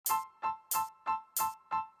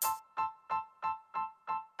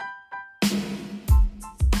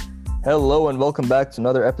Hello and welcome back to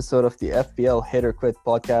another episode of the FPL Hit or Quit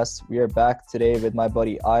podcast. We are back today with my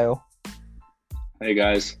buddy Ayo Hey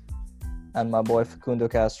guys. and my boy Facundo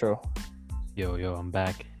Castro. Yo, I'm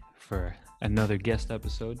back for another guest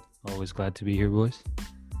episode. Always glad to be here, boys.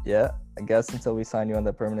 Yeah, I guess until we sign you on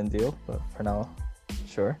the permanent deal, but for now,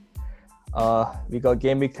 sure. We got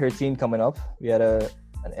game week 13 coming up. We had an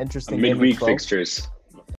interesting game Midweek week 12. fixtures.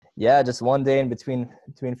 Yeah, just one day in between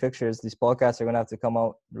fixtures. These podcasts are gonna have to come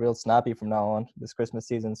out real snappy from now on. This Christmas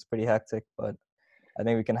season's pretty hectic, but I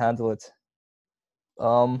think we can handle it.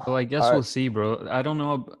 Well, I guess all we'll right. see, bro. I don't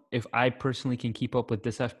know if I personally can keep up with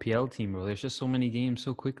this FPL team, bro. There's just so many games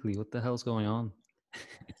so quickly. What the hell's going on?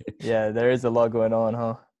 Yeah, there is a lot going on,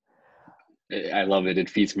 huh? I love it. It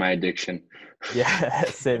feeds my addiction. Yeah,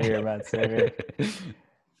 same here, man. Same here.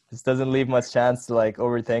 Just doesn't leave much chance to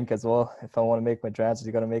overthink as well. If I want to make my transfers,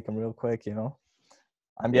 you got to make them real quick, you know.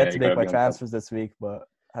 I'm yet Yeah, to you make gotta my be on top. transfers this week, but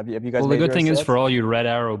have you guys Well, made the good thing yours is yet? for all you Red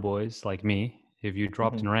Arrow boys like me, if you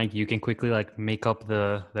dropped Mhm. in rank, you can quickly make up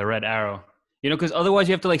the Red Arrow. You know, because otherwise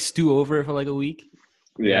you have to stew over it for a week.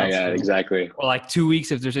 Yeah, true. exactly. Or 2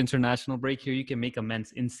 weeks if there's international break. Here you can make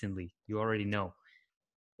amends instantly. You already know.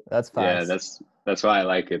 That's Yeah, fast. that's why I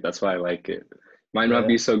like it. That's why I like it. Might not Yeah.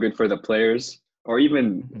 be so good for the players or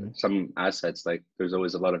even Mhm. some assets. There's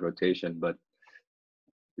always a lot of rotation, but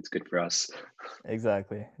it's good for us.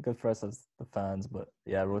 Exactly. Good for us as the fans, but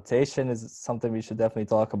yeah, rotation is something we should definitely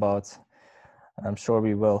talk about. And I'm sure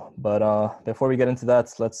we will. But before we get into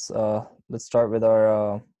that, let's start with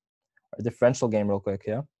our differential game real quick,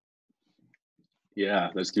 yeah? Yeah,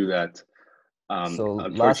 let's do that. So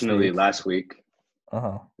Unfortunately, last week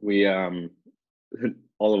uh-huh. we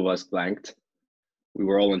all of us blanked. We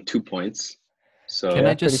were all on 2 points. So Can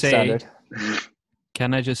Yeah, I pretty just say? standard.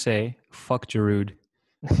 Can I just say? Fuck Giroud.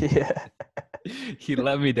 Yeah. He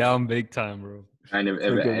let me down big time, bro. kind of It's a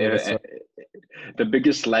good way to start. the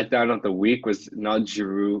biggest letdown of the week was not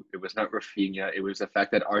Giroud, it was not Rafinha, it was the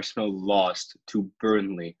fact that Arsenal lost to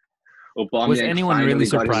Burnley. Aubameyang Was anyone finally really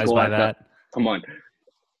got his surprised goal by at that? come on.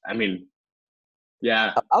 I mean,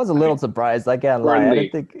 yeah. I was a little surprised. I can't lie. I didn't Burnley.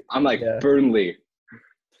 think. I'm like Yeah. Burnley.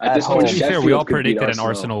 At At this Well, point, to be home. fair, we all Sheffield could beat predicted an Arsenal.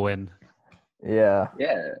 Arsenal win. Yeah.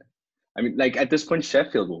 Yeah. I mean, at this point,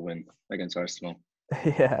 Sheffield will win against Arsenal.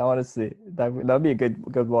 Yeah. Honestly, that'd be a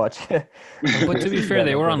good watch. But to be fair, Yeah,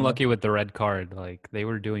 they no were problem. unlucky with the red card. They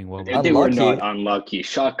were doing well. They were not Unlucky? unlucky.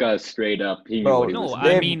 Shaka straight up. He knew Bro, what he was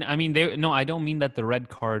No, doing. I don't mean that the red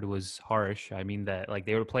card was harsh. I mean that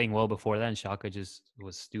they were playing well before that, and Shaka just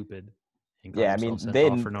was stupid and got Yeah, I mean himself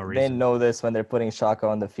sent off for no they reason. know this when they're putting Shaka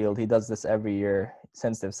on the field. He does this every year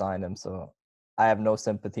since they've signed him. So I have no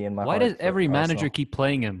sympathy in my Why heart. does for every manager Arsenal. keep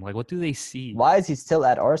playing him? What do they see? Why is he still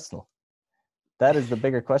at Arsenal? That is the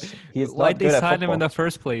bigger question. He is Why'd not they good at sign him in football. the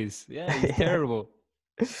first place? Yeah, he's Yeah. terrible.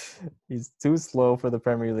 He's too slow for the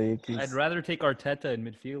Premier League. I'd rather take Arteta in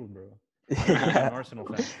midfield, bro. I'm Yeah. an Arsenal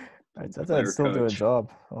fan. Arteta Better would still do a coach.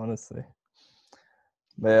 job, honestly.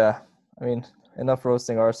 But yeah, I mean, enough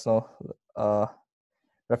roasting Arsenal.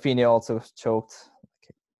 Rafinha also choked.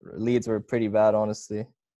 Leeds were pretty bad, honestly.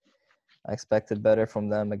 I expected better from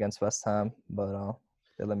them against West Ham, but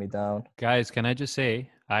they let me down. Guys, can I just say,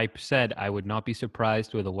 I said I would not be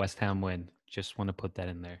surprised with a West Ham win. Just want to put that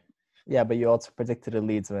in there. Yeah, but you also predicted a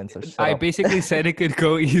Leeds win, so shut I up. basically said it could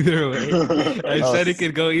go either way. I Oh, said it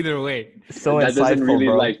could go either way. So That doesn't insightful, really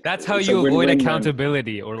bro. That's how it's a you avoid win-win, man.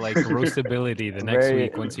 accountability or roastability the next Very,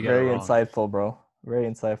 week once you get it very wrong. insightful, bro. Very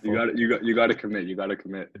insightful. You got to commit. You got to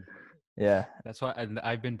commit. Yeah. That's why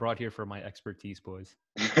I've been brought here for my expertise, boys.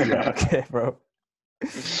 Yeah. Okay, bro.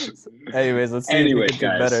 Anyways, let's see Anyway, if we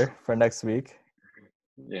can do guys. better for next week.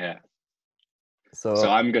 Yeah. So So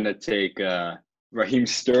I'm gonna take Raheem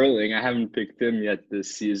Sterling. I haven't picked him yet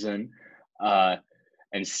this season.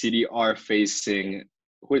 And City are facing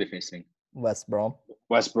who are they facing? West Brom.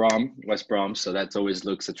 West Brom. So that always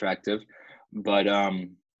looks attractive. But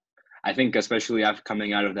I think especially after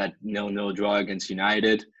coming out of that 0-0 draw against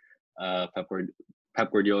United, Pep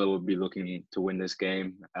Guardiola will be looking to win this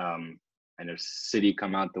game. And if City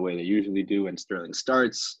come out the way they usually do and Sterling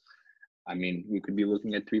starts, I mean, we could be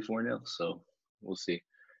looking at 3-4-0. So we'll see.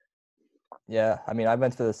 Yeah, I mean, I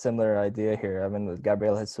went for the similar idea here. I went with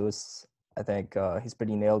Gabriel Jesus. I think he's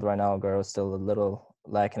pretty nailed right now. Aguero's still a little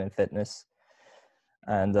lacking in fitness.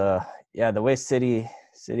 And yeah, the way City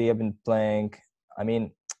have been playing, I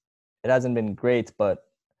mean, it hasn't been great, but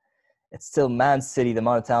it's still Man City, the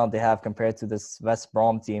amount of talent they have compared to this West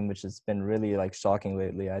Brom team, which has been really shocking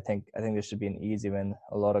lately. I think this should be an easy win,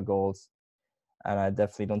 a lot of goals. And I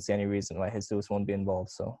definitely don't see any reason why Jesus won't be involved.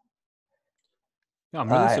 So No, I'm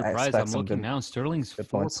really I surprised. expect I'm some looking good- now. Sterling's good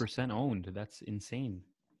points. 4% owned. That's insane.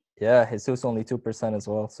 Yeah, Jesus only 2% as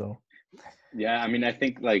well. So Yeah, I mean, I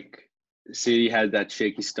think like City had that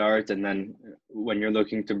shaky start, and then when you're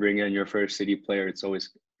looking to bring in your first City player, it's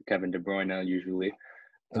always Kevin De Bruyne usually.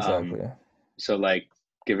 Um, exactly. so like,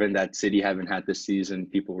 given that City haven't had this season,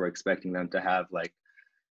 people were expecting them to have like,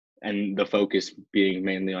 and the focus being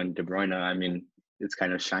mainly on De Bruyne. I mean, it's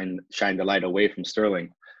kind of shine the light away from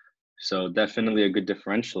Sterling. So definitely a good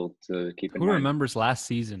differential to keep in Who mind. remembers last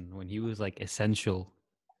season when he was like essential?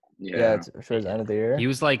 Yeah, Yeah, towards the end of the He year.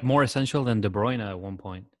 was like more essential than De Bruyne at one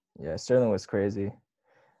point. Yeah, Sterling was crazy.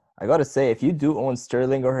 I gotta say, if you do own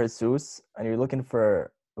Sterling or Jesus and you're looking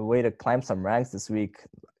for a way to climb some ranks this week,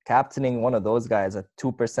 captaining one of those guys at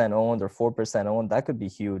 2% owned or 4% owned, that could be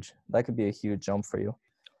huge. That could be a huge jump for you.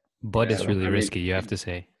 But yeah. it's really I mean, risky, you have to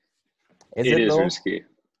say. Is it it is though? risky.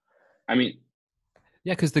 I mean,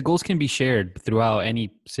 Yeah, because the goals can be shared throughout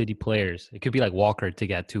any City players. It could be like Walker to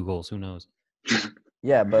get 2 goals. Who knows?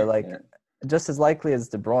 Yeah, but like yeah, just as likely as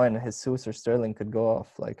De Bruyne, Jesus or Sterling could go off.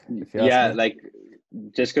 Like if you ask yeah, me. like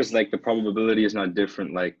just because like the probability is not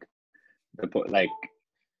different. Like like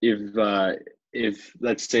if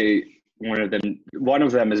let's say one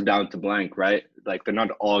of them is bound to blank, right? Like they're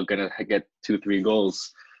not all gonna get 2-3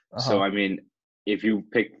 goals. Uh So huh. I mean, if you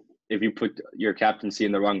put your captaincy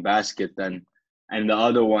in the wrong basket, then and the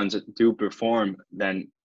other ones do perform,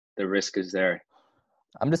 then the risk is there.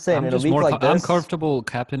 I'm just saying, in a week like I'm this, comfortable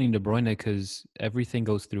captaining De Bruyne because everything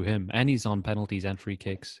goes through him, and he's on penalties and free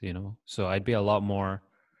kicks. You know, so I'd be a lot more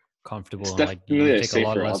It's comfortable and like definitely you a take a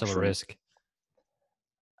lot safer less of a option. risk.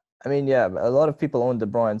 I mean, yeah, a lot of people own De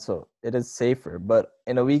Bruyne, so it is safer. But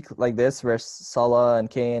in a week like this, where Salah and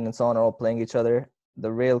Kane and so on are all playing each other,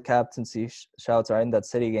 the real captaincy shouts are in that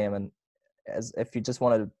City game. And as if you just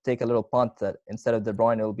want to take a little punt that instead of De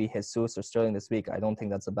Bruyne, it will be Jesus or Sterling this week, I don't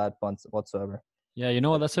think that's a bad punt whatsoever. Yeah, you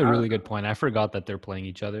know what? That's a Uh, really good point. I forgot that they're playing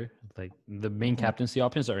each other. Like the main Hmm. captaincy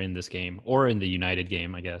options are in this game or in the United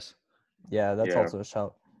game, I guess. Yeah, that's yeah, also a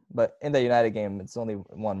shout. But in the United game, it's only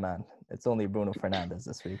one man. It's only Bruno Fernandes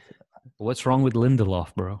this week. What's wrong with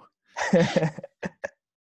Lindelof, bro?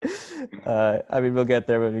 I mean, we'll get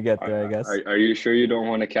there when we get there, I guess. are you sure you don't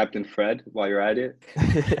want to captain Fred while you're at it?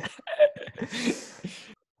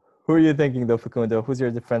 Who are you thinking though, Facundo? Who's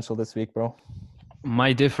your differential this week, bro?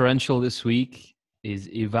 My differential this week is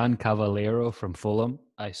Ivan Cavallero from Fulham.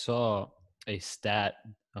 I saw a stat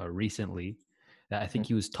recently that I think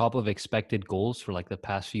he was top of expected goals for like the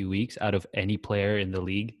past few weeks out of any player in the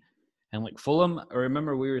league. And like Fulham, I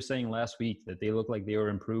remember we were saying last week that they looked like they were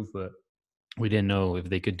improved, but we didn't know if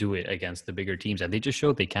they could do it against the bigger teams, and they just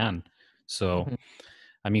showed they can. So, Mhm.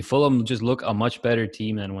 I mean, Fulham just look a much better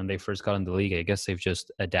team than when they first got in the league. I guess they've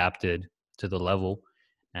just adapted to the level.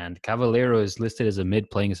 And Cavallero is listed as a mid,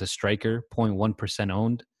 playing as a striker, 0.1%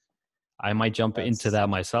 owned. I might jump into That's that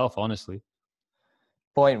myself, honestly.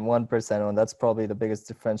 0.1% on. That's probably the biggest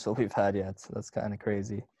differential we've had yet. So that's kind of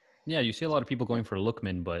crazy. Yeah, you see a lot of people going for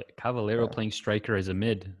Lookman, but Cavallero Yeah. playing striker as a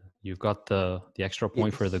mid, you've got the extra He,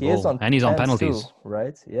 point for the he is goal, on and he's on pens too, penalties.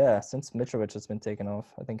 right? Yeah, since Mitrovic has been taken off,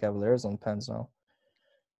 I think Cavalier's on pens now.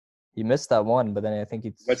 He missed that one, but then I think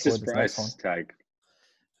he What's his scored his next one. price tag?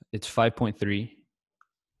 It's 5.3.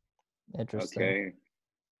 Interesting. Okay,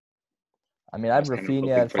 I mean, I I have was kind of Rafinha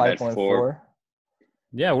hoping at for that 4. 5.4.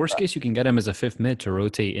 Yeah, worst case, you can get him as a fifth mid to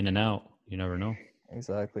rotate in and out. You never know.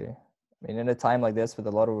 Exactly. I mean, in a time like this with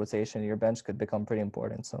a lot of rotation, your bench could become pretty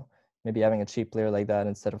important. So maybe having a cheap player like that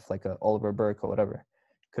instead of like a Oliver Burke or whatever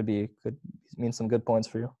could mean some good points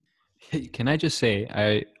for you. Can I just say,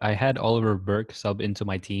 I had Oliver Burke sub into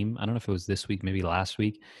my team. I don't know if it was this week, maybe last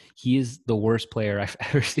week. He is the worst player I've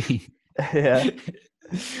ever seen. Yeah.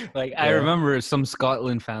 Like I Yeah. remember some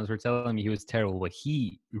Scotland fans were telling me he was terrible, but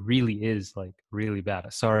he really is like really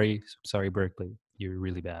bad. Sorry, Burke, but you're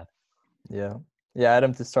really bad. Yeah. Yeah. I had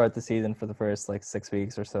him to start the season for the first like 6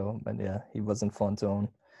 weeks or so. But yeah, he wasn't fun to own.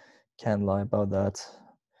 Can't lie about that.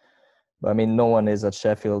 But I mean, no one is at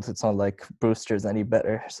Sheffield. It's not like Brewster's any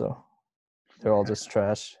better. So they're all just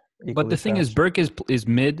trash, But equally the thing is, trash. Burke is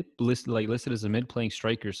mid listed as a mid playing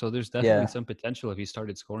striker, so there's definitely Yeah. some potential if he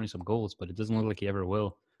started scoring some goals, but it doesn't look like he ever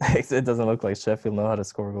will. It doesn't look like Sheffield know how to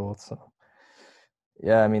score goals. So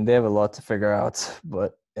yeah, I mean, they have a lot to figure out.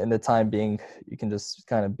 But in the time being, you can just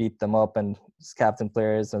kind of beat them up and just captain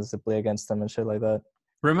players as they play against them and shit like that.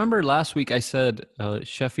 Remember last week I said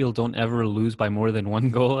Sheffield don't ever lose by more than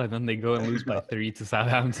 1 goal, and then they go and lose by 3 to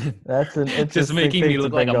Southampton. That's an Just interesting making thing me to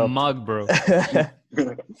look like bring a up. mug, bro.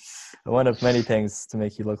 One of many things to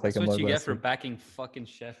make you look like That's a what mug you get last for week. backing fucking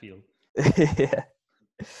Sheffield. Yeah.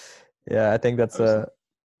 Yeah, I think I that's was a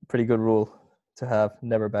pretty good rule to have.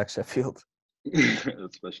 Never back Sheffield.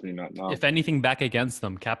 Especially not now. If anything, back against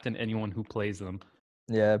them, captain anyone who plays them.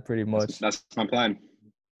 Yeah, pretty much. That's my plan.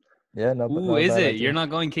 Yeah, no, Ooh, not a is bad it? idea. You're not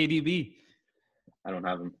going KDB. I don't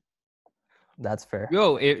have him. That's fair.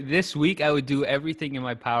 Yo, this week I would do everything in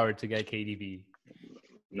my power to get KDB.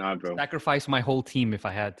 Nah, bro. Sacrifice my whole team if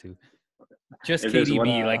I had to. Just If there's KDB.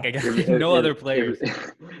 one- Like I got If- no if- other if- players.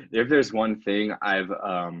 If there's one thing I've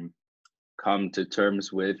come to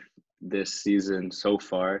terms with this season so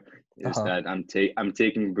far is that I'm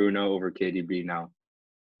taking Bruno over KDB now.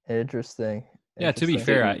 Interesting. Yeah, to be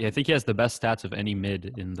Interesting. fair, I think he has the best stats of any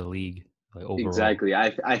mid in the league. Like, overall. Exactly.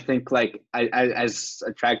 I think like I as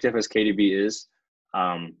attractive as KDB is,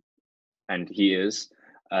 and he is,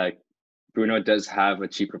 Bruno does have a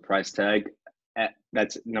cheaper price tag.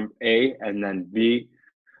 That's number A, and then B.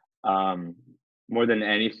 More than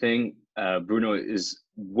anything, Bruno is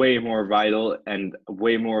way more vital and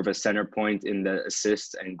way more of a center point in the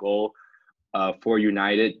assists and goal for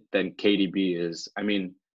United than KDB is. I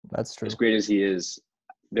mean, That's true. as great as he is,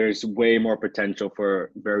 there's way more potential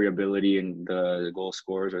for variability in the goal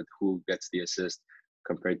scorers or who gets the assist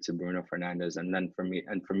compared to Bruno Fernandes. And then for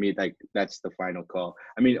me, like that's the final call.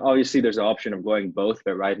 I mean, obviously there's an option of going both,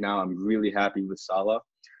 but right now I'm really happy with Salah,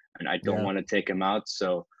 and I don't want to take him out.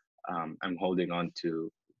 So I'm holding on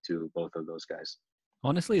to both of those guys.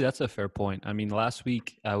 Honestly, that's a fair point. I mean, last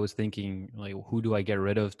week I was thinking, like, who do I get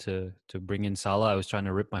rid of to bring in Salah? I was trying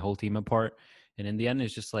to rip my whole team apart. And in the end,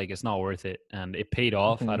 it's just like, it's not worth it. And it paid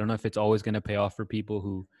off. I don't know if it's always going to pay off for people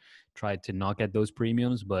who tried to not get those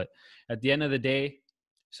premiums. But at the end of the day,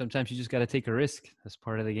 sometimes you just got to take a risk. That's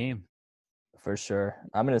part of the game. For sure.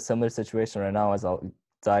 I'm in a similar situation right now, as I'll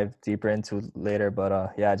dive deeper into later.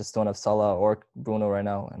 But yeah, I just don't have Salah or Bruno right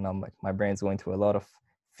now. And I'm like, my brain's going through a lot of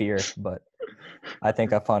fear. But I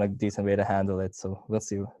think I found a decent way to handle it. So we'll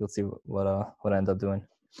see what I end up doing.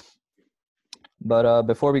 But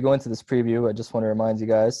before we go into this preview, I just want to remind you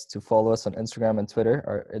guys to follow us on Instagram and Twitter.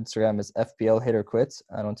 Our Instagram is FPL Hit or Quit,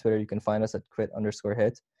 and on Twitter you can find us at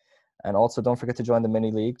quit_hit. And also don't forget to join the mini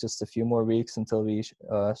league. Just a few more weeks until we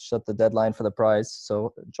shut the deadline for the prize.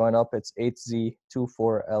 So join up. It's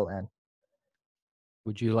 8Z24LN.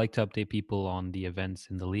 Would you like to update people on the events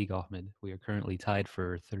in the league, Ahmed? We are currently tied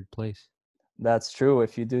for third place. That's true.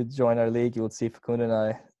 If you do join our league, you will see Fakun and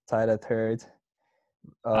I tied at third.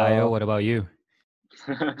 Ayo, what about you?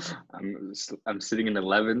 I'm sitting in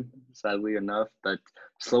 11, sadly enough, but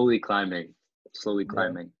slowly climbing.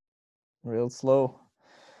 Real slow.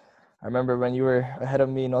 I remember when you were ahead of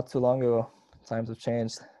me not too long ago. Times have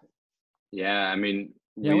changed. Yeah, I mean,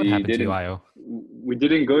 what happened to you, Ayo? We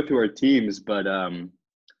didn't go through our teams, but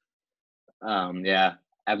yeah,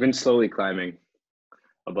 I've been slowly climbing.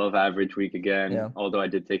 Above average week again, although I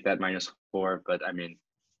did take that -4, but I mean,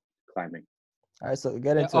 climbing. All right, so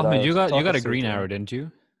get into Ahmed, it. you got a green arrow, didn't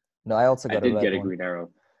you? No, I also got a red one. I did get a green arrow.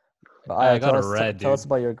 But I got a red, Tell us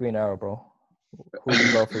about your green arrow, bro. Who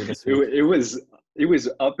did well for you this week? It was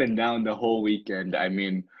up and down the whole weekend. I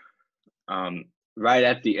mean, right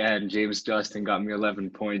at the end, James Justin got me 11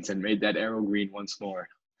 points and made that arrow green once more.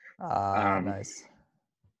 Nice.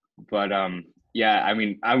 But yeah, I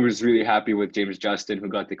mean, I was really happy with James Justin, who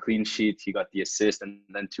got the clean sheet. He got the assist and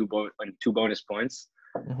then two bonus points.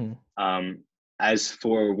 Mm-hmm. As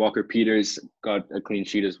for Walker Peters, got a clean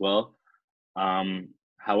sheet as well.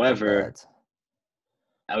 However,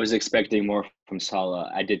 I was expecting more from Salah.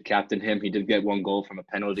 I did captain him. He did get one goal from a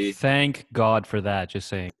penalty. Thank God for that. Just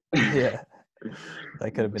saying. Yeah,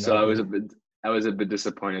 that could have been. So I was a bit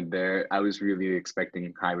disappointed there. I was really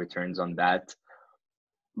expecting high returns on that.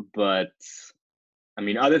 But I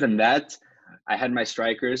mean, other than that, I had my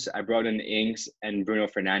strikers. I brought in Ings and Bruno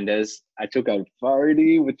Fernandes. I took out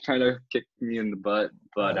Vardy, which kind of kicked me in the butt.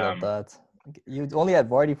 But I love that. You only had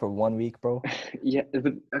Vardy for 1 week, bro. Yeah,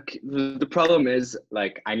 but the problem is,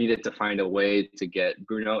 like, I needed to find a way to get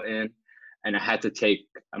Bruno in, and I had to take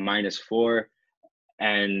a -4,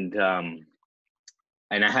 and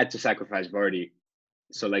I had to sacrifice Vardy.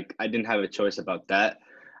 So, like, I didn't have a choice about that.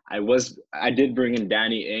 I did bring in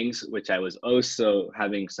Danny Ings, which I was also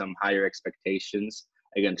having some higher expectations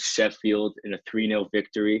against Sheffield in a 3-0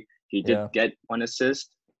 victory. He did get 1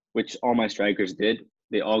 assist, which all my strikers did.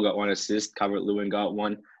 They all got 1 assist. Calvert-Lewin got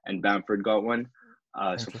 1, and Bamford got 1.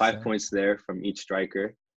 So 5 points there from each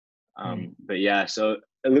striker. But yeah, so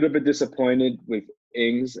a little bit disappointed with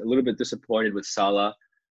Ings, a little bit disappointed with Salah.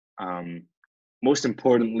 Most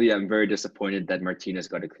importantly, I'm very disappointed that Martinez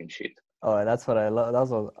got a clean sheet. Oh, that's what I love. That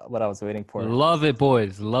was what I was waiting for. Love it,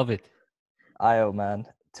 boys. Love it. Ayo, man.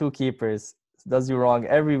 2 keepers. Does you wrong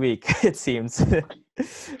every week, it seems.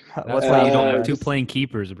 That's why you don't have 2 playing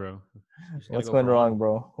keepers, bro. What's going wrong,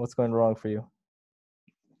 bro? What's going wrong for you?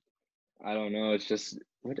 I don't know. It's just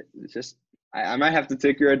what. It's just I might have to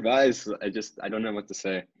take your advice. I don't know what to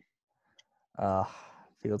say. Ah,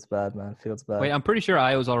 feels bad, man. Feels bad. Wait, I'm pretty sure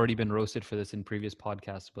Io's already been roasted for this in previous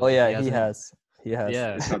podcasts, Oh but he yeah, he hasn't. has. He has.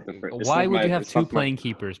 Yeah. It's not the first. It's Why not would my. you have It's two not my. playing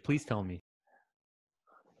keepers? Please tell me.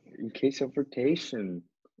 In case of rotation,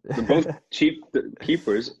 they're both cheap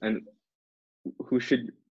keepers, and who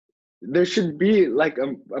should there should be like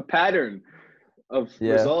a pattern of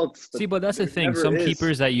Yeah. results, but See, but that's the there thing. never Some is.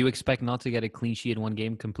 keepers that you expect not to get a clean sheet in one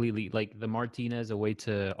game completely, like the Martinez away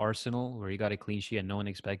to Arsenal, where he got a clean sheet and no one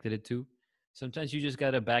expected it to. Sometimes you just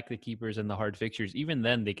got to back the keepers and the hard fixtures. Even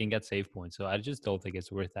then, they can get save points. So I just don't think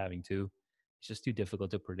it's worth having two. It's just too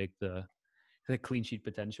difficult to predict the clean sheet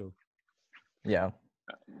potential. Yeah.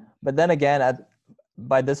 But then again,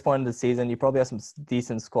 by this point in the season, you probably have some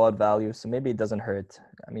decent squad value, so maybe it doesn't hurt.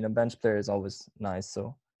 I mean, a bench player is always nice.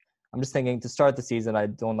 So I'm just thinking to start the season, I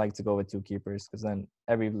don't like to go with two keepers because then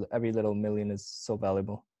every little million is so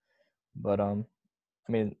valuable. But I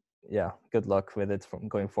mean, yeah, good luck with it from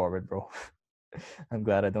going forward, bro. I'm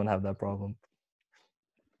glad I don't have that problem.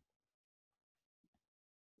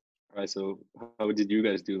 All right, so how did you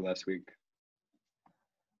guys do last week?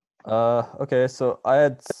 Okay, so I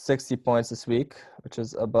had 60 points this week, which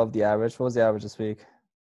is above the average. What was the average this week?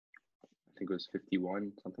 I think it was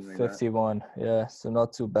 51, something like 51. Yeah, so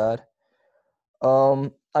not too bad.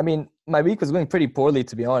 I mean, my week was going pretty poorly,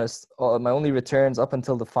 to be honest. My only returns up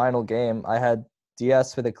until the final game, I had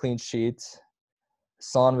Diaz with a clean sheet,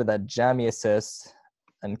 Son with a jammy assist,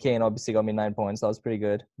 and Kane obviously got me 9 points. That was pretty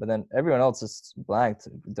good. But then everyone else is blanked.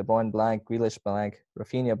 De Bruyne blank, Grealish blank,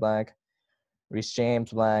 Rafinha blank, Reece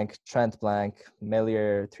James blank, Trent blank,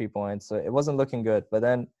 Melier 3 points. So it wasn't looking good. But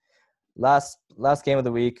then last game of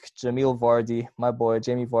the week, Jamil Vardy, my boy,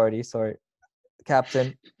 Jamie Vardy, sorry,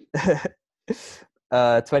 captain.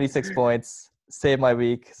 26 points, saved my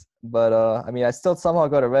week. But I mean, I still somehow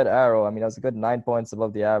got a red arrow. I mean, I was a good 9 points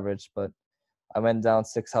above the average, but I went down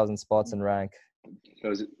 6,000 spots in rank.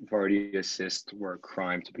 Those Vardy assists were a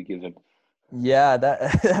crime to be given. Yeah,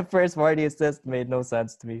 that first Vardy assist made no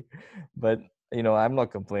sense to me, but you know, I'm not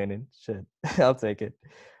complaining. Shit, I'll take it.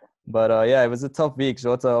 But yeah, it was a tough week.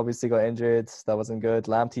 Jota obviously got injured. That wasn't good.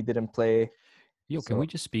 Lamptey didn't play. Yo, can we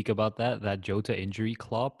just speak about that? That Jota injury,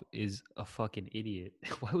 Klopp is a fucking idiot.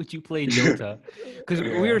 Why would you play Jota? Because we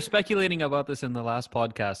Yeah. were speculating about this in the last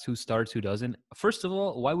podcast. Who starts, who doesn't? First of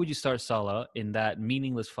all, why would you start Salah in that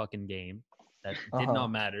meaningless fucking game that did Uh-huh. not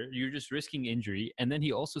matter? You're just risking injury. And then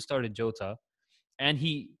he also started Jota, and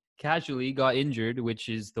he casually got injured, which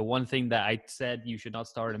is the one thing that I said you should not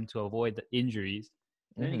start him to avoid the injuries.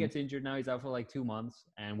 And then he Mhm. gets injured. Now he's out for like 2 months,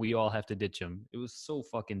 and we all have to ditch him. It was so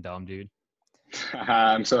fucking dumb, dude.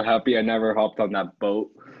 I'm so happy I never hopped on that boat.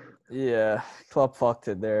 Yeah, Klopp fucked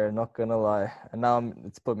it there. Not gonna lie, and now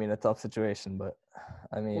it's put me in a tough situation. But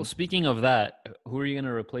I mean, Well, speaking of that, who are you going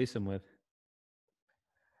to replace him with?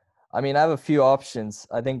 I have a few options.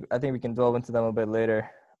 I think we can delve into them a bit later.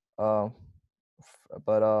 Um,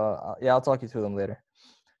 but yeah, I'll talk you through them later.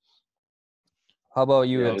 How about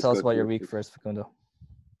you? Yeah, let's Tell us go about through your the week picks. first, Facundo.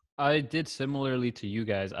 I did similarly to you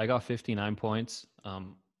guys. I got 59 points.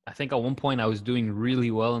 I think at one point I was doing really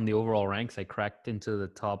well in the overall ranks. I cracked into the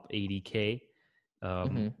top 80K.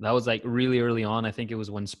 Mhm. That was like really early on. I think it was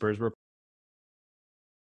when Spurs were.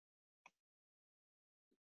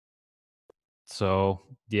 So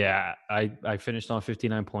yeah, I finished on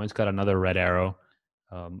 59 points, got another red arrow,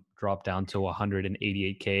 dropped down to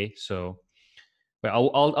 188K. So but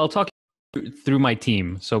I'll talk through my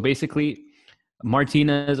team. So basically,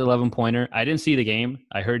 Martinez 11-pointer. I didn't see the game.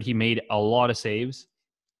 I heard he made a lot of saves.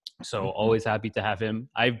 So Mhm. always happy to have him.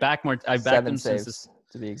 I've backed Seven him since saves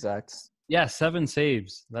to be exact. yeah, 7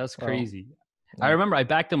 saves. That's Wow. crazy. I Yeah. remember I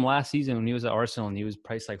backed him last season when he was at Arsenal and he was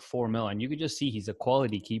priced like 4 mil, and you could just see he's a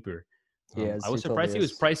quality keeper. He is. I was He totally surprised he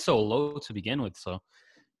was is. priced so low to begin with. So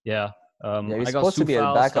yeah, Yeah, he's I got supposed to be a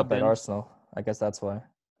Soufal backup subbed at in. Arsenal. I guess that's why.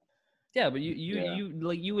 Yeah, but Yeah.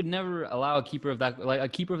 you would never allow a keeper of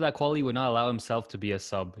that quality would not allow himself to be a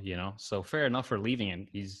sub, you know. So fair enough for leaving him.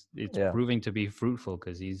 It's Yeah. proving to be fruitful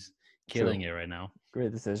because he's killing it right now.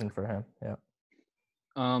 Great decision for him. Yeah.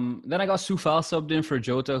 Then I got Soufal subbed in for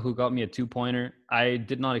Jota, who got me a 2-pointer. I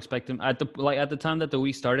did not expect him at the time that the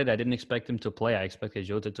week started. I didn't expect him to play. I expected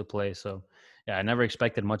Jota to play. So yeah, I never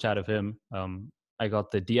expected much out of him. I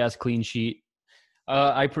got the Diaz clean sheet.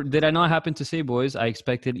 Did I not happen to say, boys? I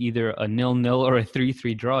expected either a 0-0 or a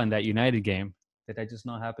 3-3 draw in that United game. Did I just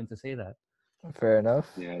not happen to say that? Fair enough.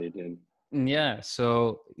 Yeah, you did. Yeah.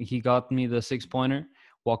 So he got me the 6-pointer.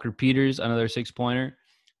 Walker Peters another 6-pointer.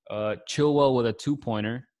 Chilwell with a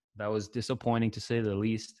 2-pointer. That was disappointing to say the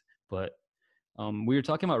least, but We were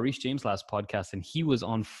talking about Reece James last podcast, and he was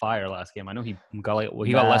on fire last game. I know he got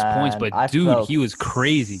less points, but I dude, felt he was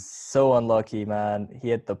crazy. so unlucky, man. He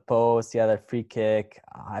hit the post. He had a free kick.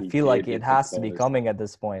 I He feel like did it hit the has to be post. coming at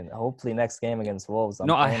this point. Hopefully, next game against Wolves.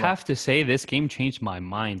 No, I have to say this game changed my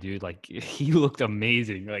mind, dude. Like he looked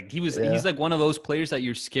amazing. Like he's like one of those players that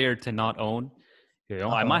you're scared to not own. You know,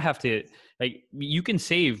 I might have to you can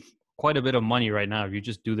save quite a bit of money right now if you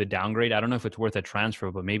just do the downgrade. I don't know if it's worth a transfer,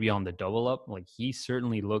 but maybe on the double up, like he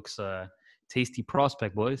certainly looks a tasty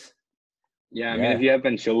prospect, boys. Yeah, I mean, if you have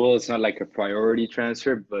Ben Chilwell, it's not like a priority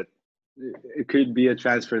transfer, but it could be a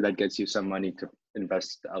transfer that gets you some money to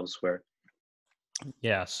invest elsewhere.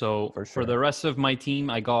 Yeah, so For the rest of my team,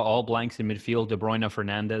 I got all blanks in midfield. De Bruyne,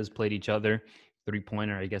 Fernandez played each other.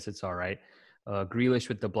 3-pointer, I guess it's all right. Grealish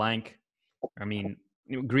with the blank. I mean,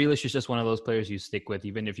 Grealish is just one of those players you stick with,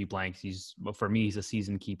 even if you blank. For me, he's a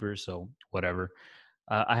season keeper, so whatever.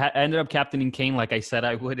 I ended up captaining Kane like I said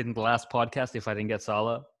I would in the last podcast if I didn't get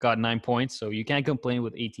Salah. Got 9 points, so you can't complain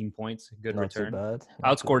with 18 points. Good return.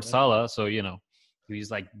 Outscored Salah, so,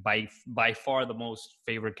 he's like by far the most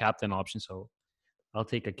favorite captain option, so I'll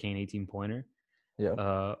take a Kane 18-pointer.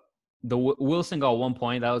 Yeah. The Wilson got 1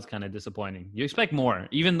 point. That was kind of disappointing. You expect more,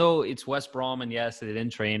 even though it's West Brom and yes, they didn't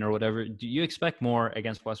train or whatever. Do you expect more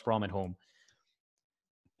against West Brom at home?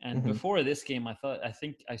 And before this game, I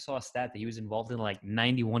think I saw a stat that he was involved in like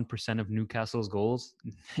 91% of Newcastle's goals.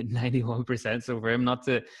 91%. So for him not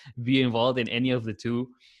to be involved in any of the two,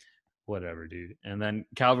 whatever, dude. And then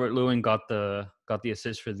Calvert-Lewin got the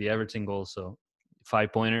assist for the Everton goal. So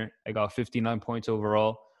 5-pointer. I got 59 points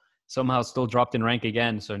overall. Somehow still dropped in rank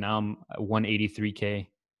again. So now I'm at 183K.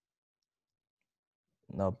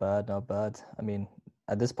 Not bad. I mean,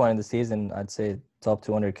 at this point in the season, I'd say top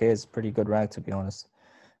 200K is pretty good rank, to be honest.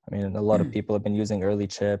 I mean, a lot of people have been using early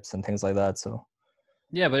chips and things like that. So,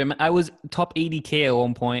 yeah, but I was top 80K at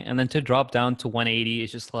one point, and then to drop down to 180,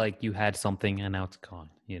 it's just like you had something and now it's gone,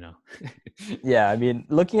 Yeah, I mean,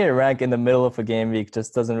 looking at rank in the middle of a game week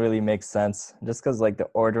just doesn't really make sense. Just because like the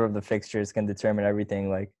order of the fixtures can determine everything.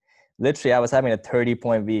 Like, literally, I was having a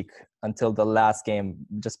 30-point week until the last game,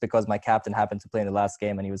 just because my captain happened to play in the last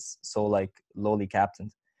game and he was so like lowly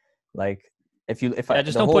captained. Like, if I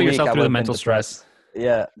just don't put yourself through the mental stress.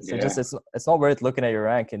 Yeah, so just it's not worth looking at your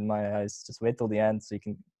rank in my eyes. Just wait till the end so you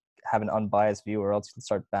can have an unbiased view, or else you'll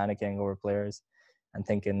start panicking over players and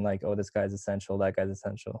thinking like, oh, this guy's essential, that guy's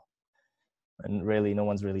essential. And really, no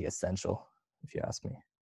one's really essential, if you ask me.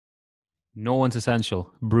 No one's essential.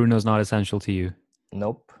 Bruno's not essential to you.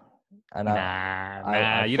 Nope. And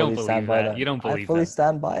I you don't believe that. You don't believe that. I fully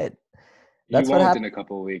stand by it. That's what happened in a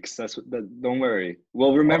couple of weeks. Don't worry.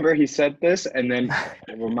 Well, remember he said this, and then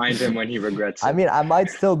remind him when he regrets it. I mean, I might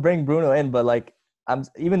still bring Bruno in, but like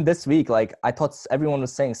even this week, like I thought everyone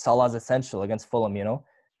was saying Salah's essential against Fulham,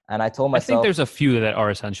 and I told myself, I think there's a few that are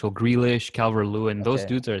essential. Grealish, Calvert-Lewin, those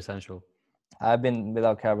dudes are essential. I've been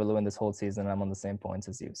without Calvert-Lewin this whole season. I'm on the same points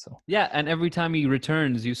as you. So yeah, and every time he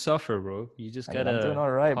returns, you suffer, bro. You just gotta I'm doing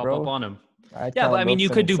all right, pop bro. up on him. Yeah, but I mean, you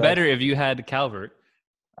could do better if you had Calvert.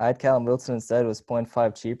 I had Callum Wilson instead. It was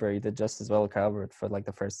 0.5 cheaper. He did just as well Calvert for like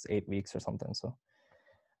the first 8 weeks or something. So,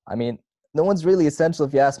 I mean, no one's really essential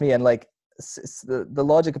if you ask me. And like the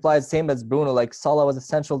logic applies the same as Bruno. Like Salah was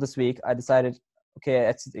essential this week. I decided,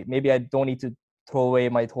 okay, maybe I don't need to throw away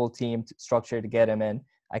my whole team structure to get him in.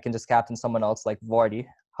 I can just captain someone else like Vardy.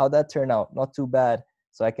 How'd that turn out? Not too bad.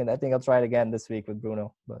 So I think I'll try it again this week with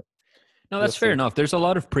Bruno. But no, that's fair enough. There's a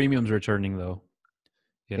lot of premiums returning though.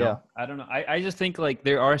 Yeah. I don't know. I just think like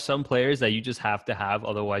there are some players that you just have to have,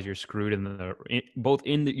 otherwise you're screwed both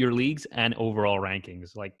in your leagues and overall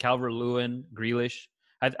rankings. Like Calvert-Lewin, Grealish.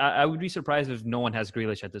 I would be surprised if no one has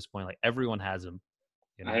Grealish at this point. Like everyone has him.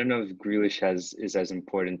 I don't know if Grealish is as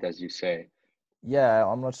important as you say. Yeah,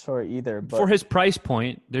 I'm not sure either. But for his price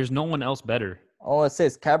point, there's no one else better. All I say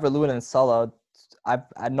is Calvert-Lewin and Salah.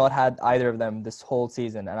 I've not had either of them this whole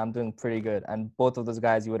season, and I'm doing pretty good. And both of those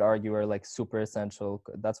guys, you would argue, are like super essential.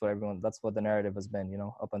 That's what the narrative has been,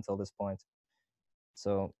 up until this point.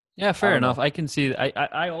 So yeah, fair enough. I can see.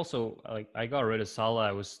 I also I got rid of Salah.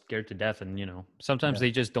 I was scared to death, and sometimes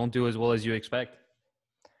they just don't do as well as you expect.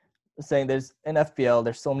 Saying in FPL,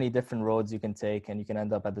 there's so many different roads you can take, and you can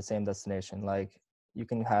end up at the same destination. Like you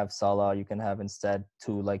can have Salah, you can have instead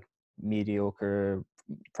 2 like mediocre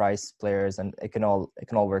price players, and it can all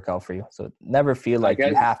work out for you. So never feel like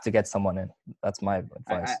you have to get someone in. That's my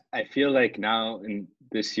advice. I feel like now in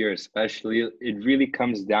this year especially, it really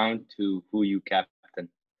comes down to who you captain.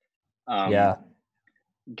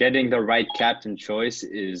 Getting the right captain choice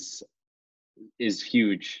is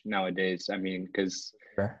huge nowadays. I mean, because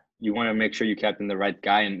you want to make sure you captain the right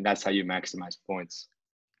guy, and that's how you maximize points.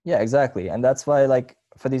 Yeah, exactly. And that's why, like,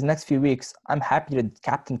 for these next few weeks, I'm happy to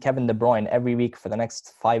captain Kevin De Bruyne every week for the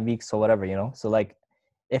next 5 weeks or whatever, you know? So, like,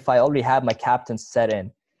 if I already have my captain set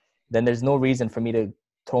in, then there's no reason for me to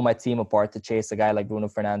throw my team apart to chase a guy like Bruno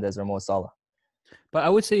Fernandes or Mo Salah. But I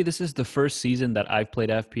would say this is the first season that I've played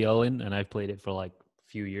FPL in, and I've played it for like a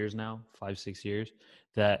few years now, 5-6 years,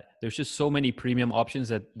 that there's just so many premium options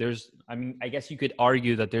that I guess you could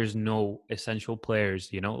argue that there's no essential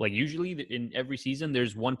players, you know? Like usually in every season,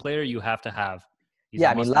 there's one player you have to have. He's Yeah,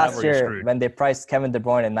 a I mean, must-have last or you're year screwed. when they priced Kevin De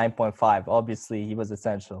Bruyne at 9.5, obviously he was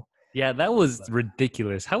essential. Yeah, that was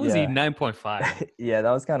ridiculous. How was he Yeah. 9.5? Yeah,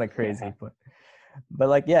 that was kind of crazy. But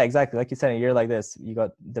like, yeah, exactly. Like you said, in a year like this, you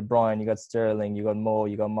got De Bruyne, you got Sterling, you got Mo,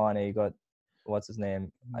 you got Mane, you got, what's his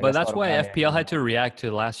name? I But guess that's why Aubameyang. FPL had to react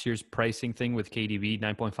to last year's pricing thing with KDB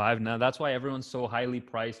 9.5. Now that's why everyone's so highly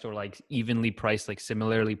priced or like evenly priced, like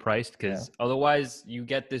similarly priced, because otherwise you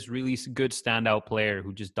get this really good standout player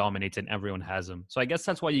who just dominates and everyone has him. So I guess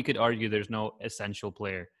that's why you could argue there's no essential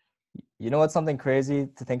player. You know what's something crazy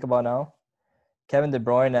to think about now? Kevin De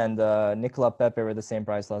Bruyne and Nicola Pepe were the same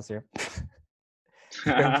price last year.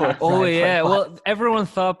 Oh yeah, well everyone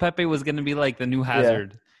thought Pepe was gonna be like the new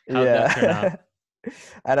Hazard. How'd that turn out?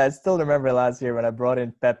 And I still remember last year when I brought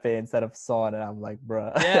in Pepe instead of Son, and I'm like,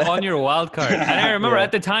 bruh. Yeah, on your wild card. And I remember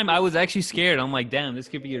at the time I was actually scared. I'm like, damn, this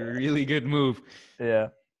could be a really good move. Yeah.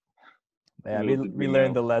 Yeah, we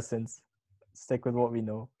learned the lessons. Stick with what we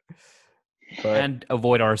know. But and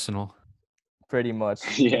avoid Arsenal. Pretty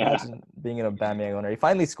much. Yeah. Imagine being an Aubameyang owner. He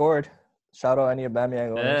finally scored. Shout out any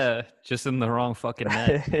Aubameyang owners. Yeah, just in the wrong fucking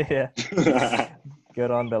net. Yeah.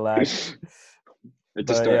 Good on the lag. It's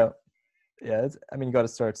a start. Yeah. You got to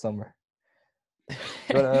start somewhere.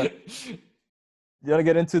 You want to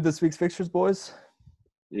get into this week's fixtures, boys?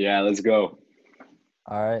 Yeah, let's go.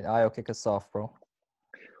 All right. I'll kick us off, bro.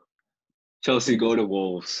 Chelsea go to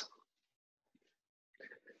Wolves.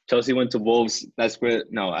 Chelsea went to Wolves. I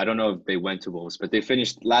don't know if they went to Wolves, but they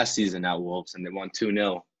finished last season at Wolves and they won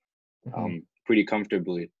 2-0 pretty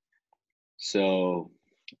comfortably. So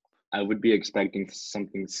I would be expecting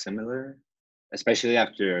something similar, especially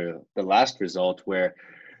after the last result where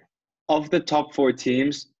of the top 4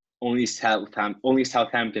 teams, only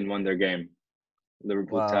Southampton won their game.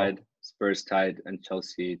 Liverpool tied, Spurs tied, and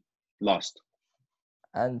Chelsea lost.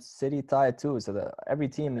 And City tied too. So every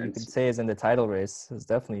team you could say is in the title race has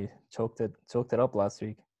definitely choked it up last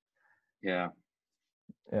week. Yeah.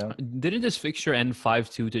 Yeah. Didn't this fixture end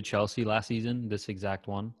 5-2 to Chelsea last season? This exact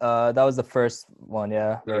one. That was the first one.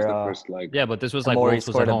 Yeah. That was the first leg. Yeah, but this was like Wolves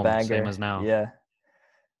was at home, same as now. Yeah.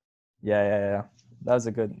 That was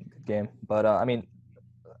a good game. But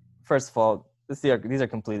first of all, these are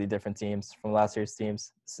completely different teams from last year's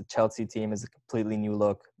teams. The Chelsea team is a completely new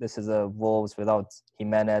look. This is a Wolves without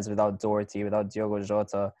Jimenez, without Doherty, without Diogo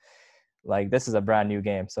Jota. Like, this is a brand new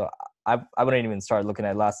game. So I wouldn't even start looking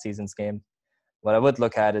at last season's game. What I would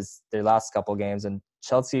look at is their last couple games. And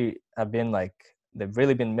Chelsea have been they've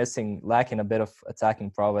really been lacking a bit of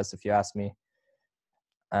attacking prowess, if you ask me.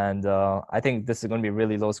 And I think this is going to be a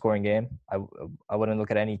really low-scoring game. I wouldn't look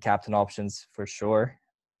at any captain options for sure.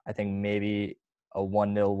 I think maybe a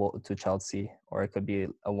 1-0 to Chelsea, or it could be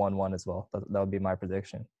a 1-1 as well. That would be my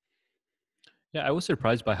prediction. Yeah, I was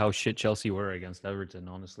surprised by how shit Chelsea were against Everton,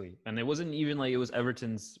 honestly. And it wasn't even like it was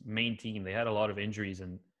Everton's main team. They had a lot of injuries,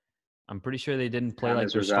 and I'm pretty sure they didn't play like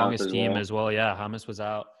their strongest team as well. Yeah, James was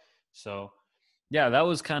out. So, yeah, that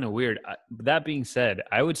was kind of weird. That being said,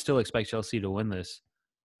 I would still expect Chelsea to win this.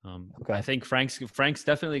 Okay. I think Frank's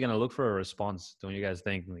definitely going to look for a response. Don't you guys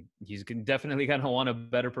think? Like, he's definitely going to want a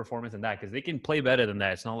better performance than that, because they can play better than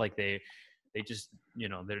that. It's not like they just,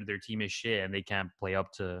 their team is shit and they can't play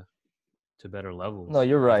up to better levels. No,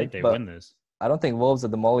 you're right. I think they win this. I don't think Wolves at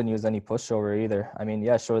the Molineux any pushover either. I mean,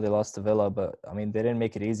 yeah, sure, they lost to Villa, but I mean, they didn't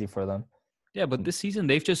make it easy for them. Yeah, but this season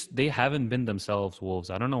they haven't been themselves, Wolves.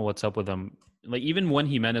 I don't know what's up with them. Like, even when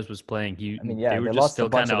Jimenez was playing, they were just still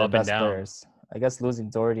kind of up and down. Players. I guess losing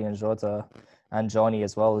Doherty and Jota and Johnny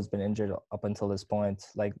as well, who's been injured up until this point.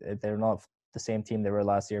 Like, they're not the same team they were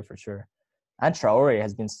last year for sure. And Traore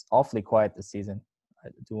has been awfully quiet this season, I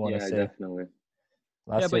do want to say. Yeah, definitely.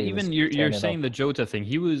 Yeah, but even you're saying the Jota thing.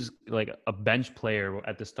 He was like a bench player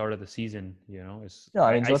at the start of the season, No,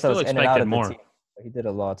 I mean, Jota was in and out of the team. He did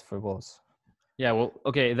a lot for Wolves. Yeah, well,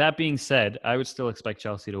 okay, that being said, I would still expect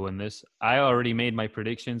Chelsea to win this. I already made my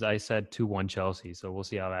predictions. I said 2-1 Chelsea, so we'll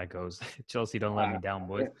see how that goes. Chelsea, don't let me down,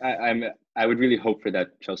 boys. I would really hope for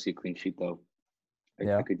that Chelsea clean sheet, though.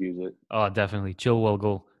 I could use it. Oh, definitely. Chilwell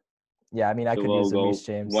goal. Yeah, I mean, I could use Reece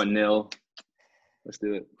James. 1-0. Let's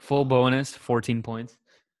do it. Full bonus, 14 points.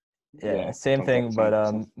 Yeah, same don't thing, focus but on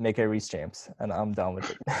himself. make it Reece James, and I'm down with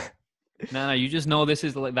it. No, you just know this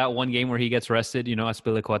is like that one game where he gets rested. You know,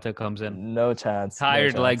 Aspilicueta comes in. No chance. No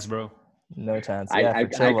Tired legs, chance. bro. No chance. I, Yeah, I, for I,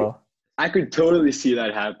 could, Chilwell. I could totally see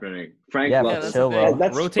that happening. Frank Yeah, Yeah, for loves that's it. the thing. Chilwell.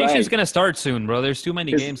 That's Rotation's Frank. gonna start soon, bro. There's too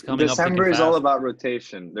many Because games coming up thick December and is all fast. about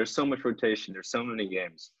rotation. There's so much rotation. There's so many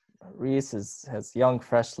games. Reese has young,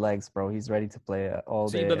 fresh legs, bro. He's ready to play all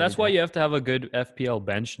See, day. but that's every why day. you have to have a good FPL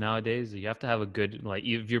bench nowadays. You have to have a good, like,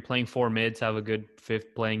 if you're playing four mids, have a good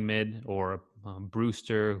fifth playing mid, or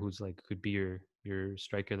Brewster, who's like could be your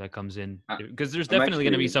striker that comes in, I- because there's I'm definitely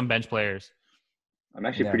going to be actually some bench players. I'm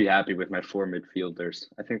actually Yeah. pretty happy with my four midfielders.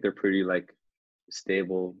 I think they're pretty like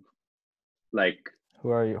stable. Like Who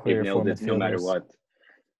are you? Who are they've your four nailed it no matter midfielders? what.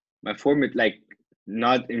 My four mid, like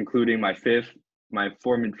not including my fifth, my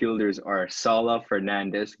four midfielders are Salah,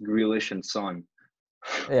 Fernandez, Grealish, and Son.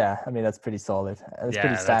 Yeah, I mean that's pretty solid. It's pretty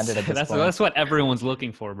Yeah, standard at this that's point. that's what everyone's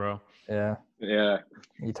looking for, bro. Yeah, Yeah,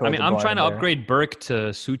 you I tore mean, De I'm Bruyne trying to there. upgrade Burke to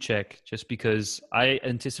Suchek just because I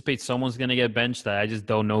anticipate someone's going to get benched that I just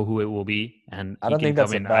don't know who it will be, and I he don't can think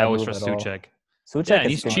that's come a in. I bad always move trust at all. Suchek. Suchek Yeah, and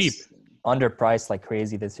has he's been cheap. underpriced like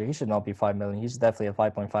crazy this year. He should not be 5 million. He's definitely a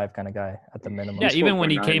 5.5 kind of guy at the minimum. Yeah, He's even when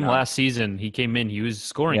he 4.9 came now. last season, he came in. He was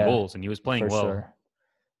scoring Yeah, goals and he was playing for well. sure.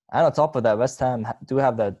 And on top of that, West Ham do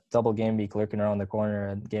have that double game week lurking around the corner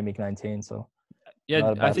at game week 19. So Yeah,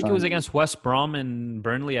 not a I bad think it was time. against West Brom and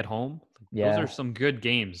Burnley at home. Those Yeah, are some good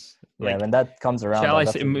games. yeah. Like, When that comes around, shall I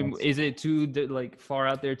that's say? Is it too like far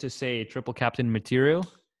out there to say triple captain material?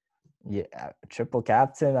 yeah, triple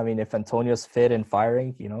captain. I mean, if Antonio's fit and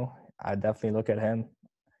firing, I definitely look at him.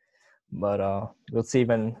 But we'll see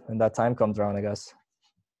when that time comes around, I guess.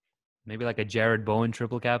 Maybe like a Jared Bowen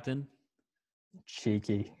triple captain.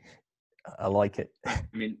 Cheeky. I like it. I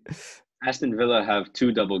mean, Aston Villa have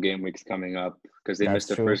 2 double game weeks coming up because they missed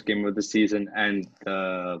That's the true. first game of the season and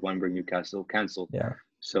the one where Newcastle cancelled. Yeah.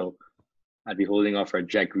 So I'd be holding off for a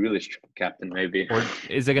Jack Grealish triple captain maybe. Or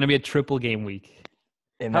is it going to be a triple game week?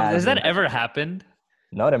 Has that Imagine. ever happened?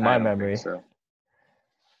 Not in I my don't memory. think so.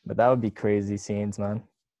 But that would be crazy scenes, man.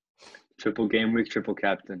 Triple game week, triple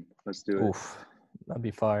captain. Let's do it. Oof. That'd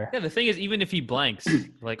be fire. Yeah, the thing is, even if he blanks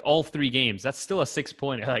like all 3 games, that's still a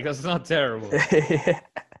 6-pointer. Like, that's not terrible.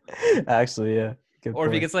 Actually, yeah. Good Or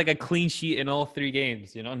if he point. gets like a clean sheet in all 3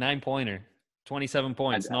 games, 9-pointer, 27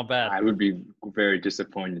 points, not bad. I would be very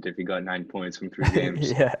disappointed if he got 9 points from 3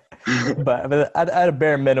 games. Yeah. But at a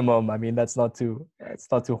bare minimum, I mean that's not too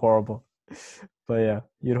horrible. But yeah,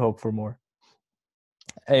 you'd hope for more.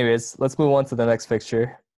 Anyways, let's move on to the next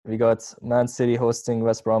fixture. We got Man City hosting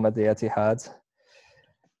West Brom at the Etihad.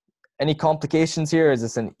 Any complications here? Or is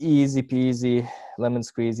this an easy peasy, lemon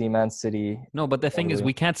squeezy Man City? No, but the thing is, W?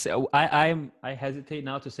 we can't say. I hesitate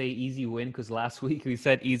now to say easy win because last week we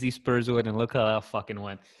said easy Spurs win, and look how that fucking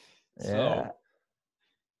went. Yeah. So,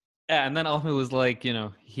 yeah, and then Ahmed was like,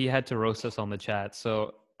 he had to roast us on the chat.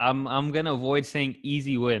 So I'm gonna avoid saying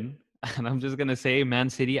easy win, and I'm just gonna say Man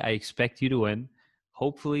City. I expect you to win.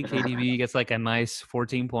 Hopefully, KDB gets like a nice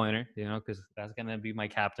 14-pointer, because that's gonna be my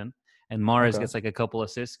captain. And Mahrez Okay. gets like a couple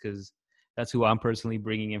assists because that's who I'm personally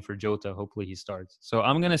bringing in for Jota. Hopefully he starts. So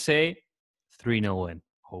I'm going to say 3-0 win,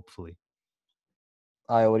 hopefully.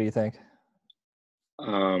 Aya, what do you think?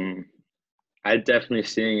 I can definitely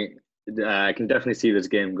see this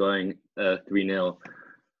game going 3-0.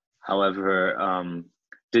 However,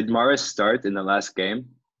 did Mahrez start in the last game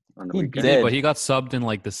on the He weekend? did. But he got subbed in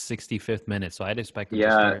like the 65th minute, so I'd expect him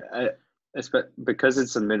to start. Because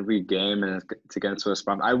it's a midweek game and it's against West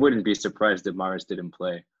Brom, I wouldn't be surprised if Mahrez didn't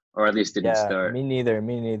play, or at least didn't start. Me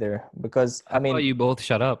neither. Because How about you both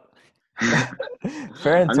shut up? Ferran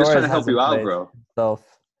I'm just trying Torres to help you out, bro.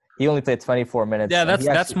 himself. He only played 24 minutes. Yeah, and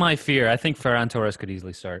that's my fear. I think Ferran Torres could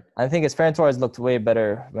easily start. I think Ferran Torres looked way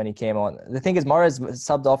better when he came on. The thing is, Mahrez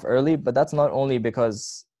subbed off early, but that's not only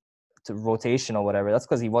because to rotation or whatever. That's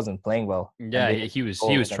because he wasn't playing well. Yeah, he was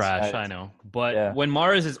trash. I know, but when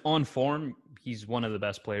Mahrez is on form, he's one of the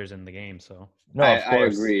best players in the game. So no, of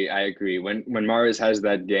course. I agree. When Mahrez has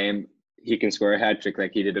that game, he can score a hat trick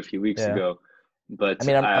like he did a few weeks ago. But I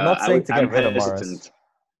mean, I'm not saying to get rid of Mahrez.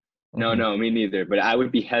 Mm-hmm. No, me neither. But I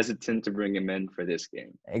would be hesitant to bring him in for this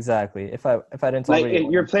game. Exactly. If I didn't like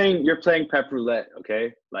you're playing Pep Roulette,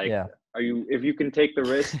 okay? Like, are you? If you can take the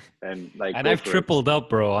risk, then like. And I've tripled up,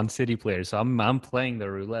 bro, on City players, so I'm playing the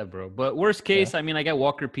roulette, bro. But worst case, I mean, I get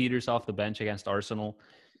Walker Peters off the bench against Arsenal.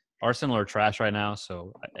 Arsenal are trash right now,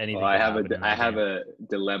 so anything. I have a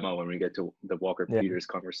dilemma when we get to the Walker Peters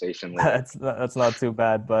conversation later. That's not too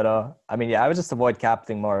bad, but I mean, I would just avoid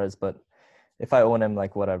captaining Mahrez, but if I own him,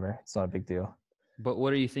 like whatever, it's not a big deal. But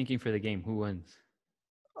what are you thinking for the game? Who wins?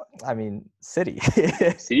 I mean, City.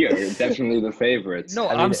 City are definitely the favorites. No,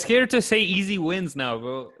 I I'm mean, scared to say easy wins now,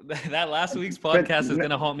 bro. That last week's But podcast is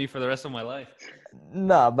gonna haunt me for the rest of my life.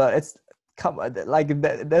 no, but it's come on, like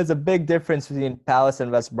there's a big difference between Palace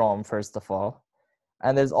and West Brom, first of all,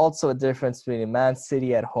 and there's also a difference between Man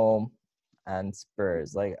City at home and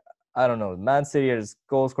Spurs. Like I don't know, Man City is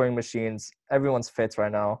goal scoring machines. Everyone's fit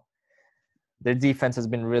right now. Their defense has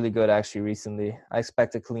been really good actually recently. I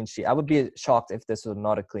expect a clean sheet. I would be shocked if this was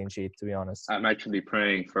not a clean sheet, to be honest. I'm actually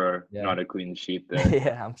praying for Yeah. not a clean sheet there.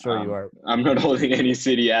 Yeah, I'm sure you are. I'm not holding any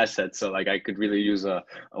City assets, so like I could really use a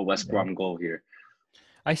West Yeah. Brom goal here.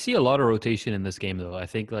 I see a lot of rotation in this game, though. I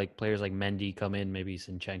think like players like Mendy come in, maybe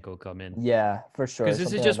Zinchenko come in. Yeah, for sure. Because this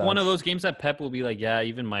is something just like one that. of those games that Pep will be like, yeah,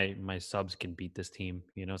 even my subs can beat this team.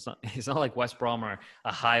 You know, it's not like West Brom are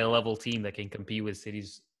a high level team that can compete with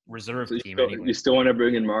City's reserve So team. you still want to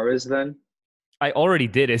bring in Mahrez then? I already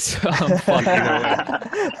did it, so I'm fucked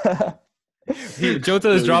either way. Jota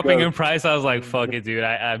There is you dropping go. in price. I was like, fuck it, dude.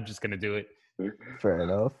 I'm just gonna do it. Fair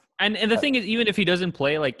enough. And the thing is, even if he doesn't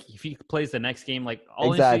play, like if he plays the next game, like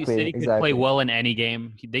honestly, City could play well in any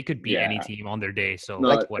game. They could beat any Yeah. team on their day. So No,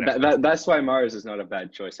 like whatever. that's why Mahrez is not a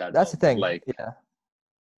bad choice at That's all. the thing. Like Yeah.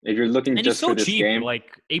 if you're looking And he's just so for this cheap, game,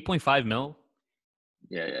 like 8.5 mil.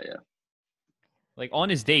 yeah. Like on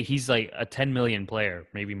his day, he's like a 10 million player,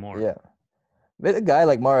 maybe more. Yeah. With a guy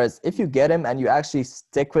like Mahrez, if you get him and you actually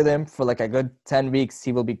stick with him for like a good 10 weeks,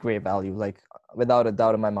 he will be great value, like without a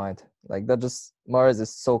doubt in my mind. Like Mahrez is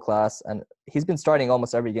so class, and he's been starting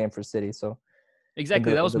almost every game for City. So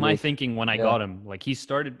Exactly. That was the my league. thinking when I Yeah. got him. Like he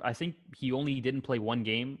started, I think he only didn't play one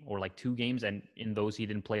game or like 2 games, and in those he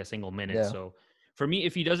didn't play a single minute. Yeah. So for me,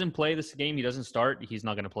 if he doesn't play this game, he doesn't start, he's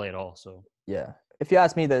not going to play at all. So yeah, if you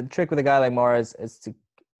ask me, the trick with a guy like Mahrez is to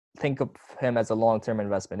think of him as a long-term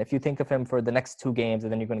investment. If you think of him for the next 2 games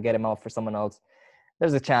and then you're going to get him out for someone else,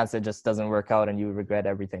 there's a chance it just doesn't work out and you regret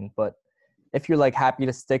everything. But if you're like happy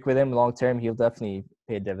to stick with him long term, he'll definitely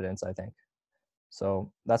pay dividends, I think.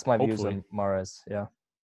 So that's my views Hopefully. on Mahrez. Yeah.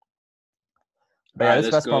 But yeah, Alright,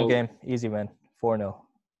 this let's West Brom go. game, easy win, 4-0.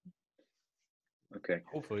 Okay,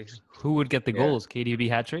 hopefully. Who would get the Yeah. goals? KDB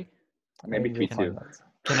hat trick? maybe We'll 3-2. find out.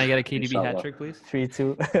 Can I get a KDB hat Inshallah. trick, please?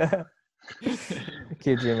 3-2.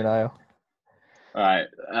 Keep dreaming, Ayo. All right,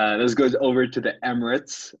 let's go over to the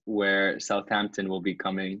Emirates where Southampton will be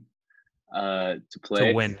coming to play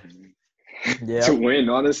To win. Yeah. To win,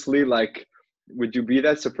 honestly, like, would you be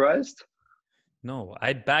that surprised? No,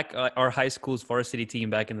 I'd back our high school's varsity team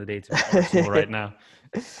back in the day to Arsenal right now.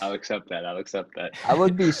 I'll accept that. I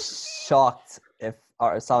would be shocked if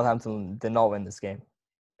our Southampton did not win this game.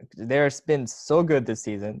 They've been so good this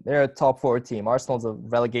season. They're a top 4 team. Arsenal's a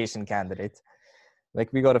relegation candidate.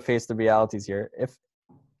 Like, we got to face the realities here. If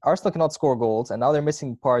Arsenal cannot score goals, and now they're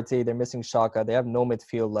missing Partey, they're missing Xhaka, they have no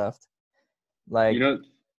midfield left. Like, You know,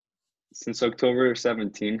 since October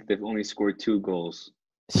 17th, they've only scored 2 goals.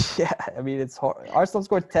 yeah, I mean, it's hard. Arsenal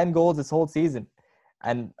scored 10 goals this whole season,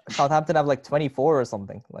 and Southampton have like 24 or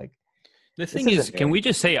something. Like, The thing is, isn't- can we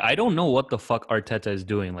just say I don't know what the fuck Arteta is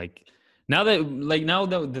doing? Like now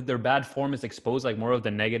that their bad form is exposed, like more of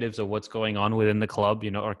the negatives of what's going on within the club,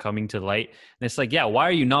 you know, are coming to light. And it's like, yeah, why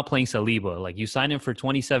are you not playing Saliba? Like you signed him for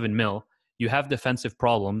 27 mil. You have defensive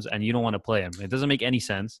problems and you don't want to play him. It doesn't make any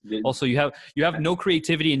sense. Did- Also, you have no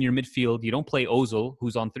creativity in your midfield. You don't play Ozil,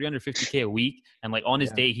 who's on 350K a week, and like on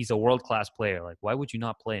his Yeah. day, he's a world-class player. Like, why would you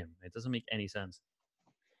not play him? It doesn't make any sense.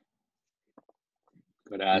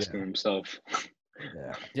 Gotta ask him himself.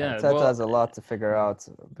 yeah, Yeah, Arteta well- has a lot to figure out.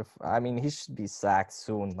 I mean, he should be sacked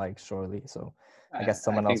soon, like, surely. So, I guess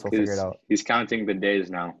someone else think will figure it out. He's counting the days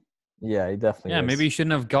now. yeah, he definitely Yeah, is. maybe you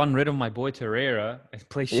shouldn't have gotten rid of my boy Torreira and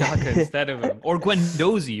play Xhaka instead of him. Or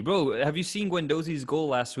Guendouzi, bro. Have you seen Guendouzi's goal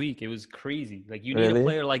last week? It was crazy. Like, you need Really? a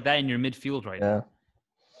player like that in your midfield right now. Yeah.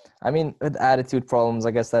 I mean, with attitude problems,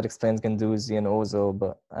 I guess that explains Guendouzi and Ozil.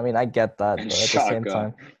 But, I mean, I get that. And But at the same Xhaka.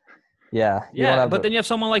 time, yeah. you don't Yeah, have but the- then you have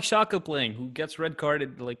someone like Xhaka playing who gets red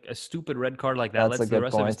carded, like a stupid red card like that, That's a lets the good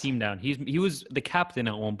rest of his point. team down. He was the captain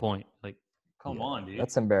at one point. Like, come Yeah, on, dude.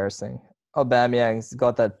 That's embarrassing. Aubameyang's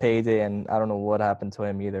got that payday, and I don't know what happened to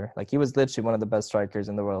him either. Like, he was literally one of the best strikers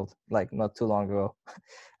in the world, like, not too long ago.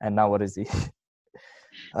 And now what is he?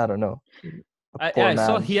 I don't know. I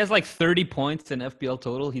saw he has like 30 points in FPL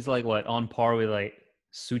total. He's like, what, on par with like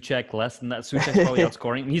Suchek, less than that. Suchek's probably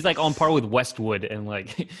outscoring. He's like on par with Westwood and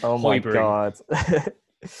like Oh my Højbjerg. God.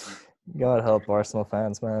 God help Arsenal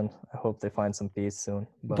fans, man. I hope they find some peace soon.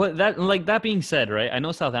 But that being said, right? I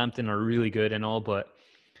know Southampton are really good and all, but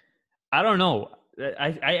I don't know.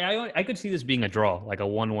 I could see this being a draw, like a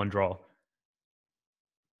 1-1 draw.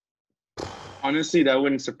 Honestly, that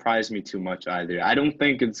wouldn't surprise me too much either. I don't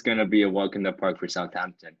think it's gonna be a walk in the park for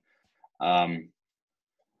Southampton. Um,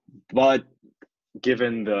 but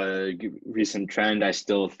given the recent trend, I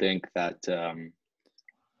still think that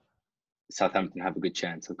Southampton have a good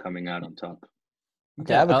chance of coming out on top.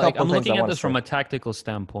 Okay, I have a like couple I'm things I looking at want to this from say. a tactical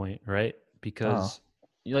standpoint, right? Uh-huh. Because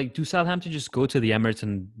like, do Southampton just go to the Emirates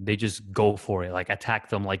and they just go for it, like attack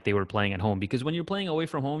them like they were playing at home? Because when you're playing away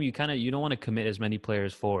from home, you don't want to commit as many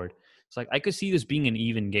players forward. It's like I could see this being an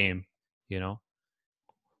even game, you know.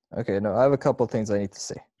 Okay, no, I have a couple things I need to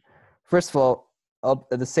say. First of all,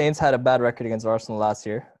 the Saints had a bad record against Arsenal last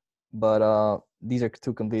year, but these are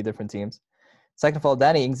two completely different teams. Second of all,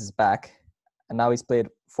 Danny Ings is back, and now he's played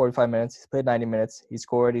 45 minutes. He's played 90 minutes. He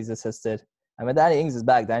scored. He's assisted. And when Danny Ings is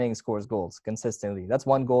back, Danny Ings scores goals consistently. That's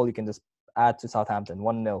one goal you can just add to Southampton,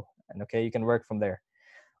 1-0. And okay, you can work from there.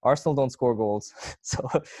 Arsenal don't score goals, so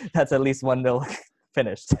that's at least 1-0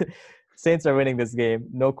 finished. Saints are winning this game,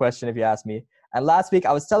 no question if you ask me. And last week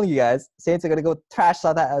I was telling you guys, Saints are gonna go trash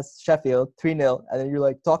Sheffield 3-0, and then you're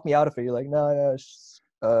like, talk me out of it. You're like, no,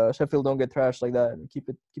 Sheffield don't get trashed like that. Keep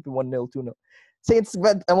it 1-0, 2-0. Saints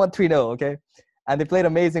went and won 3-0, okay? And they played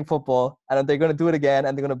amazing football, and they're gonna do it again,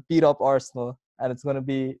 and they're gonna beat up Arsenal, and it's gonna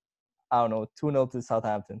be, I don't know, 2-0 to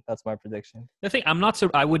Southampton. That's my prediction. The thing,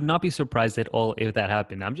 I would not be surprised at all if that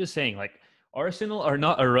happened. I'm just saying, like, Arsenal are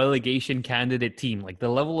not a relegation candidate team. Like, the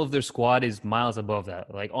level of their squad is miles above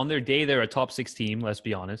that. Like, on their day, they're a top 6 team, let's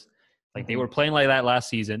be honest. Like, they were playing like that last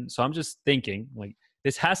season. So I'm just thinking, like,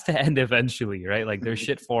 this has to end eventually, right? Like, their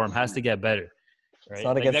shit form has to get better, It's right?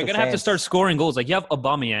 not Like, against they're the going to have to Saints. start scoring goals. Like, you have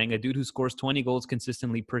Aubameyang, a dude who scores 20 goals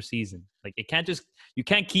consistently per season. Like, you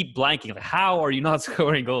can't keep blanking. Like, how are you not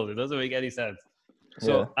scoring goals? It doesn't make any sense.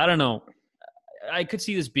 So, Yeah. I don't know. I could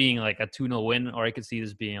see this being like a 2-0 win, or I could see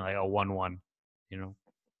this being like a 1-1, you know?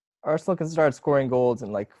 Arsenal can start scoring goals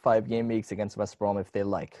in like 5 game weeks against West Brom if they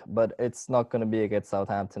like, but it's not going to be against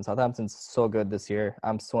Southampton. Southampton's so good this year.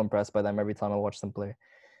 I'm so impressed by them every time I watch them play.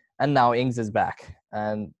 And now Ings is back,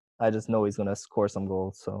 and I just know he's going to score some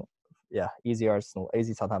goals. So, yeah, easy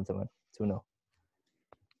Southampton win, 2-0.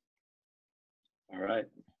 All right.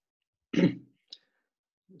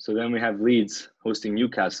 So then we have Leeds hosting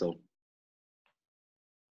Newcastle.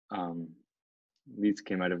 Leeds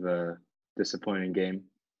came out of a disappointing game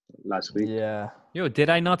last week. Yeah. Yo, did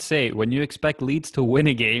I not say when you expect Leeds to win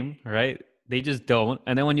a game, right? They just don't.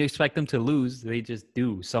 And then when you expect them to lose, they just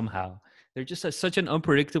do somehow. They're just such an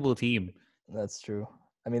unpredictable team. That's true.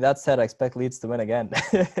 I mean, that said, I expect Leeds to win again.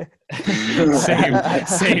 Same.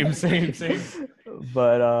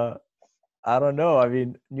 But I don't know. I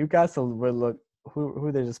mean, Newcastle will look. Who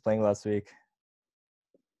are they just playing last week?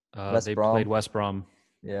 West They Brom. played West Brom.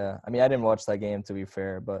 Yeah. I mean, I didn't watch that game, to be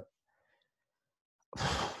fair, but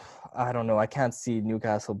I don't know. I can't see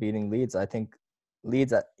Newcastle beating Leeds. I think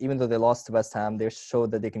Leeds, even though they lost to West Ham, they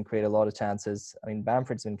showed that they can create a lot of chances. I mean,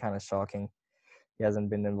 Bamford's been kind of shocking. He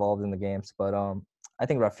hasn't been involved in the games, but I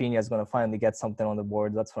think Rafinha is going to finally get something on the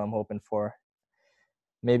board. That's what I'm hoping for.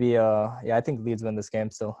 Maybe, I think Leeds win this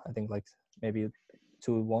game still. I think like maybe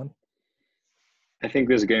 2-1. I think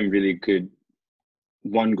this game really could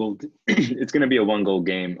one goal. It's going to be a 1-goal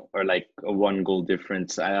game, or like a 1-goal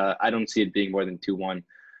difference. I don't see it being more than 2-1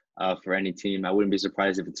 for any team. I wouldn't be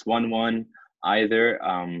surprised if it's 1-1 either.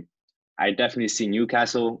 I definitely see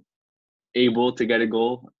Newcastle able to get a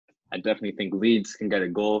goal. I definitely think Leeds can get a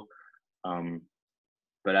goal,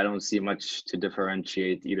 but I don't see much to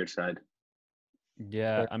differentiate either side.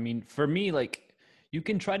 Yeah, I mean, for me, like, you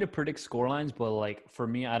can try to predict scorelines, but like for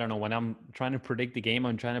me, I don't know. When I'm trying to predict the game,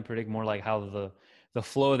 I'm trying to predict more like how the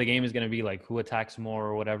flow of the game is going to be, like who attacks more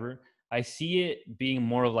or whatever. I see it being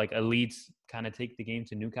more of like a Leeds kind of take the game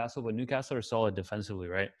to Newcastle, but Newcastle are solid defensively,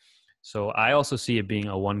 right? So I also see it being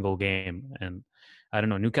a 1-goal game, and I don't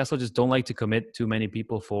know. Newcastle just don't like to commit too many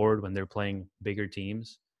people forward when they're playing bigger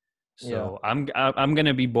teams. So I'm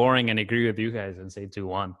gonna be boring and agree with you guys and say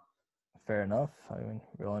 2-1. Fair enough. I mean,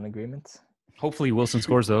 we're all in agreement. Hopefully Wilson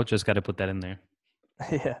scores though. Just got to put that in there.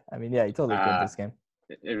 Yeah, I mean, yeah, he totally could this game.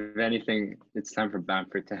 If anything, it's time for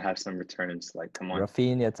Bamford to have some returns. Like, come on.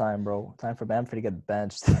 Rafinha time, bro. Time for Bamford to get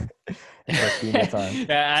benched. Rafinha time.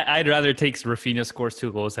 Yeah, I'd rather take Rafinha scores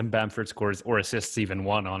 2 goals than Bamford scores or assists even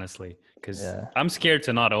 1, honestly. Because I'm scared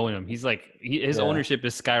to not own him. He's like, his ownership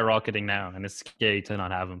is skyrocketing now, and it's scary to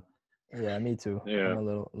not have him. Yeah, me too. Yeah. I'm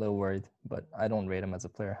a little worried, but I don't rate him as a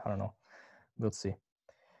player. I don't know. We'll see.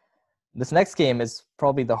 This next game is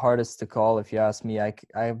probably the hardest to call, if you ask me.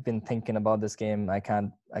 I've been thinking about this game. I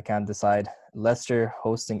can't decide. Leicester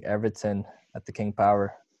hosting Everton at the King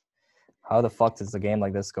Power. How the fuck does a game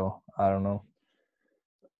like this go? I don't know.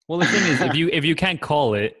 Well, the thing is, if you can't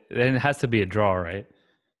call it, then it has to be a draw, right?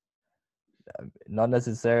 Not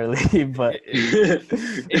necessarily, but If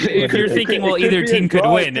what do you you're think? thinking, well, It could either be a team could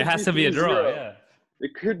draw. win, it has to be a draw. 3-0. Yeah.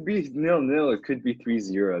 It could be 0-0. It could be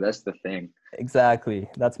 3-0. That's the thing. Exactly.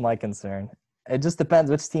 That's my concern. It just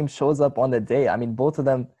depends which team shows up on the day. I mean, both of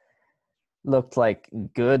them looked like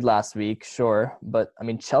good last week, sure, but I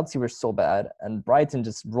mean, Chelsea were so bad, and Brighton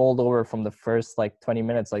just rolled over from the first like 20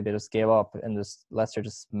 minutes. Like they just gave up, and just Leicester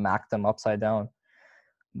just smacked them upside down.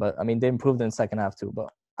 But I mean, they improved in the second half too. But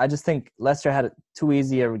I just think Leicester had a too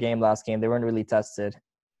easy a game last game. They weren't really tested,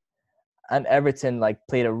 and Everton like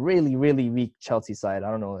played a really, really weak Chelsea side. I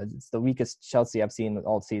don't know. It's the weakest Chelsea I've seen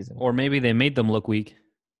all season. Or maybe they made them look weak.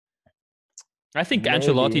 I think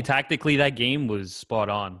Ancelotti Maybe. tactically that game was spot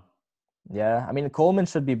on. Yeah, I mean, Coleman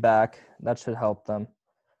should be back. That should help them.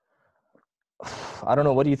 I don't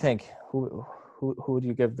know. What do you think? Who would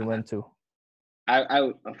you give the win to?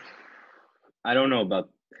 I don't know about.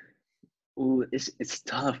 Ooh, it's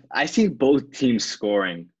tough. I see both teams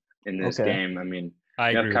scoring in this Okay. game. I mean,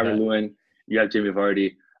 I you have agree with that. Calvert-Lewin, you have Jamie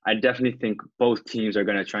Vardy. I definitely think both teams are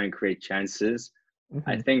going to try and create chances.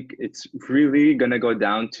 I Mhm. think it's really going to go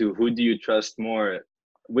down to who do you trust more?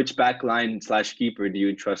 Which back line / keeper do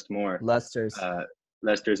you trust more? Leicester's.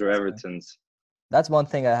 Leicester's or Everton's? That's one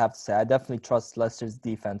thing I have to say. I definitely trust Leicester's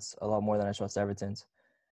defense a lot more than I trust Everton's.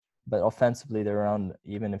 But offensively, they're around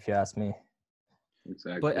even if you ask me.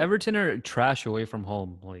 Exactly. But Everton are trash away from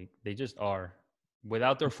home. Like they just are.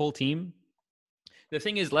 Without their full team. The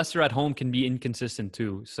thing is, Leicester at home can be inconsistent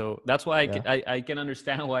too. So that's why I can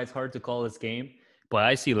understand why it's hard to call this game. But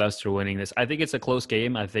I see Leicester winning this. I think it's a close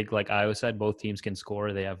game. I think, like I said, both teams can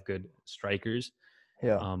score. They have good strikers.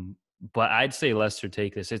 Yeah. But I'd say Leicester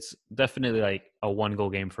take this. It's definitely like a 1-goal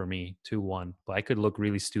game for me, 2-1. But I could look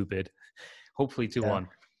really stupid. Hopefully 2-1.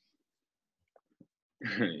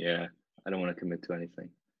 Yeah, I don't want to commit to anything.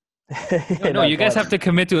 No, you guys have to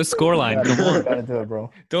commit to a scoreline. Come on. Gotta do it, bro.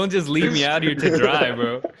 Don't just leave me out here to dry,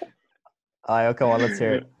 bro. Come on, let's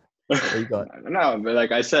hear it. What you got? No, but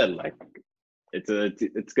like I said, like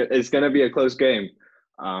it's gonna be a close game.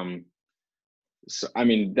 So I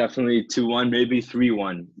mean, definitely 2-1, maybe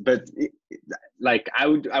 3-1. But like I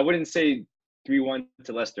wouldn't say 3-1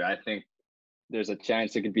 to Leicester. I think there's a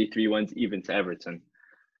chance it could be 3-1 even to Everton.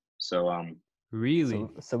 So Really?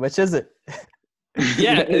 So which is it?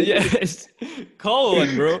 Yeah. Call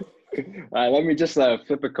one, bro. Let me just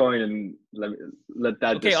flip a coin and let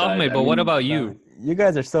that Okay, decide. Ahmed, but what about you? You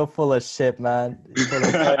guys are so full of shit, man.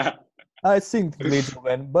 I think Leeds will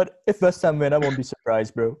win, but if West Ham win, I won't be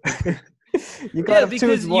surprised, bro. You gotta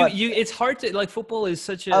because choose one. it's hard to, like, football is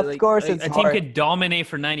such a, Of like, course a it's team hard. could dominate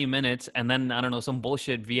for 90 minutes and then, I don't know, some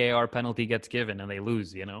bullshit VAR penalty gets given and they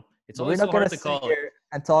lose, you know? It's But always we're so not gonna hard to sit call. here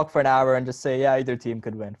and talk for an hour and just say, yeah, either team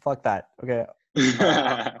could win. Fuck that. Okay.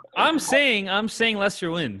 I'm saying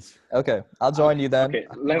Leicester wins. Okay. I'll join you then. Okay,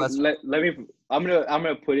 let me. I'm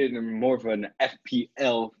gonna put it in more of an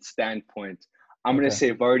FPL standpoint. I'm gonna Okay.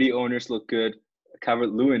 say Vardy owners look good.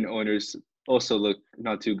 Calvert-Lewin owners also look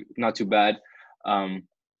not too bad.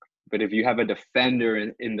 But if you have a defender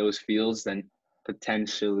in those fields, then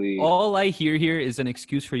potentially. All I hear here is an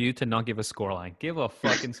excuse for you to not give a scoreline. Give a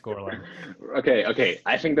fucking scoreline. Okay.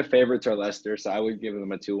 I think the favorites are Leicester, so I would give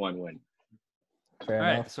them a 2-1 win. Fair All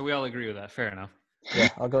enough. right, so we all agree with that. Fair enough. Yeah,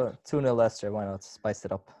 I'll go 2-0 Leicester. Why not? Spice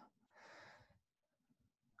it up.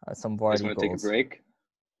 Some Just Vardy want to take a goals. break.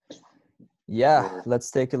 Yeah, Or-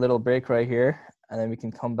 let's take a little break right here, and then we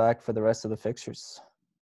can come back for the rest of the fixtures.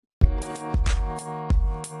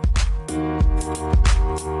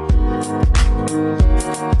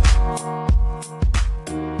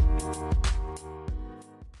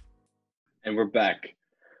 And we're back.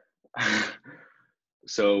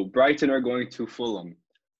 So Brighton are going to Fulham.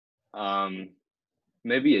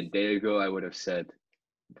 Maybe a day ago I would have said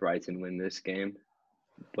Brighton win this game,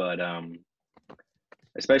 but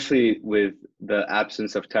especially with the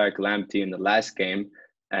absence of Tarek Lamptey in the last game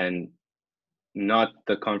and not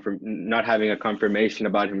having a confirmation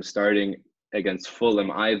about him starting against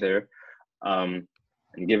Fulham either, and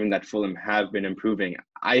given that Fulham have been improving,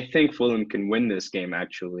 I think Fulham can win this game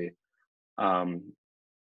actually.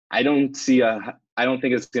 I don't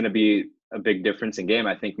think it's going to be a big difference in game.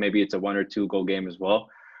 I think maybe it's a 1 or 2 goal game as well.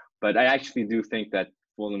 But I actually do think that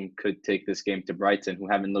Fulham could take this game to Brighton, who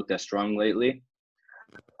haven't looked as strong lately.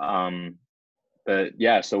 But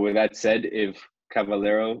yeah, so with that said, if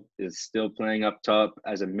Cavallero is still playing up top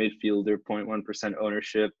as a midfielder, 0.1%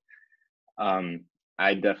 ownership,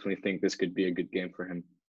 I definitely think this could be a good game for him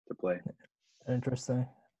to play. Interesting.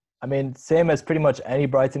 I mean, same as pretty much any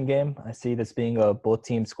Brighton game. I see this being a both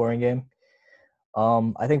team scoring game.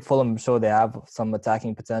 I think Fulham show they have some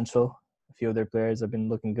attacking potential. A few of their players have been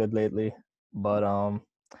looking good lately, but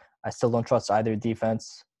I still don't trust either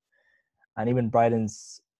defense. And even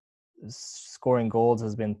Brighton's scoring goals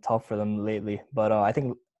has been tough for them lately. But I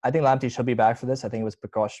think Lamptey should be back for this. I think it was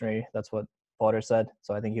precautionary. That's what Potter said.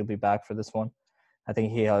 So I think he'll be back for this one. I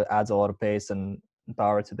think he adds a lot of pace and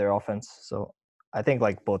power to their offense. So I think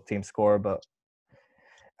like both teams score, but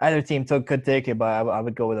either team could take it. But I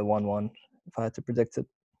would go with a 1-1 if I had to predict it.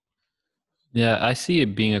 Yeah, I see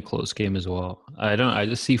it being a close game as well. I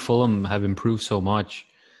just see Fulham have improved so much.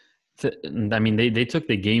 I mean, they took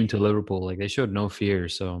the game to Liverpool. Like, they showed no fear.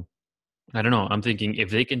 So I don't know. I'm thinking if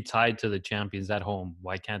they can tie to the champions at home,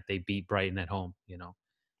 why can't they beat Brighton at home? Fair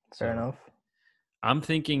So enough. I'm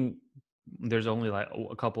thinking there's only like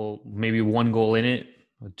a couple, maybe one goal in it,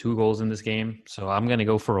 or 2 goals in this game. So I'm gonna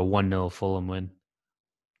go for a 1-0 Fulham win.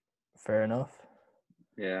 Fair enough.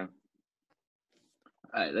 Yeah.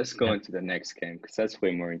 All right, let's go Yeah. into the next game because that's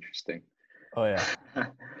way more interesting. Oh yeah.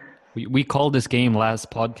 We called this game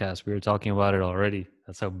last podcast. We were talking about it already.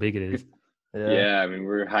 That's how big it is. Yeah, I mean,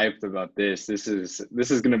 we're hyped about this. This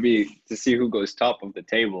is gonna be to see who goes top of the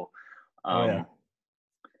table. Oh yeah.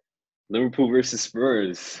 Liverpool versus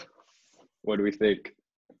Spurs. What do we think?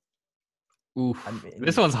 Oof. I mean,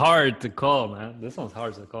 This one's hard to call, man. This one's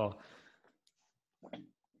hard to call.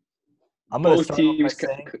 I'm gonna Both start off by teams.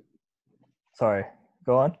 saying. Sorry.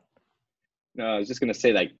 Go on. No, I was just gonna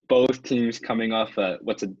say, like, both teams coming off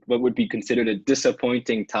what would be considered a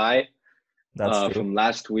disappointing tie That's true. from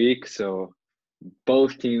last week. So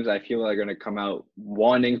both teams, I feel, are gonna come out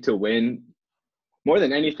wanting to win. More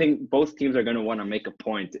than anything, both teams are gonna want to make a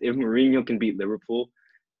point. If Mourinho can beat Liverpool,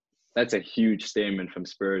 that's a huge statement from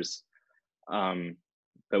Spurs.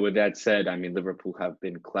 But with that said, I mean, Liverpool have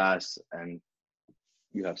been class, and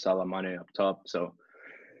you have Salah Mane up top, so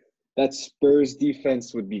that Spurs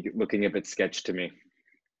defense would be looking a bit sketch to me.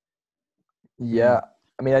 Yeah.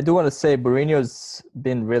 I mean, I do want to say Mourinho's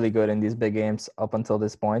been really good in these big games up until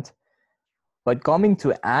this point. But coming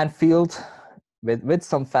to Anfield with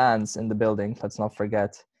some fans in the building, let's not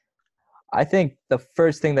forget, I think the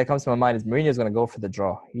first thing that comes to my mind is Mourinho's going to go for the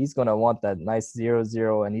draw. He's going to want that nice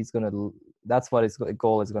 0-0, and that's what his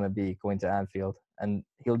goal is going to be going to Anfield. And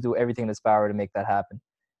he'll do everything in his power to make that happen.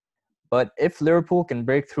 But if Liverpool can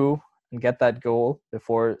break through and get that goal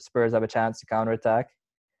before Spurs have a chance to counterattack,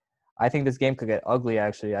 I think this game could get ugly,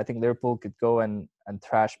 actually. I think Liverpool could go and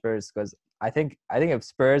thrash Spurs because I think if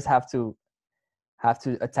Spurs have to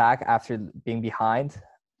attack after being behind,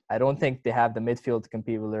 I don't think they have the midfield to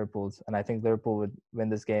compete with Liverpool's, and I think Liverpool would win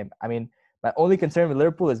this game. I mean, my only concern with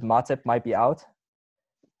Liverpool is Matip might be out.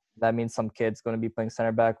 That means some kid's going to be playing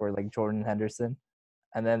center back or like Jordan Henderson.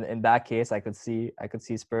 And then in that case, I could see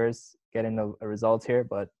Spurs getting a result here.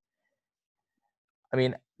 But I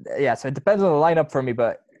mean, yeah. So it depends on the lineup for me.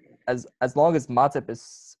 But as long as Matip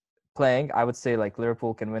is playing, I would say like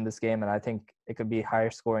Liverpool can win this game, and I think it could be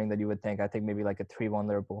higher scoring than you would think. I think maybe like a 3-1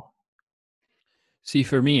 Liverpool. See,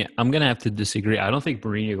 for me, I'm going to have to disagree. I don't think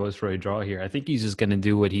Mourinho goes for a draw here. I think he's just going to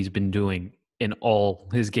do what he's been doing in all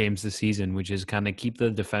his games this season, which is kind of keep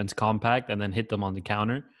the defense compact and then hit them on the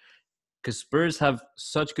counter. Because Spurs have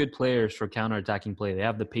such good players for counter-attacking play. They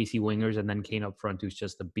have the pacey wingers and then Kane up front, who's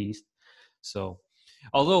just a beast. So,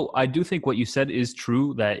 although I do think what you said is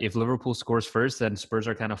true, that if Liverpool scores first, then Spurs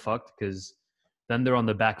are kind of fucked because then they're on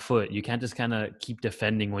the back foot. You can't just kind of keep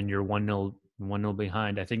defending when you're 1-0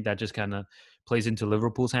 behind. I think that just kind of plays into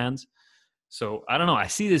Liverpool's hands. So, I don't know. I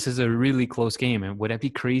see this as a really close game. And would that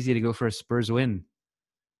be crazy to go for a Spurs win?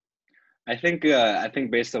 I think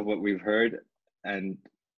based on what we've heard, and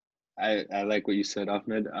I like what you said,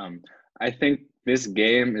 Ahmed. I think this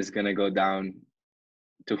game is gonna go down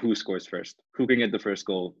to who scores first, who can get the first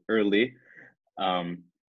goal early, and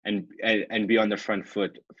be on the front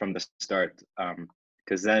foot from the start.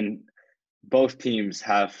 Because then both teams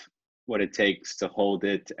have what it takes to hold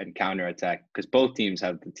it and counterattack. Because both teams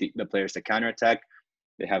have the players to counterattack,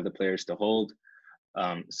 they have the players to hold.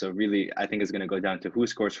 So really, I think it's gonna go down to who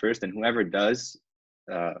scores first, and whoever does,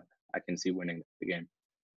 I can see winning the game.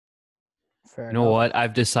 Fair You know enough. what?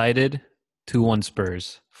 I've decided 2-1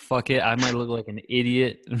 Spurs. Fuck it. I might look like an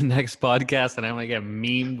idiot next podcast and I might get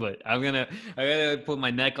memed, but I'm gonna put my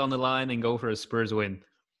neck on the line and go for a Spurs win.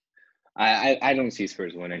 I don't see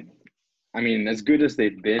Spurs winning. I mean, as good as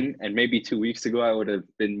they've been, and maybe 2 weeks ago I would have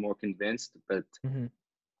been more convinced, but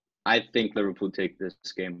I think Liverpool take this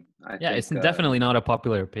game. It's definitely not a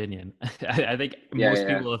popular opinion. I think most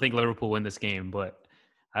people think Liverpool win this game, but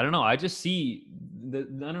I don't know. I just see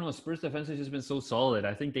Spurs defense has just been so solid.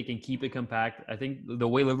 I think they can keep it compact. I think the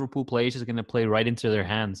way Liverpool plays is going to play right into their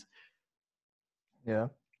hands. Yeah,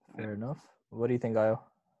 fair enough. What do you think, Ayo?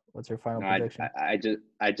 What's your final No, prediction?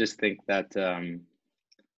 I just think that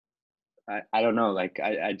I don't know. Like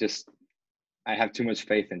I have too much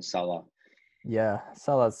faith in Salah. Yeah,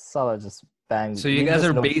 Salah just banged. So you He guys just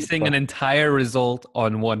are knows basing an FIFA. entire result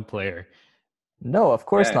on one player. No, of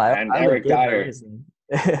course Yeah, not. and I would Eric give a Dyer. reason.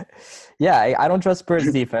 Yeah, I don't trust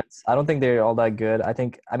Spurs defense. I don't think they're all that good.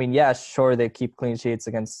 I mean, yeah, sure, they keep clean sheets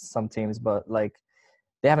against some teams, but like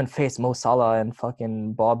they haven't faced Mo Salah and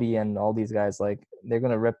fucking Bobby and all these guys. Like they're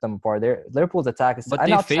gonna rip them apart. Liverpool's attack is. But I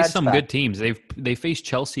they know faced Trent's some back. good teams. They faced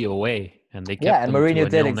Chelsea away and they Yeah, kept and them to Mourinho a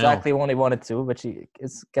did 0-0. exactly what he wanted to, which he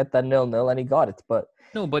is get that 0-0 and he got it. But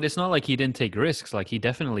No, but it's not like he didn't take risks. Like he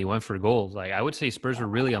definitely went for goals. Like I would say Spurs were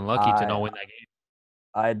really unlucky to I not win that game.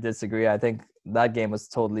 I disagree. I think that game was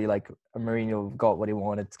totally like a Mourinho got what he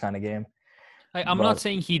wanted kind of game. I'm not But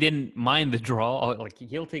saying he didn't mind the draw. Like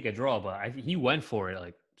he'll take a draw, but he went for it.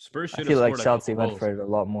 Like Spurs I should have feel like scored a Chelsea couple went goals. for it a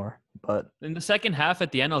lot more. But In the second half,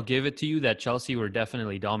 at the end, I'll give it to you that Chelsea were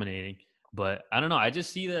definitely dominating. But I don't know. I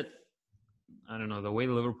just see that. I don't know, the way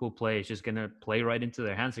Liverpool play is just going to play right into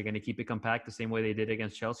their hands. They're going to keep it compact the same way they did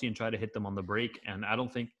against Chelsea and try to hit them on the break. And I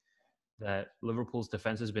don't think that Liverpool's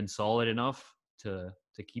defense has been solid enough to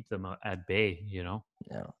keep them at bay, you know?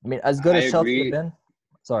 yeah, I mean, as good I as Chelsea have agree. been.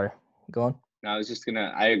 Sorry, go on.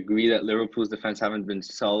 I agree that Liverpool's defense haven't been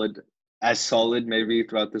solid maybe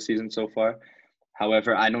throughout the season so far.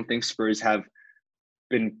 However, I don't think Spurs have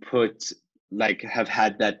been have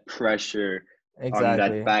had that pressure on that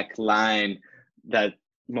Exactly. back line that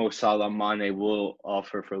Mo Salah Mane will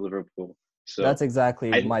offer for Liverpool. So That's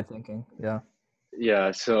exactly I my thinking. Yeah. yeah,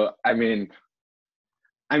 so I mean,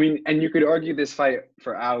 and you could argue this fight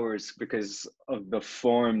for hours because of the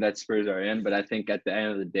form that Spurs are in, but I think at the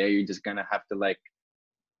end of the day, you're just gonna have to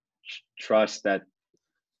trust that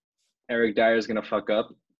Eric Dyer is gonna fuck up,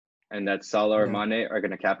 and that Salah or Yeah. Mane are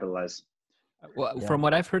gonna capitalize. Well, Yeah. from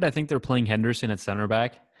what I've heard, I think they're playing Henderson at center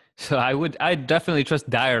back. So I definitely trust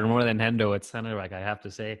Dyer more than Hendo at center back, I have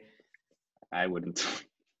to say. I wouldn't.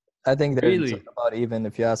 I think they're just Really? about even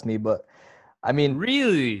if you ask me. But I mean,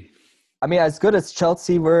 Really? as good as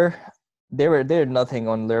Chelsea were, they're nothing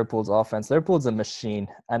on Liverpool's offense. Liverpool's a machine,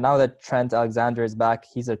 and now that Trent Alexander is back,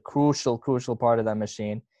 he's a crucial part of that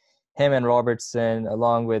machine. Him and Robertson,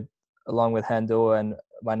 along with Hendo and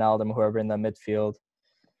Wijnaldum, whoever in the midfield,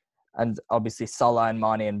 and obviously Salah and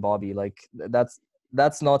Mane and Bobby. Like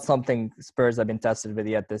that's not something Spurs have been tested with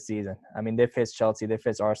yet this season. I mean, they faced Chelsea, they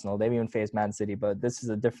faced Arsenal, they've even faced Man City, but this is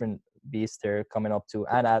a different beast they're coming up to,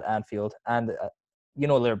 and at Anfield, and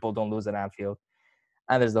Liverpool don't lose at Anfield,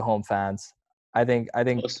 and there's the home fans. I think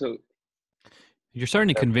Also, You're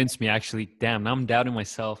starting to convince me, actually. Damn, now I'm doubting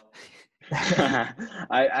myself.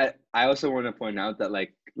 I also want to point out that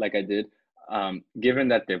like I did, given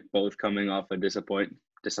that they're both coming off a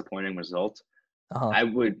disappointing result, uh-huh. I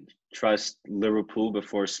would trust Liverpool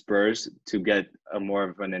before Spurs to get a more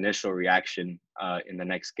of an initial reaction in the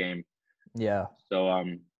next game. Yeah. So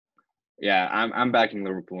yeah, I'm backing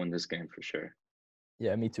Liverpool in this game for sure.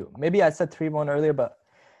 Yeah, me too. Maybe I said 3-1 earlier, but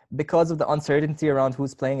because of the uncertainty around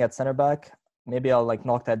who's playing at center back, maybe I'll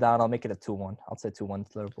knock that down. I'll make it a 2-1. I'll say 2-1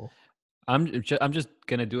 to Liverpool. I'm just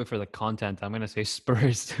gonna do it for the content. I'm gonna say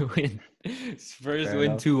Spurs to win. Spurs Fair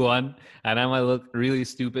win enough. 2-1, and I might look really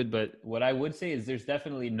stupid, but what I would say is there's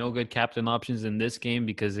definitely no good captain options in this game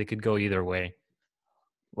because it could go either way.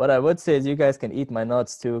 What I would say is you guys can eat my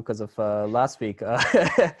nuts too because of last week.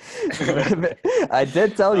 I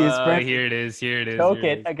did tell you Spurs Here it is. choke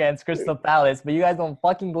it against Crystal Palace, but you guys don't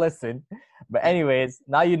fucking listen. But anyways,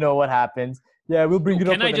 now you know what happens. Yeah, we'll bring it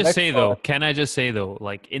up. Can I just say pod. though,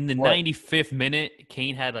 like in the What? 95th minute,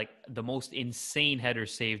 Kane had like the most insane header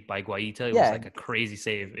saved by Guaita. It Yeah. was like a crazy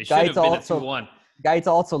save. It should have been a 2-1. Guys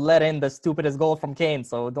also let in the stupidest goal from Kane,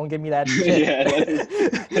 so don't give me that shit. Yeah,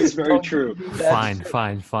 that's very Don't true. give me that Fine.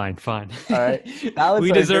 shit. All right. Palace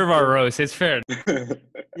We are deserve good our team. roast. It's fair.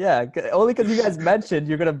 Yeah, only because you guys mentioned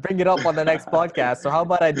you're gonna bring it up on the next podcast. So how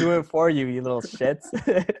about I do it for you, you little shits?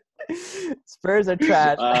 Spurs are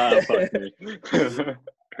trash. Fuck me.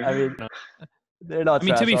 I mean, they're not. I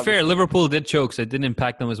mean, to trash, be fair, obviously. Liverpool did choke, so it didn't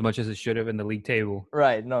impact them as much as it should have in the league table.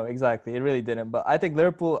 Right? No, exactly. It really didn't. But I think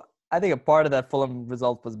Liverpool. I think a part of that Fulham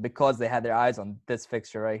result was because they had their eyes on this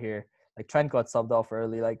fixture right here. Like Trent got subbed off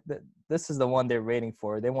early. Like this is the one they're waiting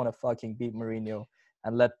for. They want to fucking beat Mourinho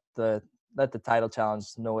and let the title challenge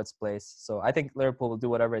know its place. So I think Liverpool will do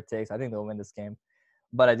whatever it takes. I think they'll win this game.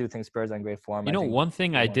 But I do think Spurs are in great form. You I know, think one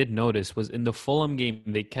thing I 2-1. did notice was in the Fulham game,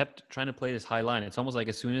 they kept trying to play this high line. It's almost like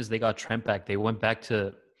as soon as they got Trent back, they went back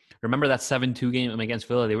to remember that 7-2 game against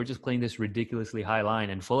Villa. They were just playing this ridiculously high line,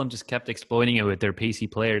 and Fulham just kept exploiting it with their pacey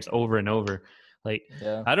players over and over. Like,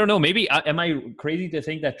 Yeah. I don't know. Maybe am I crazy to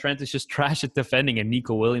think that Trent is just trash at defending and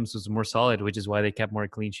Nico Williams was more solid, which is why they kept more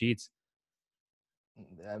clean sheets?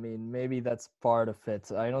 I mean, maybe that's part of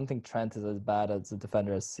it. I don't think Trent is as bad as a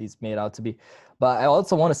defender as he's made out to be. But I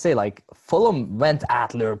also want to say, like, Fulham went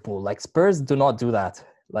at Liverpool. Like, Spurs do not do that.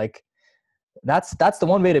 Like, that's the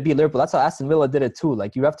one way to beat Liverpool. That's how Aston Villa did it too.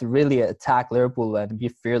 Like, you have to really attack Liverpool and be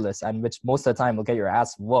fearless, and which most of the time will get your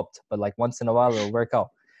ass whooped. But like once in a while, it'll work out.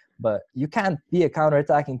 But you can't be a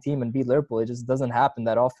counter-attacking team and beat Liverpool. It just doesn't happen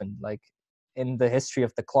that often. Like in the history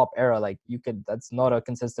of the Klopp era, like that's not a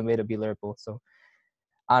consistent way to beat Liverpool. So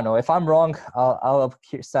I don't know. If I'm wrong, I'll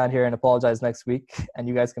stand here and apologize next week, and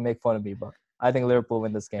you guys can make fun of me. But I think Liverpool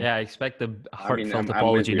win this game. Yeah, I expect the heartfelt I'm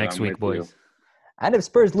apology with you, next I'm week, with you. boys. And if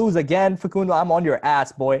Spurs lose again, Facundo, I'm on your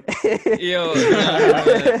ass, boy. Yo,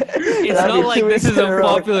 it's That'd not be like 2 this weeks is in a a row.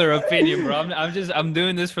 popular opinion, bro. I'm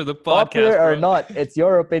doing this for the podcast, Popular bro. or not, it's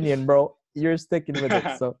your opinion, bro. You're sticking with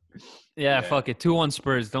it. So Yeah, Yeah. fuck it. 2-1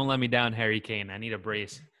 Spurs. Don't let me down, Harry Kane. I need a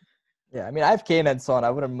brace. yeah, I mean, I have Kane and Son.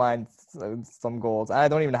 I wouldn't mind some goals. I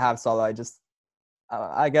don't even have Salah.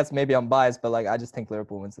 I guess maybe I'm biased, but like I just think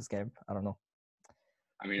Liverpool wins this game. I don't know.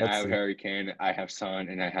 I mean, Let's I have see. Harry Kane, I have Son,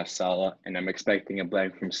 and I have Salah, and I'm expecting a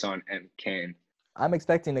blank from Son and Kane. I'm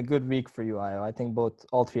expecting a good week for you, Ayo. I think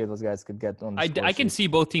all three of those guys could get on the score I can sheet. see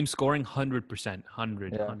both teams scoring 100%.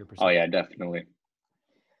 100%. Yeah. Oh yeah, definitely.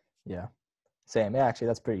 Yeah, same. Yeah, actually,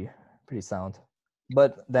 that's pretty sound.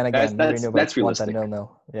 But then again, That's Mourinho wants realistic. a 0-0.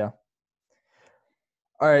 Yeah.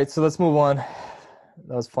 All right, so let's move on.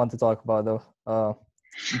 That was fun to talk about, though.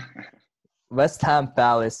 West Ham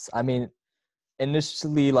Palace. I mean,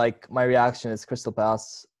 initially, like my reaction is Crystal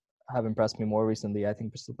Palace have impressed me more recently. I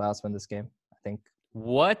think Crystal Palace win this game. I think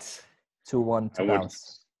What? 2-1 to I would.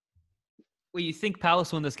 Palace. Wait, you think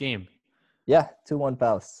Palace won this game? Yeah, 2-1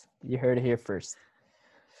 Palace. You heard it here first.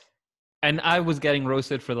 And I was getting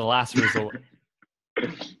roasted for the last result.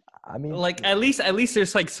 I mean, Like at least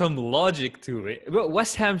there's like some logic to it. But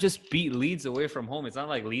West Ham just beat Leeds away from home. It's not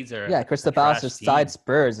like Leeds are yeah, Crystal a Palace trash is team. side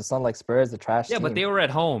Spurs. It's not like Spurs, the trash Yeah, team. but they were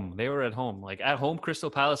at home. Like at home,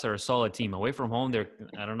 Crystal Palace are a solid team. Away from home, they're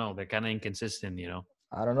kind of inconsistent, you know.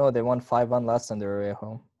 I don't know. They won 5-1 last time they were away at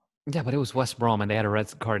home. Yeah, but it was West Brom, and they had a red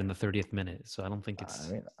card in the 30th minute, so I don't think it's.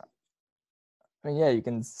 I mean, yeah, you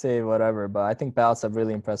can say whatever, but I think Palace have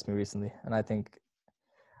really impressed me recently, and I think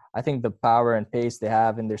the power and pace they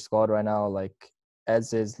have in their squad right now, like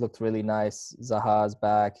Ez's looked really nice. Zaha's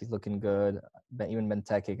back; he's looking good. Even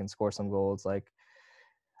Benteke can score some goals. Like,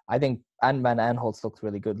 I think and Van Aanholt's looked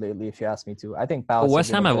really good lately. If you ask me to, I think Palace. But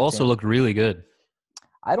West Ham have also looked. looked really good.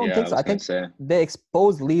 I don't think so. I think say. they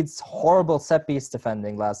exposed Leeds' horrible set piece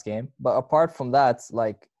defending last game. But apart from that,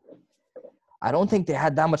 like, I don't think they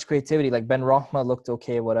had that much creativity. Like Ben Rachma looked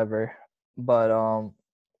okay, whatever. But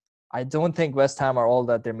I don't think West Ham are all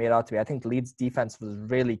that they're made out to be. I think Leeds' defense was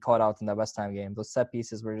really caught out in that West Ham game. Those set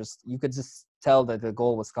pieces were you could just tell that the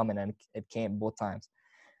goal was coming, and it came both times.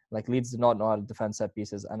 Like Leeds did not know how to defend set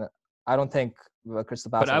pieces, and I don't think Crystal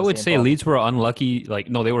Palace. But I would say Leeds were unlucky. Like,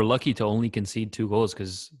 no, they were lucky to only concede 2 goals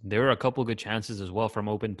because there were a couple good chances as well from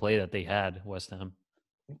open play that they had, West Ham.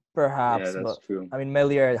 Perhaps, Yeah, that's but true. I mean,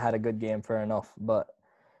 Melier had a good game, fair enough. But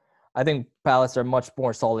I think Palace are a much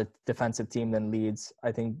more solid defensive team than Leeds.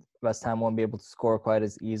 I think West Ham won't be able to score quite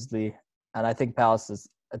as easily, and I think Palace's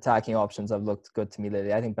attacking options have looked good to me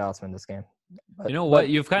lately. I think Palace win this game. But, you know what?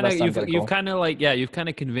 You've kind West Ham get a goal. you've kind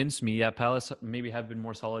of convinced me. Yeah, Palace maybe have been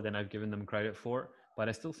more solid than I've given them credit for, but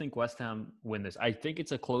I still think West Ham win this. I think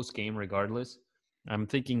it's a close game regardless. I'm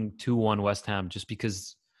thinking 2-1 West Ham just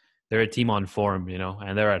because they're a team on form, you know,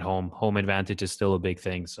 and they're at home. Home advantage is still a big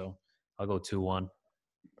thing, so I'll go 2-1.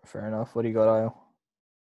 Fair enough. What do you got, Ayo?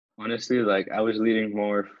 Honestly, like I was leaning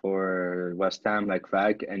more for West Ham, like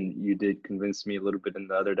Fag, and you did convince me a little bit in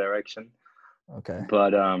the other direction. Okay.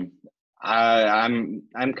 But I'm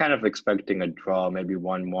kind of expecting a draw, maybe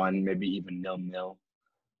 1-1, maybe even 0-0.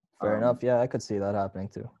 Fair enough. Yeah, I could see that happening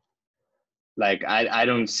too. Like I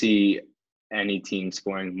don't see any team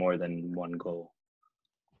scoring more than 1 goal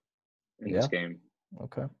in this game.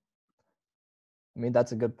 Okay. I mean,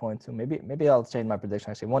 that's a good point too. Maybe I'll change my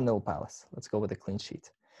prediction. Actually, 1-0 Palace. Let's go with a clean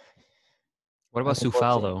sheet. What about I think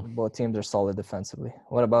Soufal, though? Both teams are solid defensively.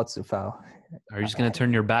 What about Soufal? Are you just going to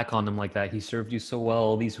turn your back on him like that? He served you so well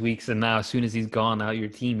all these weeks, and now as soon as he's gone out of your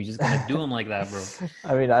team, you're just going to do him like that, bro.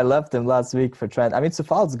 I mean, I left him last week for Trent. I mean,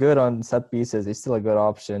 Soufal's good on set pieces. He's still a good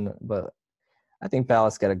option, but I think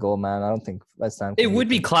Palace get a goal, man. I don't think West Ham. It would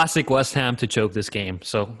be classic West Ham to choke this game,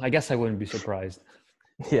 so I guess I wouldn't be surprised.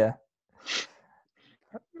 Yeah.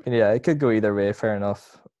 Yeah, it could go either way. Fair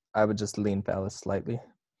enough. I would just lean Palace slightly.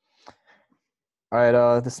 All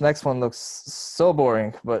right, this next one looks so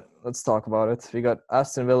boring, but let's talk about it. We got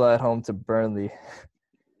Aston Villa at home to Burnley.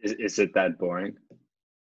 Is it that boring?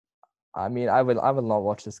 I mean, I will not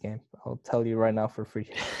watch this game. I'll tell you right now for free.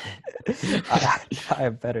 I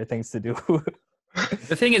have better things to do.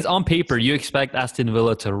 The thing is, on paper, you expect Aston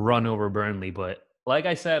Villa to run over Burnley, but like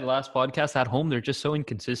I said last podcast, at home they're just so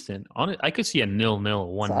inconsistent. I could see a 0-0,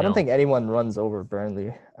 1-0. So I don't think anyone runs over Burnley.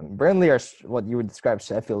 I mean, Burnley are what you would describe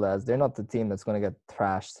Sheffield as. They're not the team that's going to get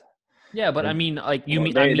thrashed. Yeah, but I mean, like Well,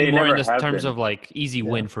 I they mean more in never the have terms been. of like easy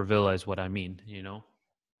win for Villa is what I mean. You know.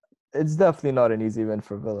 It's definitely not an easy win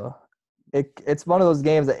for Villa. It's one of those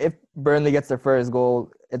games that if Burnley gets their first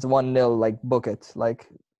goal, it's 1-0. Like book it. Like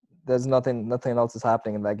there's nothing else is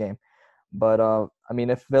happening in that game. But I mean,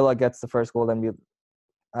 if Villa gets the first goal, then we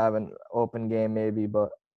have an open game maybe. But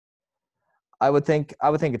I would think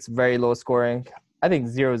it's very low scoring. I think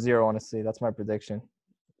 0-0. Honestly, that's my prediction.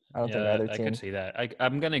 I don't think either I team. could see that.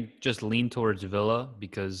 I'm gonna just lean towards Villa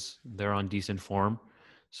because they're on decent form.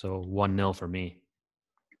 So 1-0 for me.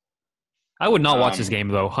 I would not watch this game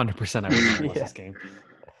though. 100%, I would not watch this game.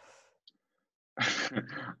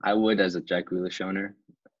 I would as a Jack Grealish owner.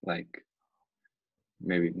 Like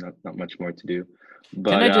maybe not much more to do.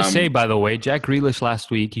 But Can I just say, by the way, Jack Grealish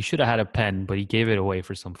last week, he should have had a pen, but he gave it away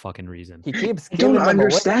for some fucking reason. He keeps I giving don't them away.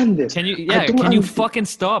 understand this. Can you fucking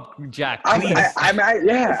stop, Jack? Please.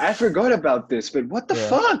 I forgot about this, but what the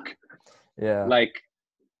fuck? Yeah. Like,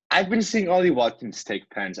 I've been seeing Ollie Watkins take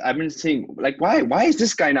pens. I've been seeing like why is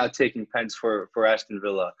this guy now taking pens for Aston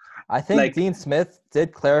Villa? I think like- Dean Smith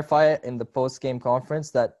did clarify it in the post-game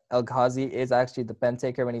conference that El Ghazi is actually the pen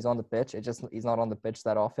taker when he's on the pitch. It just he's not on the pitch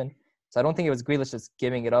that often. So I don't think it was Grealish just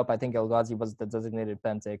giving it up. I think El Ghazi was the designated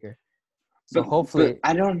pen taker. So hopefully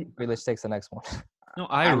Grealish takes the next one. No,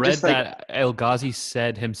 I read that El Ghazi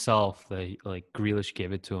said himself that like Grealish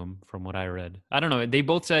gave it to him. From what I read, I don't know. They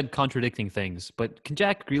both said contradicting things. But can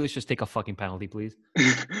Jack Grealish just take a fucking penalty, please?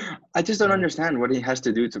 I just don't understand what he has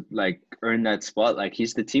to do to like earn that spot. Like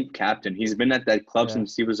he's the team captain. He's been at that club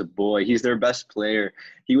since he was a boy. He's their best player.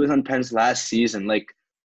 He was on pens last season. Like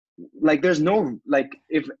there's no like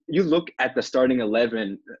if you look at the starting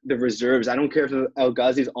 11, the reserves. I don't care if El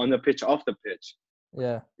Ghazi's on the pitch, off the pitch.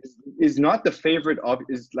 Yeah, is not the favorite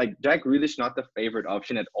is like Jack Grealish not the favorite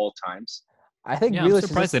option at all times. I think I'm Grealish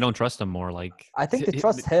surprised they don't trust him more. Like I think they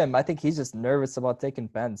trust him. I think he's just nervous about taking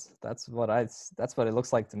pens. That's what it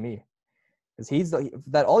looks like to me. Because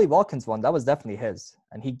that Ollie Watkins one, that was definitely his,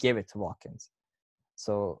 and he gave it to Watkins.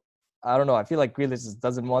 So I don't know. I feel like Grealish just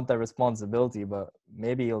doesn't want that responsibility, but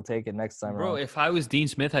maybe he'll take it next time Bro, around. if I was Dean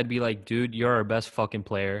Smith, I'd be like, dude, you're our best fucking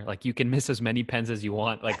player. Like, you can miss as many pens as you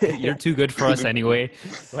want. Like, you're too good for us anyway.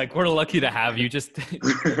 Like, we're lucky to have you. Just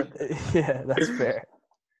Yeah, that's fair.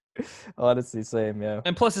 Honestly, same, yeah.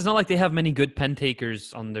 And plus, it's not like they have many good pen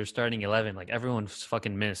takers on their starting 11. Like, everyone's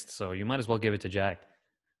fucking missed. So you might as well give it to Jack.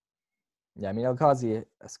 Yeah, I mean, El Ghazi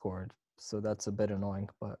scored, so that's a bit annoying,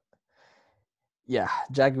 but yeah,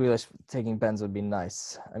 Jack Grealish taking pens would be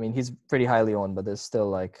nice. I mean, he's pretty highly owned, but there's still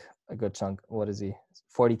like a good chunk. What is he?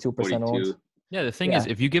 42% owned? Yeah, the thing is,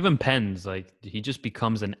 if you give him pens, like he just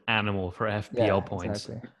becomes an animal for FPL points.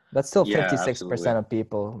 Exactly. That's still 56% absolutely. of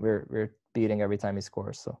people we're beating every time he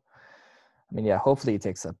scores. So, I mean, yeah, hopefully he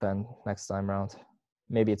takes a pen next time round.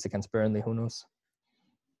 Maybe it's against Burnley. Who knows?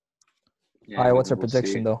 Yeah, All right, what's your we'll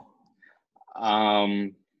prediction, see. though?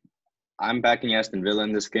 I'm backing Aston Villa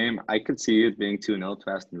in this game. I could see it being 2-0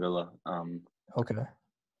 to Aston Villa. Okay.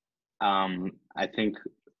 I think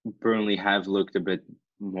Burnley have looked a bit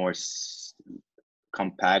more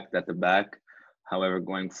compact at the back. However,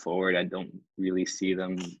 going forward, I don't really see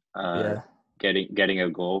them getting a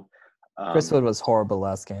goal. Chris Wood was horrible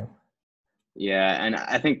last game. Yeah, and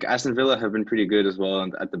I think Aston Villa have been pretty good as well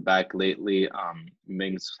at the back lately.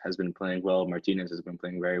 Mings has been playing well. Martinez has been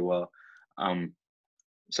playing very well.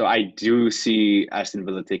 So I do see Aston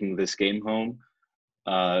Villa taking this game home.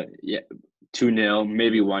 2-0,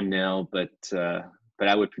 maybe 1-0, but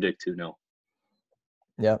I would predict 2-0.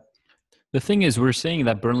 Yeah. The thing is, we're saying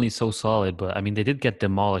that Burnley's so solid, but I mean, they did get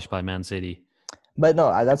demolished by Man City. But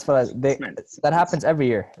no, that's what that happens every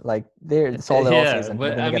year. Like they're solid all season.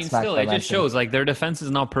 But I mean, still, it just shows like their defense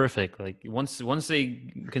is not perfect. Like once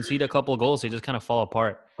they concede a couple of goals, they just kind of fall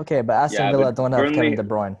apart. Okay, but Aston Villa don't have Kevin De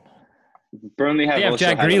Bruyne. Burnley have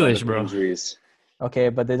Jack Grealish, bro. Injuries. Okay,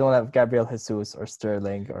 but they don't have Gabriel Jesus or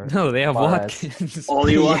Sterling or no, they have Mahrez. Watkins.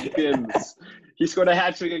 Ollie Watkins. He scored a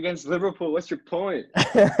hat-trick against Liverpool. What's your point?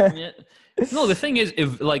 Yeah. No, the thing is,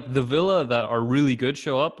 if like the Villa that are really good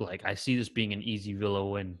show up, like I see this being an easy Villa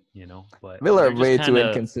win, you know. But Villa are way too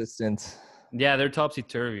inconsistent. Yeah, they're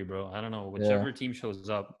topsy-turvy, bro. I don't know. Whichever team shows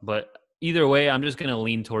up. But either way, I'm just gonna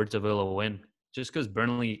lean towards a Villa win, just because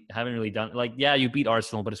Burnley haven't really done you beat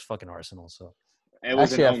Arsenal, but it's fucking Arsenal, so. It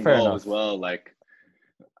was an Actually, yeah, own fair goal enough. as well.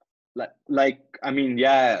 I mean,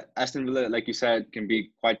 yeah, Aston Villa, like you said, can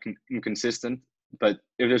be quite inconsistent. But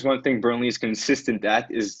if there's one thing Burnley is consistent at,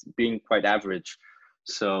 is being quite average.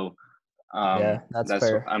 So Yeah, that's that's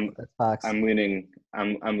fair. That's facts. I'm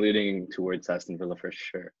leaning towards Aston Villa for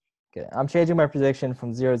sure. Okay, I'm changing my prediction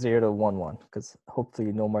from 0-0 to 1-1 because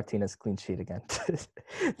hopefully no Martinez clean sheet again.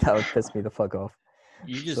 That would piss me the fuck off.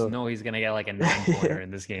 You just know he's gonna get like a 9-pointer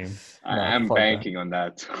in this game. I'm fuck that. banking on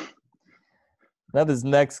that. Now this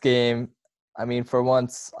next game, I mean, for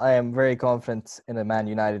once, I am very confident in a Man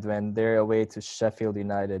United win. They're away to Sheffield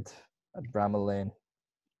United at Bramall Lane.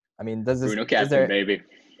 I mean, Bruno captain, baby.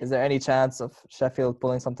 Is there any chance of Sheffield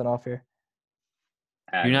pulling something off here?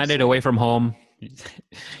 United away from home.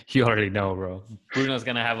 You already know, bro. Bruno's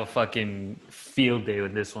gonna have a fucking field day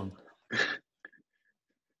with this one.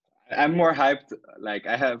 I'm more hyped. Like,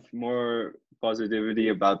 I have more positivity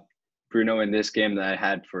about Bruno in this game than I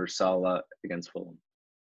had for Salah against Fulham.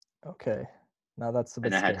 Okay, now that's a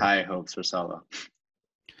bit. And I had high hopes for Salah.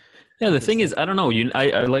 Yeah, the thing is, I don't know.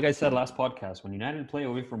 I like I said last podcast, when United play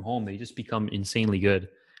away from home, they just become insanely good.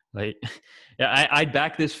 Like, yeah, I'd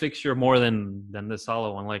back this fixture more than the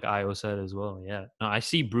Salah one, like Io said as well. Yeah, no, I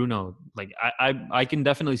see Bruno. Like, I can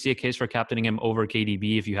definitely see a case for captaining him over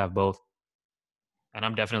KDB if you have both, and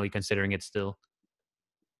I'm definitely considering it still.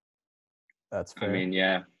 That's fair. I mean,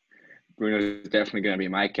 yeah, Bruno's definitely going to be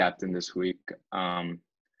my captain this week. And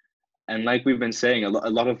like we've been saying, a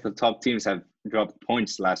lot of the top teams have dropped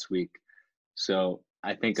points last week, so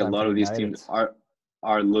I think a lot of these teams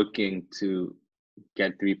are looking to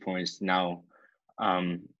get 3 points now.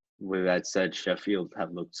 With that said, Sheffield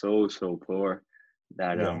have looked so poor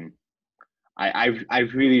that I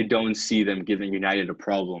really don't see them giving United a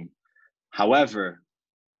problem. However,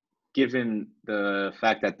 given the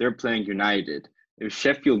fact that they're playing United, if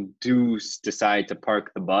Sheffield do decide to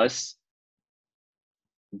park the bus,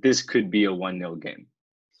 this could be a 1-0 game.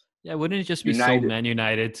 Yeah, wouldn't it just be so Man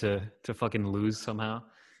United to fucking lose somehow?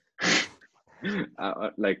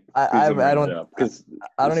 I don't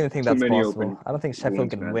even think that's possible. I don't think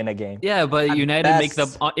Sheffield can win a game. Yeah, but United make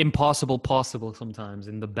the impossible possible sometimes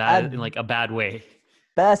in a bad way.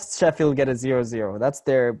 Best Sheffield get a 0-0. That's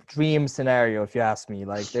their dream scenario, if you ask me.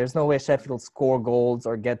 Like, there's no way Sheffield score goals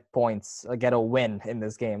or get points, or get a win in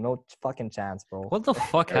this game. No fucking chance, bro. What the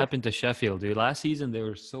fuck happened to Sheffield, dude? Last season they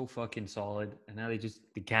were so fucking solid, and now they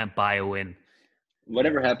can't buy a win.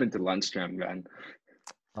 Whatever happened to Lundstram, man?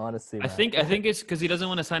 Honestly, I think it's because he doesn't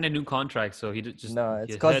want to sign a new contract, so he just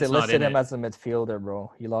it's because they listed him as a midfielder, bro.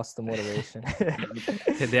 He lost the motivation.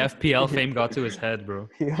 The FPL fame got to his head, bro.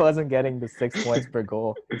 He wasn't getting the 6 points per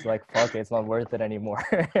goal. He's like, fuck it, it's not worth it anymore.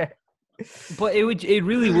 But it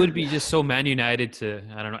really would be just so Man United to,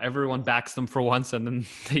 I don't know, everyone backs them for once and then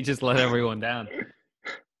they just let everyone down.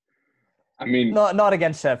 I mean, not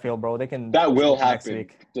against Sheffield, bro. They can. That will happen.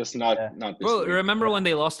 Just not this bro, week. remember when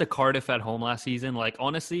they lost to Cardiff at home last season? Like,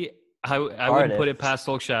 honestly, I wouldn't put it past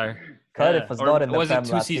Solskjaer. Cardiff was not in the was it Prem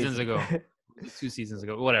last season. ago? 2 seasons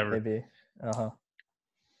ago, whatever. Maybe. No,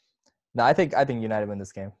 I think United win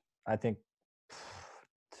this game. I think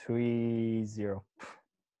 3-0.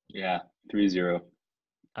 Yeah, 3-0.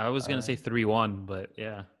 I was gonna say 3-1, but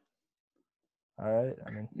yeah. All right. I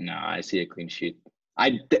mean, no, I see a clean sheet.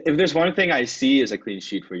 If there's one thing I see is a clean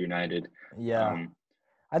sheet for United. Yeah.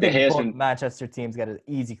 I think both Manchester teams get an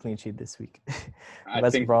easy clean sheet this week. I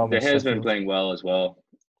think De Gea's been playing well as well.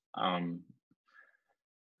 I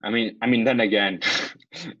mean, then again,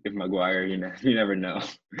 if Maguire, you never know.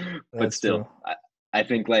 But That's still, I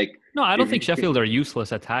think like. No, I don't think Sheffield are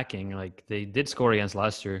useless attacking. Like, they did score against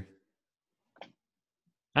Leicester,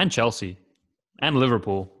 and Chelsea, and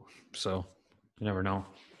Liverpool. So you never know.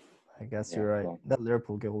 I guess you're right. That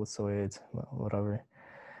Liverpool goal was so weird. Well, whatever.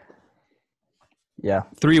 Yeah.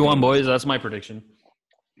 3-1, boys. That's my prediction.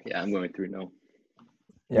 Yeah, I'm going 3-0.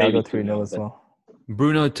 Yeah, I'll go 3-0 as well.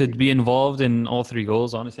 Bruno to be involved in all 3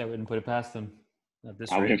 goals. Honestly, I wouldn't put it past him.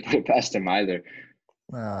 I wouldn't put it past him either.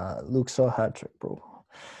 Luke Shaw hat-trick, bro.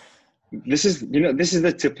 This is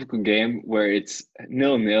the typical game where it's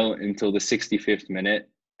 0-0 until the 65th minute,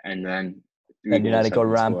 and then United go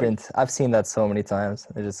rampant. I've seen that so many times.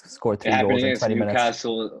 They just score 3 goals in 20 minutes.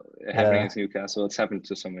 Happening against Newcastle. It's happened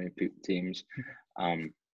to so many teams.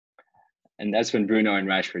 And that's when Bruno and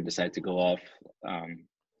Rashford decide to go off.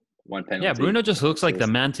 One penalty. Yeah, Bruno just looks like the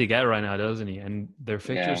man to get right now, doesn't he? And their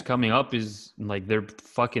fixtures coming up is like they're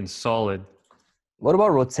fucking solid. What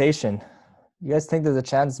about rotation? You guys think there's a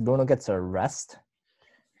chance Bruno gets a rest?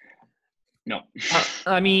 No.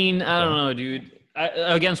 I mean, I don't know, dude.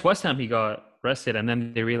 Against West Ham, he got rested, and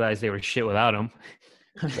then they realized they were shit without him.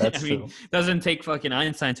 That's I mean, true. doesn't take fucking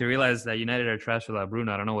Einstein to realize that United are trash without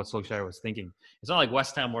Bruno. I don't know what Solskjaer was thinking. It's not like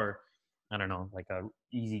West Ham were, I don't know, like a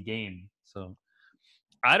easy game. So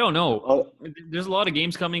I don't know. Oh, There's a lot of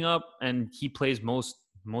games coming up, and he plays most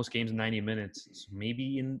games in 90 minutes. So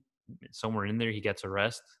maybe in somewhere in there he gets a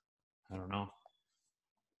rest. I don't know.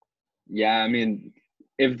 yeah, I mean,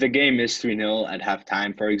 if the game is 3-0 at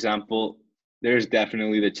halftime, for example, there's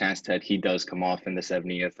definitely the chance that he does come off in the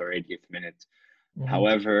 70th or 80th minute. Mhm.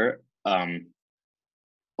 However,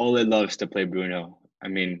 Ole loves to play Bruno. I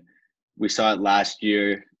mean, we saw it last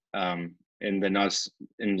year in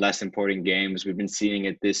less important games. We've been seeing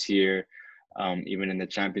it this year, even in the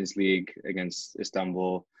Champions League against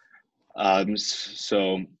Istanbul.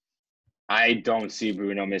 So I don't see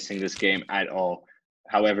Bruno missing this game at all.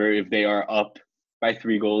 However, if they are up by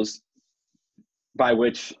 3 goals, by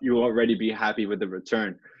which you will already be happy with the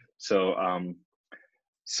return. So I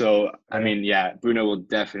Yeah. mean, yeah, Bruno will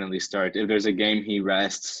definitely start. If there's a game he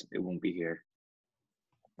rests, it won't be here.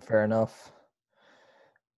 Fair enough.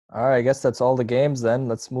 All right, I guess that's all the games then.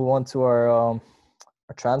 Let's move on to our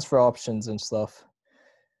transfer options and stuff.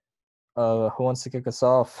 Who wants to kick us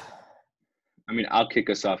off? I mean, I'll kick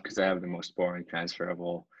us off because I have the most boring transfer of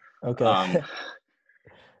all. Okay.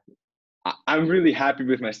 I'm really happy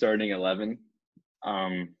with my starting 11.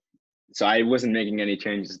 So I wasn't making any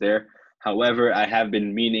changes there. However, I have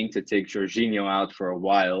been meaning to take Jorginho out for a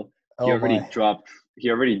while. He Oh already my. dropped.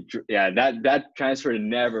 That transfer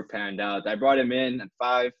never panned out. I brought him in at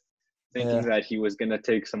 5, thinking Yeah. that he was gonna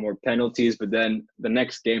take some more penalties, but then the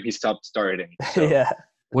next game he stopped starting. So, Yeah.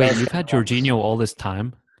 Wait, That's you've had kinda- Jorginho all this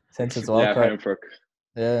time? Since it's yeah, I've had wildcard. him for.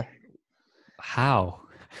 Yeah. How?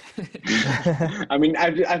 I mean,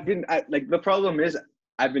 like the problem is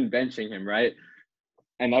I've been benching him, right?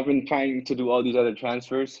 And I've been trying to do all these other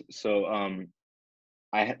transfers, so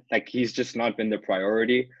he's just not been the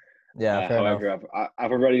priority. Yeah, fair enough. However,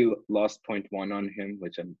 I've already lost 0.1 on him,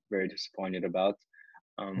 which I'm very disappointed about.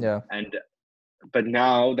 Yeah. But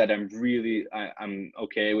now that I'm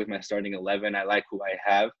okay with my starting 11, I like who I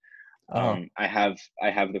have. I have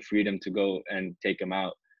the freedom to go and take him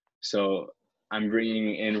out. So I'm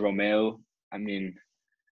bringing in Romeo. I mean,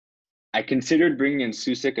 I considered bringing in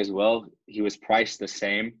Susek as well. He was priced the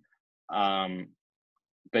same.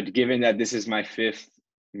 But given that this is my 5th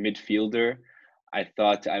midfielder, I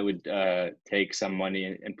thought I would take some money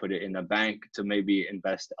and put it in a bank to maybe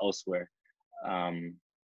invest elsewhere.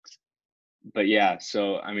 But yeah,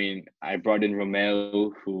 so I mean, I brought in Romeo,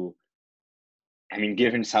 who, I mean,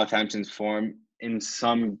 given Southampton's form,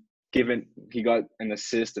 given he got an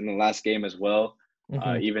assist in the last game as well,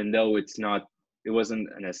 Mhm. even though it wasn't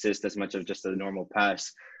an assist as much of just a normal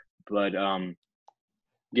pass, but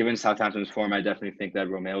given Southampton's form, I definitely think that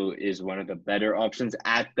Romeo is one of the better options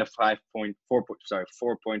at the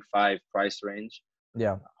 4.5 price range.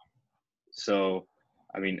 Yeah. So,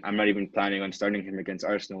 I mean, I'm not even planning on starting him against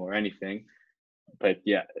Arsenal or anything. But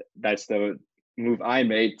yeah, that's the move I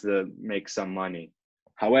made to make some money.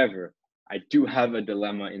 However, I do have a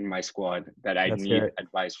dilemma in my squad that I Let's hear need it.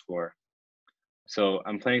 advice for. So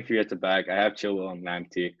I'm playing 3 at the back. I have Chilwell and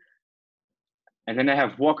Lamptey. And then I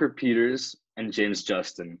have Walker Peters and James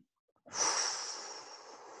Justin.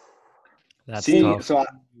 That's See, tough. so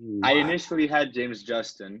I initially had James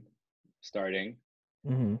Justin starting.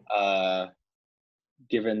 Mhm.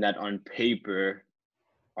 Given that on paper,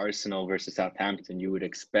 Arsenal versus Southampton, you would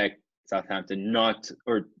expect Southampton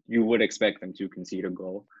you would expect them to concede a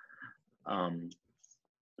goal.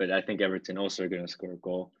 But I think Everton also are going to score a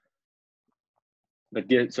goal. But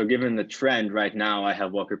so given the trend right now, I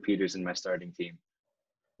have Walker Peters in my starting team.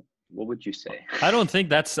 What would you say? I don't think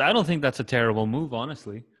that's a terrible move,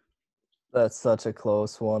 honestly. That's such a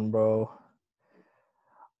close one, bro.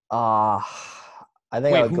 I think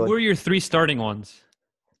I Wait, would who go. were your 3 starting ones?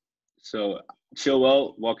 So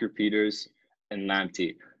Chilwell, Walker Peters, and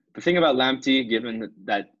Lamptey. The thing about Lamptey, given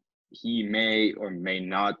that he may or may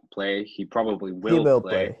not play, he probably will He will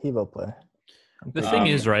play. play. He will play. I'm The pretty thing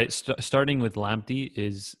sure. is, right, starting with Lamptey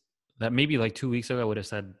is that maybe like 2 weeks ago I would have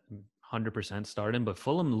said 100% start him, but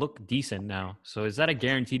Fulham look decent now. So is that a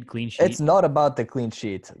guaranteed clean sheet? It's not about the clean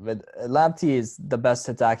sheet. But Lamptey is the best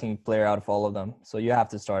attacking player out of all of them. So you have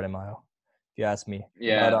to start him, Ayo, if you ask me.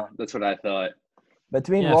 Yeah, But, that's what I thought.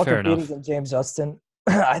 between Yeah, Walker fair Peters enough. and James Justin,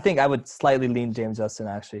 I think I would slightly lean James Justin,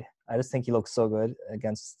 actually. I just think he looks so good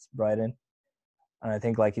against Brighton. And I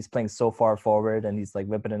think like he's playing so far forward and he's like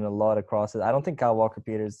whipping in a lot of crosses. I don't think Kyle Walker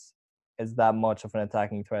Peters is that much of an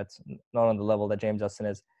attacking threat, not on the level that James Justin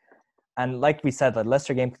is. And like we said, the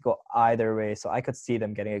Leicester game could go either way, so I could see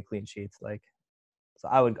them getting a clean sheet. Like, so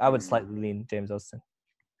I would slightly lean James Justin.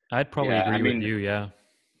 I'd probably Yeah, I agree with mean- you. Yeah.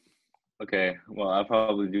 Okay, well, I'll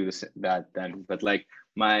probably do that then. But like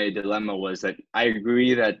my dilemma was that I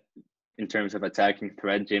agree that in terms of attacking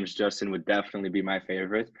threat, James Justin would definitely be my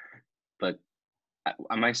favorite. But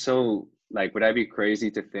am I so like? Would I be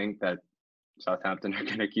crazy to think that Southampton are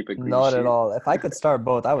gonna keep a clean Not sheet? at all. If I could start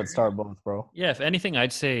both, I would start both, bro. Yeah, if anything,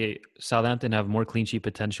 I'd say Southampton have more clean sheet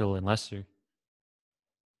potential than Leicester.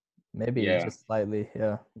 Maybe Yeah. just slightly,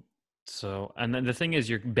 yeah. So, and then the thing is,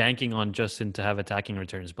 you're banking on Justin to have attacking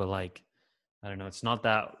returns, but like, I don't know, it's not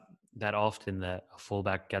that often that a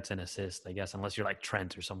fullback gets an assist, I guess, unless you're like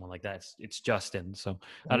Trent or someone like that. It's Justin. So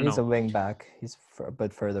I don't He's know. a wing back. He's a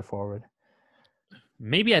bit further forward.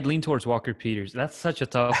 Maybe I'd lean towards Walker Peters. That's such a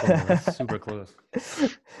tough one. That's super close.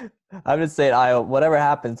 I'm just saying, whatever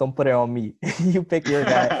happens, don't put it on me. You pick your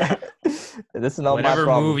guy. This is not Whatever my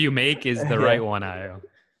problem. move you make is the Yeah. right one, Ayo.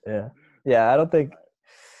 Yeah. I don't think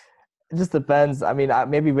it just depends. I mean,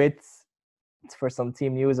 maybe wait for some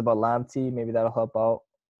team news about Lamptey. Maybe that'll help out.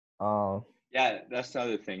 Yeah, that's the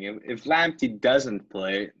other thing. If Lamptey doesn't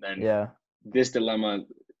play, then Yeah, this dilemma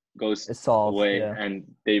goes it's solved. away, Yeah.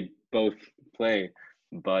 and they both play.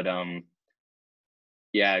 But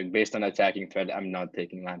yeah, based on attacking threat, I'm not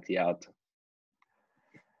taking Lamptey out.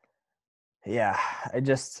 Yeah,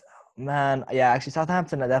 actually,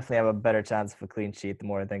 Southampton, I definitely have a better chance of a clean sheet the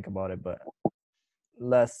more I think about it. But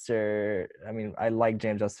Leicester, I mean, I like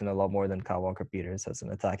James Justin a lot more than Kyle Walker-Peters as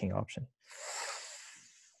an attacking option.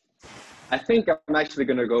 I think I'm actually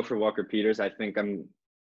going to go for Walker Peters. I think I'm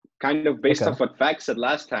kind of based Okay. off what Fax said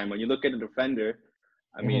last time. When you look at a defender,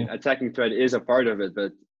 I mean, attacking threat is a part of it,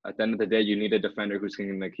 but at the end of the day, you need a defender who's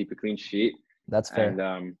going to keep a clean sheet. That's fair.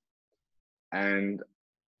 And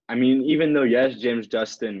I mean, even though, yes, James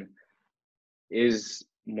Justin is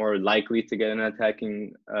more likely to get an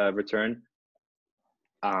attacking return,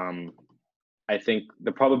 I think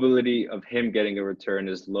the probability of him getting a return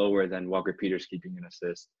is lower than Walker Peters keeping an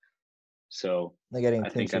assist. So They're getting I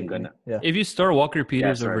clean think I'm sheet, gonna. yeah. If you start Walker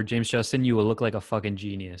Peters sorry. over James Justin, you will look like a fucking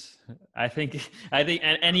genius. I think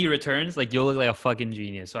and any returns, like you'll look like a fucking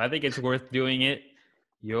genius. So I think it's worth doing it.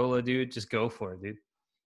 YOLO, dude, just go for it, dude.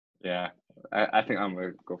 Yeah, I think I'm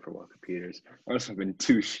gonna go for Walker Peters. I also been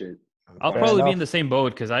too shit. I'll Fair probably be enough. in the same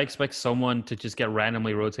boat because I expect someone to just get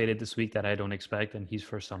randomly rotated this week that I don't expect, and he's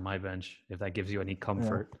first on my bench. If that gives you any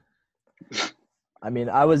comfort. I mean,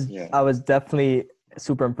 I was Yeah. definitely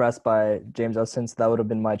super impressed by James Justin, so that would have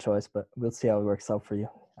been my choice, but we'll see how it works out for you.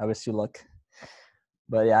 I wish you luck.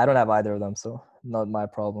 But yeah, I don't have either of them, so not my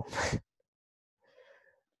problem.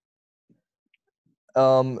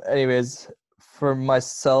 Anyways, for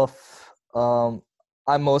myself, I'm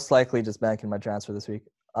most likely just banking my transfer this week.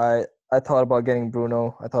 I thought about getting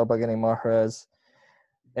Bruno. I thought about getting Mahrez.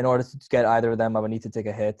 In order to get either of them, I would need to take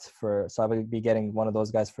a hit so I would be getting one of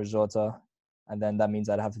those guys for Jota, and then that means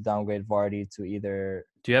I'd have to downgrade Vardy to either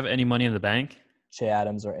Do you have any money in the bank? Che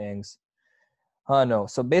Adams or Ings. No.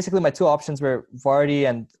 So basically, my two options were Vardy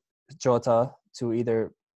and Jota to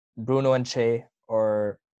either Bruno and Che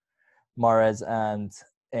or Mahrez and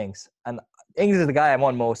Ings. And Ings is the guy I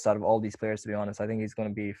want most out of all these players, to be honest. I think he's going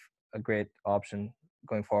to be a great option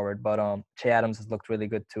going forward. But Che Adams has looked really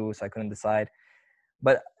good too, so I couldn't decide.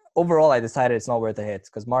 But overall, I decided it's not worth a hit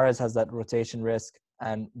because Mahrez has that rotation risk.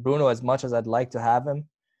 And Bruno, as much as I'd like to have him,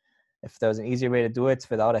 if there was an easier way to do it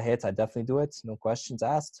without a hit, I'd definitely do it. No questions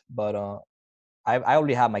asked. But I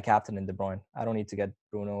already have my captain in De Bruyne. I don't need to get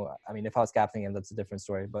Bruno. I mean, if I was captaining him, that's a different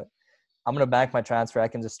story. But I'm going to bank my transfer. I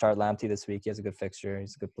can just start Lamptey this week. He has a good fixture.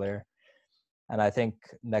 He's a good player. And I think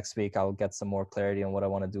next week I'll get some more clarity on what I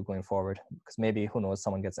want to do going forward. Because maybe, who knows,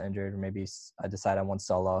 someone gets injured. Or maybe I decide I want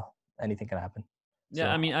Salah. Anything can happen. Yeah, So-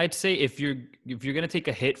 I mean, I'd say if you're gonna take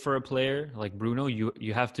a hit for a player like Bruno,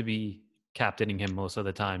 you have to be captaining him most of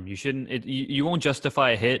the time. You shouldn't. You won't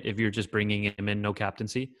justify a hit if you're just bringing him in no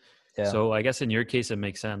captaincy. Yeah. So I guess in your case it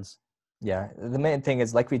makes sense. Yeah, the main thing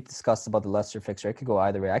is, like we discussed about the Leicester fixture, it could go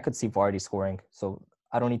either way. I could see Vardy scoring, so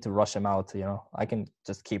I don't need to rush him out. I can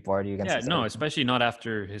just keep Vardy against. Yeah, his no, side. especially not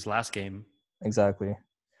after his last game. Exactly.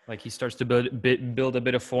 Like he starts to build a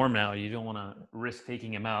bit of form now. You don't want to risk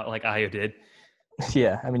taking him out like Ayo did.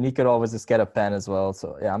 Yeah, I mean, he could always just get a pen as well.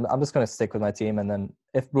 So yeah, I'm just gonna stick with my team, and then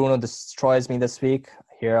if Bruno destroys me this week,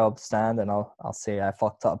 here I'll stand and I'll say I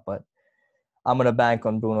fucked up, but I'm gonna bank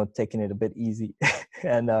on Bruno taking it a bit easy,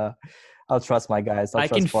 and I'll trust my guys. I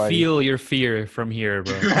can trust Vardy. feel your fear from here,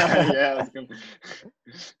 bro. Yeah.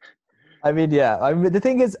 I mean, yeah. I mean, the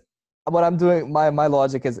thing is, what I'm doing, my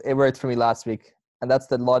logic is, it worked for me last week. And that's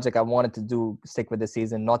the logic I wanted to do, stick with this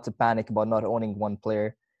season, not to panic about not owning one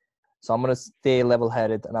player. So I'm going to stay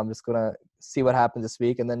level-headed, and I'm just going to see what happens this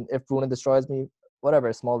week. And then if Bruno destroys me,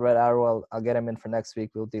 whatever, small red arrow, I'll get him in for next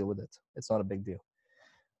week. We'll deal with it. It's not a big deal.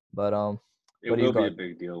 But It what do you will be a got?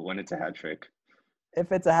 big deal when it's a hat trick.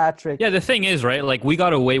 If it's a hat trick, Yeah, the thing is, right? Like we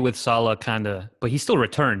got away with Salah kind of, but he still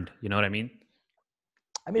returned. You know what I mean?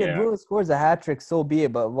 I mean, if Yeah. Bruno scores a hat trick, so be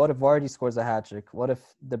it. But what if Vardy scores a hat trick? What if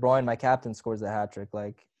De Bruyne, my captain, scores a hat trick?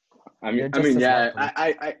 Like, I they're mean, just as yeah.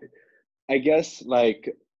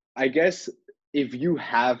 likely. I guess if you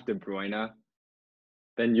have De Bruyne,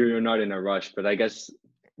 then you're not in a rush. But I guess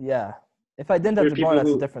Yeah. If I didn't there have are De Bruyne, people that's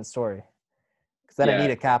a who, different story. Because then I need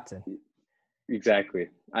yeah, a captain. exactly.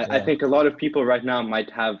 I Yeah. think a lot of people right now might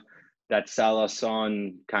have that Salah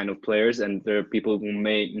Son kind of players, and there are people who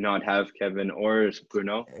may not have Kevin or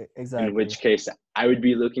Bruno. In Exactly. which case, I would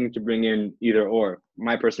be looking to bring in either or.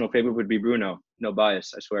 My personal favorite would be Bruno. No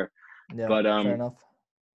bias, I swear. Yeah. But Fair enough.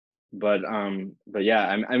 but yeah.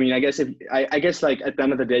 I mean, I guess like at the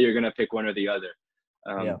end of the day, you're gonna pick one or the other.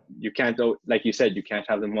 Yeah. You can't, like you said, you can't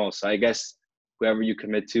have them all. So I guess whoever you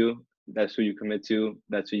commit to, that's who you commit to.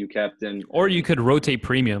 That's who you captain. Or you could rotate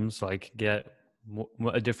premiums, like get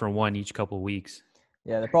a different one each couple of weeks.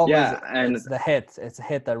 Yeah. The problem is Yeah, and it's the hit. It's a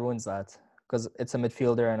hit that ruins that. Because it's a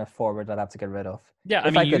midfielder and a forward that I have to get rid of. Yeah, I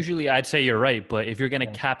If mean, I could, usually I'd say you're right, but if you're going to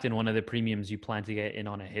yeah. captain one of the premiums you plan to get in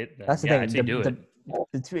on a hit, then That's the yeah, thing. I'd say do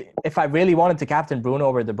it. If I really wanted to captain Bruno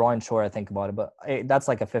over De Bruyne, sure, I think about it. But that's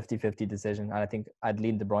like a 50-50 decision. And I think I'd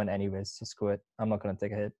lean De Bruyne anyways. So screw it. I'm not going to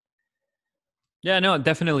take a hit. Yeah, no, it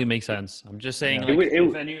definitely makes sense. I'm just saying, Yeah. like,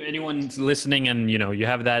 if anyone's listening and you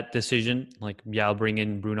have that decision, like, yeah, I'll bring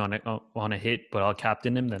in Bruno on a hit, but I'll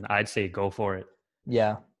captain him, then I'd say go for it.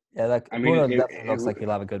 Yeah. Yeah. Like I mean, Bruno definitely looks like he'll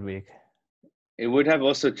have a good week. it would have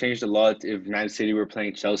also changed a lot if Man City were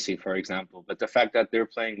playing Chelsea, for example. But the fact that they're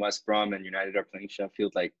playing West Brom and United are playing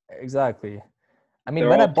Sheffield, like Exactly. I mean, they're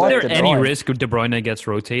when I all bought Is De there any Bruyne, risk De Bruyne gets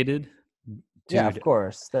rotated? yeah, of Dude,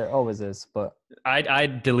 course, there always is. But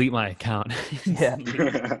I'd delete my account. yeah,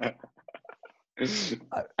 it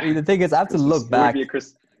I mean, the thing is, I have to look would back. be a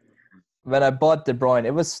When I bought De Bruyne,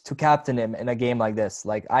 it was to captain him in a game like this.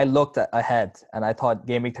 Like I looked ahead and I thought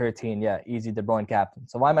game week 13, yeah, easy De Bruyne captain.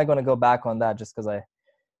 So why am I going to go back on that just because I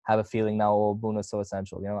have a feeling now, oh, Bruno's so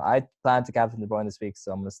essential. I plan to captain De Bruyne this week,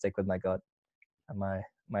 so I'm going to stick with my gut and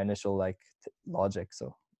my initial logic.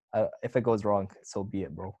 So if it goes wrong, so be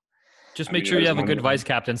it, bro. Just I make mean, sure you that's have a one good of- vice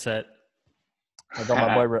captain set. I got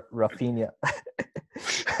my boy Rafinha.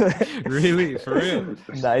 Really? For real?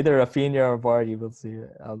 Either Rafinha or Vardy. We'll see.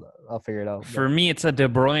 I'll figure it out. For me, it's a De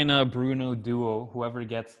Bruyne Bruno duo. Whoever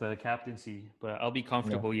gets the captaincy, but I'll be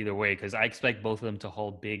comfortable either way because I expect both of them to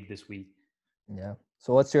haul big this week. Yeah.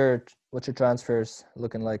 So what's your transfers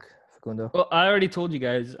looking like, Facundo? Well, I already told you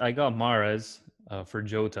guys I got Mahrez for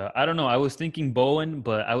Jota. I don't know. I was thinking Bowen,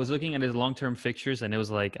 but I was looking at his long-term fixtures, and it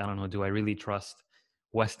was like, I don't know. Do I really trust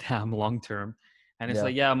West Ham long-term? And it's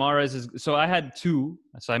like, yeah, Mahrez is. So I had two.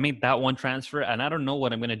 So I made that one transfer, and I don't know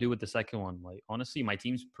what I'm gonna do with the second one. Like honestly, my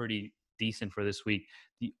team's pretty decent for this week.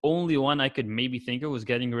 The only one I could maybe think of was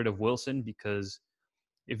getting rid of Wilson because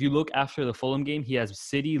if you look after the Fulham game, he has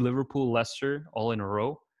City, Liverpool, Leicester all in a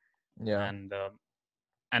row. Yeah.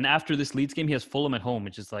 And after this Leeds game, he has Fulham at home,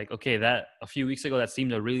 which is like, okay, that a few weeks ago, that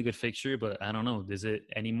seemed a really good fixture, but I don't know. Is it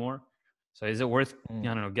anymore? So is it worth, I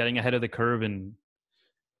don't know, getting ahead of the curve and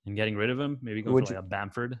getting rid of him? Maybe go for like a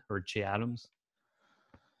Bamford or Che Adams?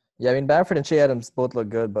 Yeah, I mean, Bamford and Che Adams both look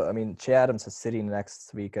good, but I mean, Che Adams has City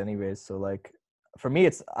next week anyways. So like, for me,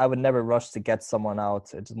 I would never rush to get someone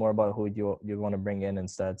out. It's more about who you want to bring in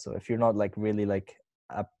instead. So if you're not like really like,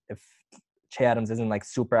 if Che Adams isn't like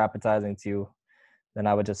super appetizing to you, then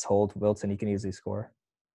I would just hold Wilson. He can easily score.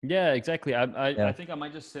 Yeah, exactly. I think I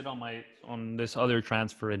might just sit on this other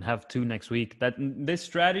transfer and have two next week. This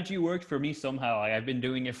strategy worked for me somehow. I've been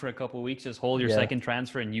doing it for a couple of weeks. Just hold your second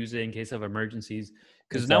transfer and use it in case of emergencies.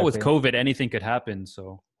 Because now with COVID, anything could happen.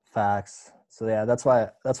 So facts. So yeah, that's why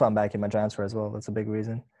I'm backing my transfer as well. That's a big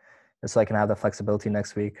reason, just so I can have the flexibility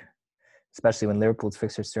next week, especially when Liverpool's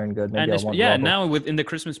fixtures turn good. Maybe now within the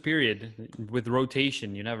Christmas period with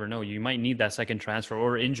rotation, you never know. You might need that second transfer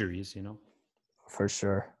or injuries. For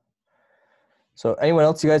sure. So anyone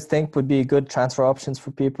else you guys think would be good transfer options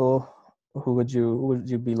for people? Who would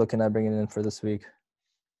you be looking at bringing in for this week?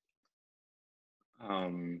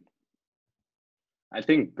 I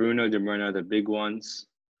think Bruno, De Bruyne are the big ones.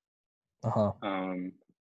 Other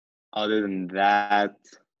than that,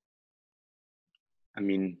 I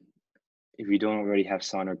mean, if you don't already have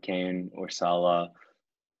Son or Kane or Salah,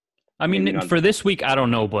 I maybe mean, not. for this week, I don't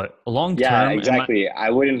know, but long Yeah, term, exactly. I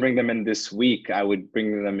wouldn't bring them in this week. I would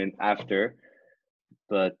bring them in after.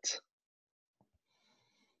 But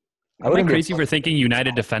I am I wouldn't be crazy for opposed to thinking bringing United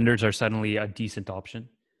Salah, defenders are suddenly a decent option?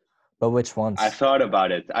 but which I ones? thought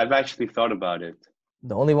about it. I've actually thought about it.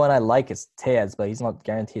 The only one I like is Teaz, but he's not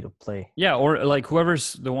guaranteed to play. Yeah, or like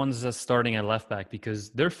whoever's the ones that's starting at left back, because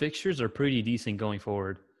their fixtures are pretty decent going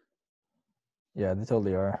forward. Yeah, they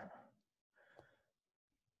totally are.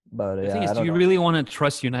 But The thing yeah, is, I do don't you know. really want to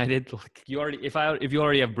trust United? Like if you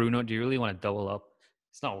already have Bruno, do you really want to double up?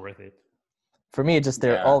 It's not worth it. For me, just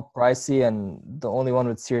they're Yeah. all pricey, and the only one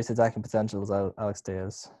with serious attacking potential is Alex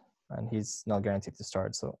Tejas, and he's not guaranteed to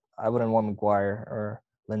start. So I wouldn't want Maguire or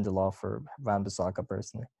Lindelof or Van Bissaka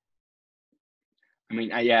personally. I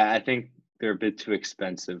mean, I think they're a bit too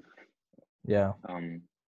expensive. Yeah,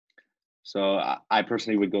 So I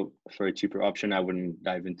personally would go for a cheaper option. I wouldn't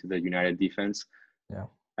dive into the United defense. yeah,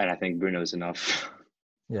 And I think Bruno's enough.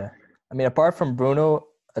 yeah. I mean, apart from Bruno,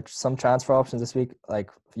 some transfer options this week, like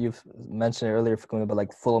you've mentioned it earlier, Fakuna, but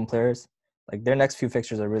like Fulham players, like their next few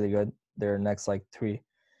fixtures are really good. Their next like 3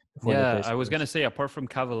 before they Yeah, play I was gonna Spurs. say apart from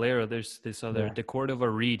Cavallero, there's this other Yeah. De Cordova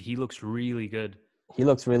Reed. He looks really good. He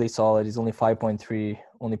looks really solid. He's only 5.3,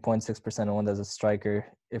 only 0.6% owned as a striker.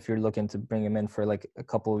 If you're looking to bring him in for like a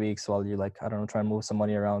couple of weeks while you're like, I don't know, try and move some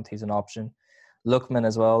money around, he's an option. Lookman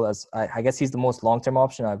as well, as I guess he's the most long-term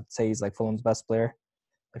option. I would say he's like Fulham's best player.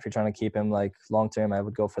 If you're trying to keep him like long-term, I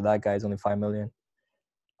would go for that guy. He's only 5 million.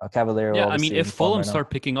 Cavallero, Yeah, I mean, obviously, if in form Fulham right now. start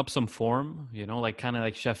picking up some form, like kind of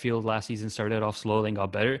like Sheffield last season started off slow and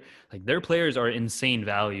got better, like their players are insane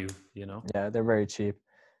value, Yeah, they're very cheap.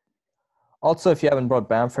 Also, if you haven't brought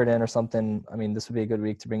Bamford in or something, I mean, this would be a good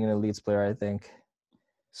week to bring in a Leeds player, I think.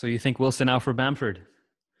 So you think Wilson out for Bamford?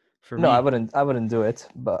 For No, me, I wouldn't do it,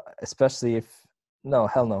 but especially if no,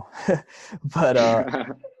 hell no. But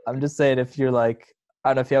I'm just saying if you're like, I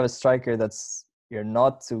don't know, if you have a striker that's you're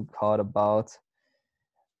not too hot about,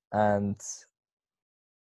 and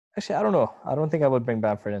actually I don't know. I don't think I would bring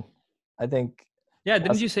Bamford in. I think yeah. Didn't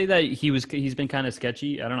that's you say that he's been kind of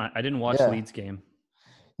sketchy? I don't know. I didn't watch yeah. Leeds game.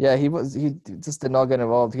 Yeah, he just did not get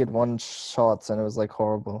involved. He had one shot and it was like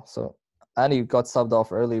horrible. So and he got subbed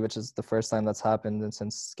off early, which is the first time that's happened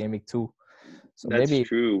since game week 2. So That's maybe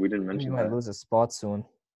true. We didn't he mention might that. lose his spot soon.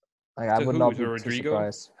 Like I To would who? not To be too Rodrigo?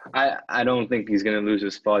 surprised. I don't think he's gonna lose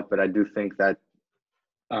his spot, but I do think that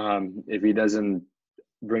if he doesn't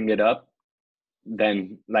bring it up,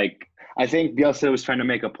 then like I think Bielsa was trying to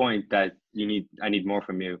make a point that I need more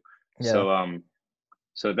from you. Yeah,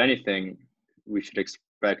 So if anything, we should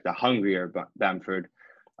expect a hungrier Bamford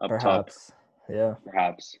up top, perhaps. Yeah.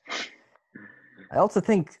 perhaps.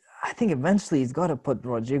 I think eventually he's got to put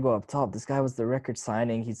Rodrigo up top. This guy was the record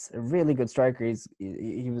signing. He's a really good striker. He's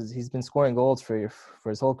been scoring goals for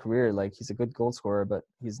his whole career. Like he's a good goal scorer, but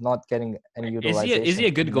he's not getting any utilization. Is he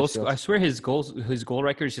a good in goal midfield. scorer? I swear his goal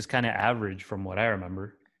record is just kind of average from what I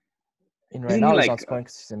remember. And right Isn't now he he's like not scoring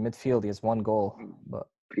because he's in midfield. He has 1 goal, but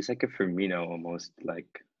he's like a Firmino almost. Like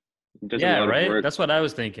he does a Yeah, lot of right. work. That's what I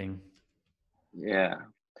was thinking. Yeah,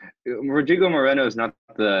 Rodrigo Moreno is not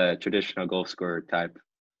the traditional goal scorer type.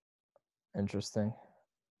 interesting.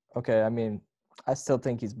 Okay, I mean, I still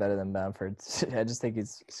think he's better than Bamford. I just think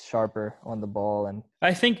he's sharper on the ball and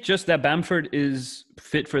I think just that Bamford is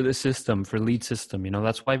fit for the system, for lead system.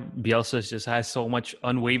 That's why Bielsa just has so much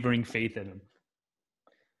unwavering faith in him.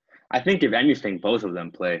 I think if anything, both of them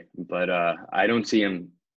play, but I don't see him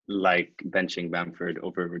like benching Bamford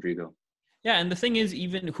over Rodrigo. Yeah, and the thing is,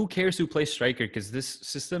 even who cares who plays striker? Because this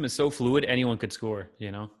system is so fluid, anyone could score.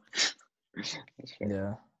 That's fair.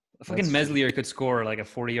 yeah. Fucking That's true. Meslier could score like a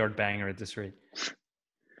 40-yard banger at this rate.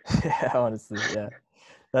 Yeah, honestly, yeah.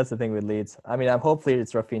 That's the thing with Leeds. I mean, hopefully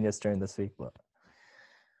it's Rafinha's turn this week, but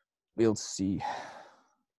we'll see.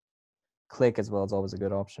 Click as well is always a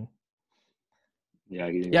good option.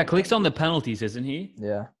 Yeah, Click's on the penalties, isn't he?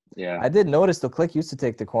 Yeah. Yeah, I did notice though Click used to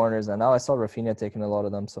take the corners, and now I saw Rafinha taking a lot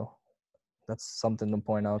of them, so that's something to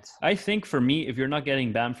point out. I think for me, if you're not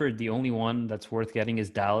getting Bamford, the only one that's worth getting is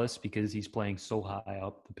Dallas because he's playing so high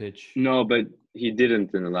up the pitch. no, but he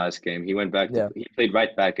didn't in the last game. He went back. Yeah. He played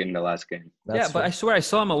right back in the last game. That's But true. I swear I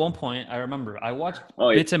saw him at one point. I remember I watched Oh,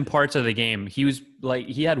 yeah. bits and parts of the game. He was like,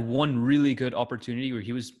 he had one really good opportunity where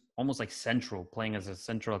he was almost like central, playing as a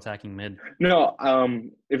central attacking mid. No,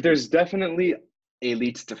 if there's definitely a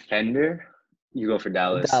Leeds defender, you go for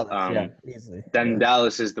Dallas. yeah, easily. Then Yeah.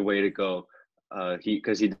 Dallas is the way to go.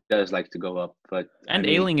 Because he does like to go up, but And I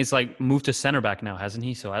mean, Ailing is like moved to center back now, hasn't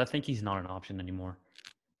he? So I think he's not an option anymore.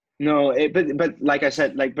 no, but like I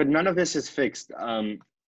said, but none of this is fixed.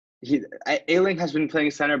 Ailing has been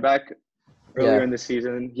playing center back earlier Yeah, in the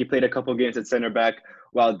season. He played a couple games at center back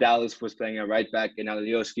while Dallas was playing at right back and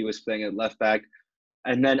Alioski was playing at left back.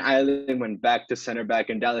 And then Island went back to center back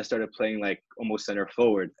and Dallas started playing like almost center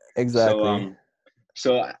forward. So exactly.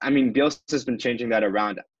 so I mean Bielsa's been changing that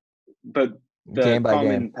around. But the Game by game.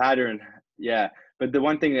 common pattern, yeah. But the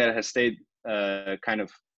one thing that has stayed kind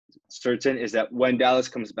of certain is that when Dallas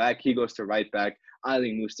comes back, he goes to right back.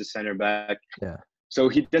 Eiling moves to center back. Yeah. So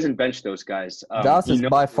he doesn't bench those guys. Dallas He is knows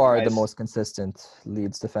by those far the guys. most consistent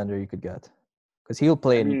Leeds defender you could get, because he'll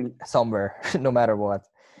play I mean, somewhere no matter what.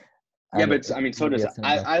 yeah, And but I mean, so he'll be does a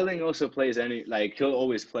center back. Eiling also plays he'll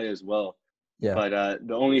always play as well. Yeah. But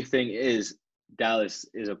the only thing is Dallas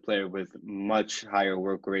is a player with much higher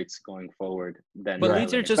work rates going forward than But Yeah.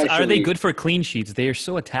 Leeds are Eiling, just, are they especially- good for clean sheets? They are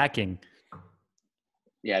so attacking.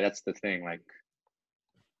 Yeah, that's the thing. Like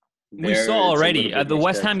We there, saw it's a already little at bit the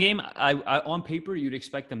West misjudged. Ham game. I on paper you'd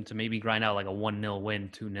expect them to maybe grind out like a 1-0 win,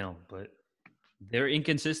 2-0, but they're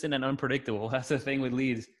inconsistent and unpredictable. That's the thing with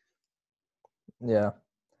Leeds. Yeah.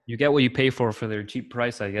 You get what you pay for their cheap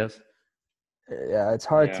price, I guess. Yeah, it's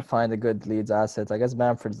hard Yeah. to find a good Leeds asset. I guess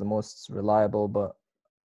Bamford's the most reliable, but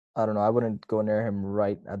I don't know. I wouldn't go near him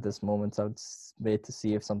right at this moment. I would wait to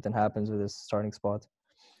see if something happens with his starting spot.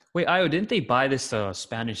 Wait, Io, didn't they buy this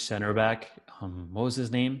Spanish center back? What was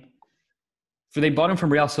his name? They bought him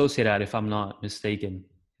from Real Sociedad, if I'm not mistaken.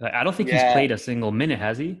 Like, I don't think he's Yeah. played a single minute,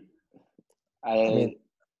 has he? I mean,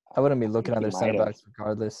 I wouldn't be looking at he their center might have. backs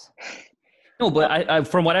regardless. No, but I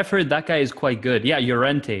from what I've heard, that guy is quite good. Yeah,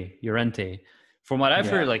 Llorente. From what I've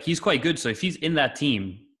Yeah. heard, like he's quite good. So if he's in that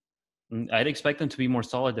team, I'd expect him to be more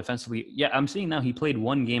solid defensively. Yeah, I'm seeing now he played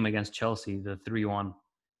one game against Chelsea, the 3-1.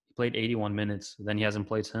 He played 81 minutes. Then he hasn't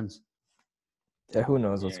played since. Yeah, who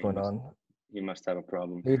knows what's Yeah, going on? he must have a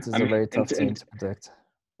problem. Leeds is I a mean, very tough team to predict.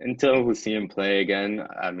 Until we see him play again,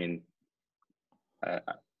 I mean, I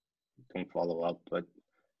don't follow up, but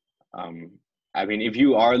I mean, if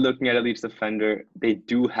you are looking at a Leeds defender, they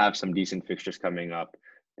do have some decent fixtures coming up.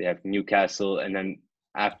 They have Newcastle, and then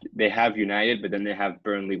after they have United, but then they have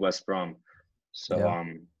Burnley, West Brom. So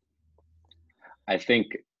Yeah. I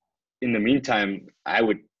think in the meantime, I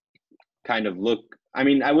would kind of look. I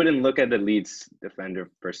mean, I wouldn't look at the Leeds defender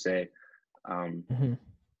per se. Mhm.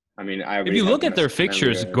 I mean, I If already you have look them at their as Premier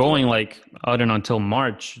fixtures as going well. like, I don't know, until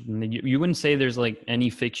March, you wouldn't say there's like any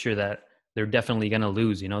fixture that they're definitely going to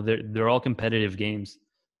lose. You know, they're all competitive games.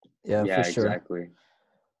 Yeah, Yeah, for sure. exactly.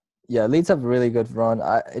 Yeah, Leeds have a really good run.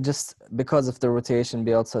 It just because of the rotation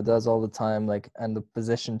Bielsa does all the time, like, and the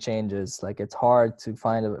position changes, like it's hard to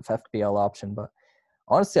find a FPL option. But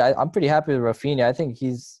honestly, I'm pretty happy with Rafinha. I think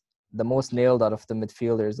he's the most nailed out of the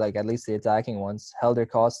midfielders, like at least the attacking ones. Helder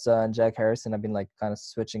Costa and Jack Harrison have been like kind of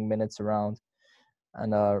switching minutes around,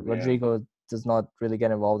 and Rodrigo does not really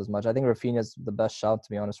get involved as much. I think Rafinha's the best shout, to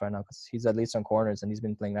be honest, right now, because he's at least on corners and he's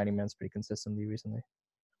been playing 90 minutes pretty consistently recently.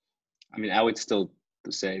 I mean, I would still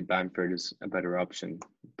say Bamford is a better option,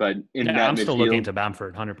 but in Yeah, that I'm still midfield, looking to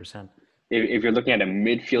Bamford, 100%. if you're looking at a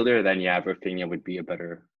midfielder, then yeah, Rafinha would be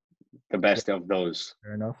the best of those.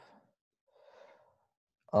 Fair enough.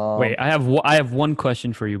 Wait, I have one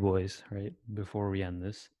question for you boys, right? Before we end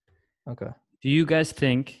this, Okay. do you guys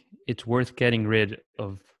think it's worth getting rid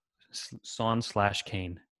of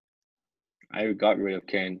Son/Kane? I got rid of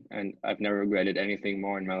Kane, and I've never regretted anything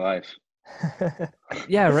more in my life.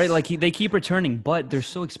 Yeah, right. Like they keep returning, but they're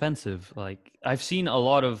so expensive. Like I've seen a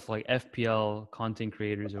lot of like FPL content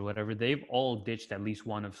creators or whatever. They've all ditched at least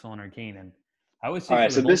one of Son or Kane, and I would say All right,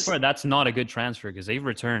 for the so most this- part, that's not a good transfer because they've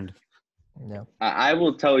returned. Yeah. I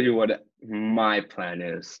will tell you what my plan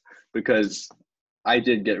is, because I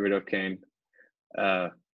did get rid of Kane,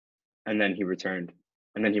 and then he returned,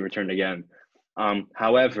 and then he returned again.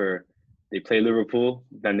 However, they play Liverpool,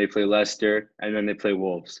 then they play Leicester, and then they play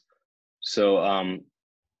Wolves. So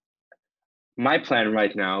my plan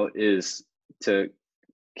right now is to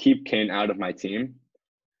keep Kane out of my team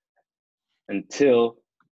until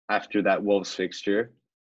after that Wolves fixture,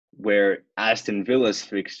 where Aston Villa's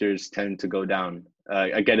fixtures tend to go down,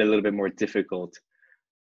 get a little bit more difficult.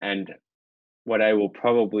 And what I will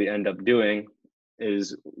probably end up doing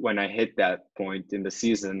is when I hit that point in the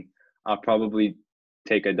season, I'll probably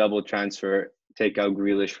take a double transfer, take out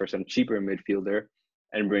Grealish for some cheaper midfielder,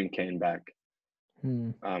 and bring Kane back.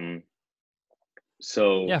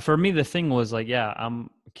 So Yeah, for me the thing was like,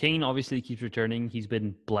 Kane obviously keeps returning. He's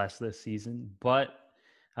been blessed this season, but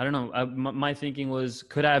I don't know. My thinking was,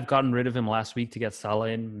 could I have gotten rid of him last week to get Salah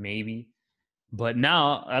in? Maybe. But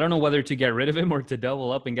now, I don't know whether to get rid of him or to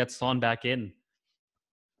double up and get Son back in.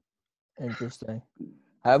 Interesting.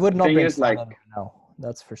 I would not thing bring is, Son like- in now.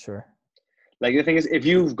 That's for sure. like the thing is, if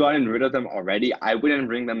you've gotten rid of them already, I wouldn't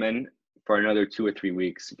bring them in for another 2 or 3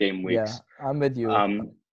 weeks, game Yeah, weeks. I'm with you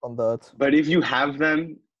on that. But if you have them,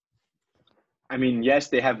 I mean, yes,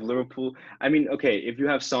 they have Liverpool. I mean, okay, if you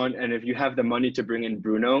have Son and if you have the money to bring in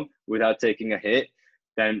Bruno without taking a hit,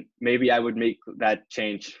 then maybe I would make that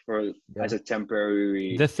change for as Yeah. a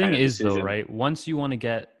temporary The thing kind of is, though, decision. right? Once you want to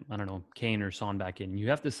get, I don't know, Kane or Son back in, you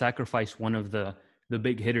have to sacrifice one of the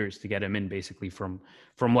big hitters to get him in. Basically, from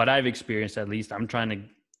what I've experienced, at least, I'm trying to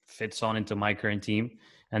fit Son into my current team,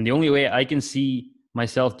 and the only way I can see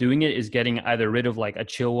myself doing it is getting either rid of like a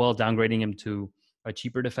Chilwell, downgrading him to a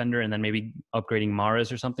cheaper defender, and then maybe upgrading Mahrez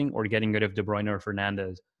or something, or getting rid of De Bruyne or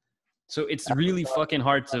Fernandez. So it's I would really not fucking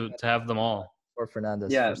hard to have them all. for Fernandez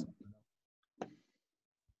Yeah, first. I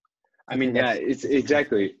I think mean, yeah, that's it's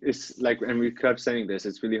exactly. It's like, and we kept saying this.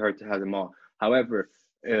 It's really hard to have them all. However,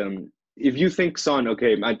 if you think Son,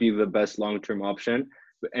 okay, might be the best long-term option,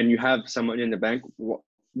 and you have someone in the bank,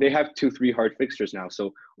 they have 2-3 hard fixtures now. So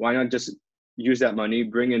why not just use that money,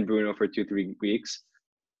 bring in Bruno for 2-3 weeks,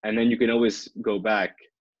 and then you can always go back.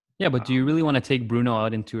 Yeah, but do you Um, really want to take Bruno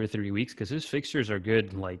out in 2 or 3 weeks? Because his fixtures are good,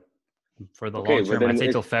 like for the okay, long but term. I'd then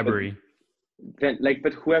say till February.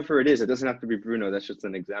 but whoever it is, it doesn't have to be Bruno. That's just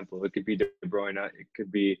an example. It could be De Bruyne. It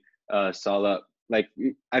could be Salah. Like,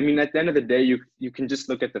 I mean, at the end of the day, you can just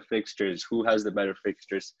look at the fixtures. Who has the better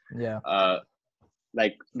fixtures? yeah.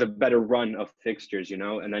 Like the better run of fixtures,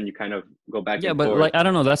 and then you kind of go back Yeah, and but forth. like I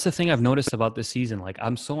don't know. That's the thing I've noticed about this season. Like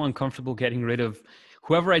I'm so uncomfortable getting rid of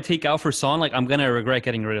whoever I take out for Son. Like I'm gonna regret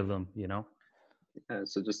getting rid of them. Yeah,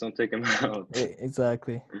 so just don't take him out.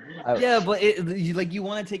 Exactly. Yeah, but you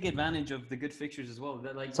want to take advantage of the good fixtures as well.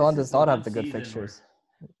 Like Son this is does the not one have the good season fixtures.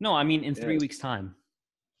 No, I mean in Yeah. 3 weeks' time.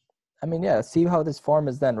 I mean, yeah, see how this form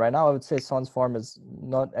is then. Right now, I would say Son's form is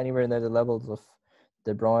not anywhere near the levels of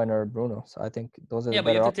De Bruyne or Bruno. So I think those are Yeah, the but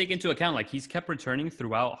you better have to options. take into account like he's kept returning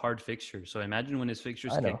throughout hard fixtures. So imagine when his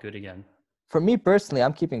fixtures I know. get good again. For me personally,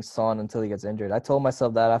 I'm keeping Son until he gets injured. I told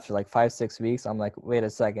myself that after like 5-6 weeks. I'm like, wait a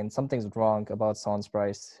second, something's wrong about Son's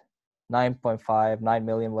price. 9.5, 9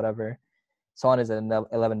 million, whatever. Son is an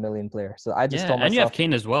 11 million player. So I just Yeah, told and you have myself,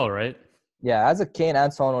 Kane as well, right? yeah, as a Kane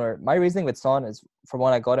and Son owner, my reasoning with Son is from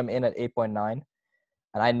when I got him in at 8.9,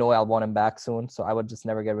 and I know I'll want him back soon. So I would just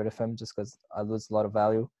never get rid of him just because I lose a lot of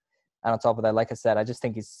value. And on top of that, like I said, I just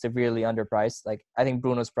think he's severely underpriced. Like I think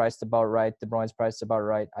Bruno's priced about right, De Bruyne's priced about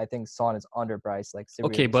right. I think Son is underpriced, like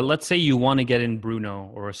severely. Okay, but So let's say you want to get in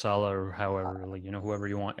Bruno or Salah or however, like whoever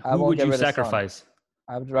you want. I Who won't would get you rid of Son. sacrifice?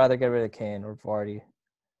 I would rather get rid of Kane or Vardy.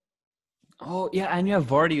 Oh yeah, and you have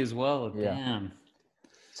Vardy as well. Yeah. Damn.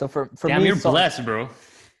 So for Damn, me, you're Son, blessed, bro.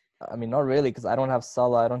 I mean, not really, because I don't have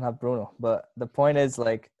Salah, I don't have Bruno. But the point is,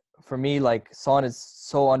 like, for me, like, Son is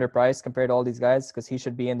so underpriced compared to all these guys because he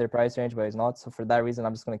should be in their price range, but he's not. So for that reason,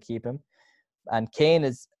 I'm just going to keep him. And Kane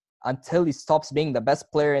is, until he stops being the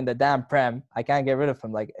best player in the damn Prem, I can't get rid of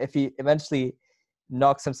him. Like, if he eventually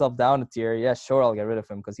knocks himself down a tier, yeah, sure, I'll get rid of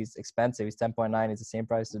him because he's expensive. He's 10.9. He's the same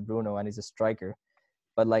price as Bruno, and he's a striker.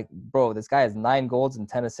 But, like, bro, this guy has 9 goals and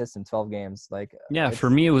 10 assists in 12 games. Like, Yeah, for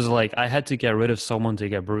me it was like I had to get rid of someone to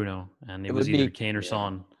get Bruno, and it was would be- either Kane or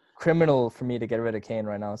Son. criminal for me to get rid of Kane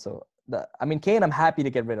right now. So, Kane, I'm happy to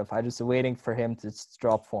get rid of. I'm just waiting for him to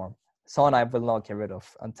drop form. Son, I will not get rid of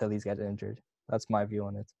until he's get injured. That's my view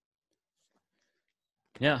on it.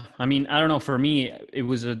 Yeah, I mean, I don't know. For me, it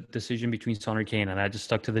was a decision between Son or Kane, and I just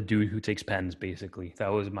stuck to the dude who takes pens. Basically,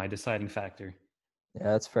 that was my deciding factor.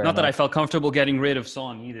 Yeah, that's fair. Not that I enough. felt comfortable getting rid of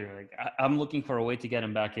Son either. Like I'm looking for a way to get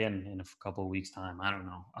him back in a couple of weeks' time. I don't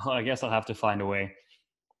know. I guess I'll have to find a way.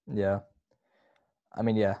 Yeah. I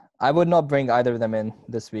mean, yeah. I would not bring either of them in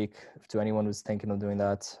this week to anyone who's thinking of doing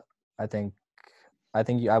that. I think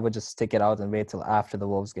I would just stick it out and wait till after the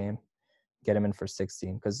Wolves game. Get him in for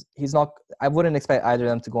 16 because he's not. I wouldn't expect either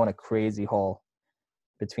of them to go on a crazy haul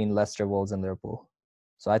between Leicester, Wolves, and Liverpool.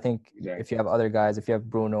 So I think if you have other guys, if you have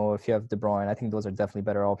Bruno, if you have De Bruyne, I think those are definitely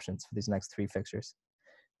better options for these next 3 fixtures,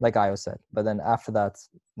 like Ayo said. But then after that,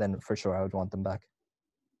 then for sure I would want them back,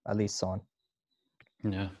 at least Son.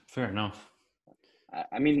 Yeah, fair enough.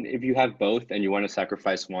 I mean, if you have both and you want to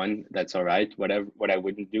sacrifice one, that's all right. What I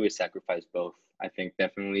wouldn't do is sacrifice both. I think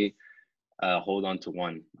definitely hold on to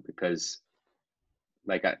one because,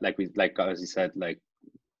 like as you said, like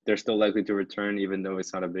they're still likely to return even though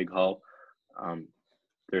it's not a big haul.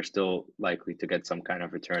 They're still likely to get some kind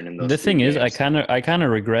of return in those. The thing is, games. I kind of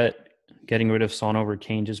regret getting rid of Son over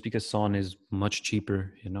Kane just because Son is much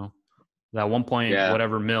cheaper. That 1 point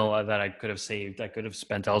whatever mil that I could have saved, I could have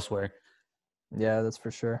spent elsewhere. Yeah, that's for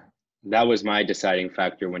sure. That was my deciding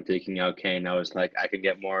factor when taking out Kane. I was like, I can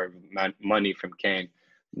get more money from Kane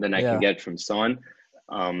than I can get from Son,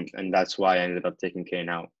 and that's why I ended up taking Kane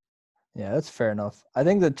out. Yeah, that's fair enough. I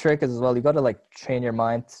think the trick is as well, you got to like train your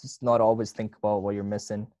mind to just not always think about what you're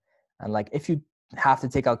missing. And like if you have to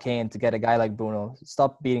take out Kane to get a guy like Bruno,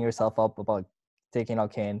 stop beating yourself up about taking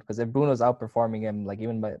out Kane. Because if Bruno's outperforming him, like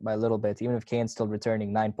even by a little bit, even if Kane's still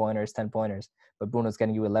returning 9 pointers, 10 pointers, but Bruno's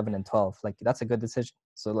getting you 11 and 12, like that's a good decision.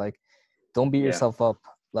 So like don't beat Yeah. yourself up.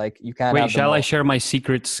 Like you can't Wait, have them shall I all. share my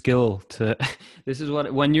secret skill to this is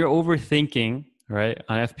what when you're overthinking, right,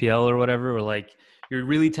 on FPL or whatever, or like you're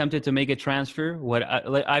really tempted to make a transfer,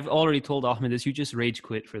 I've already told Ahmed this, you just rage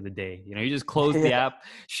quit for the day. You know, you just close the Yeah. app,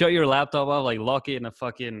 shut your laptop off, like lock it in a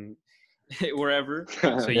fucking wherever,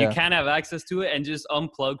 so you Yeah. can't have access to it, and just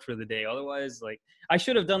unplug for the day. Otherwise, like I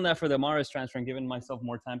should have done that for the Mahrez transfer and given myself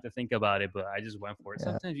more time to think about it, but I just went for it.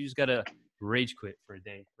 Yeah. Sometimes you just gotta rage quit for a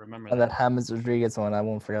day. Remember And that. that James Rodriguez one, I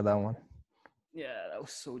won't forget that one. Yeah, that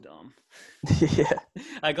was so dumb. Yeah.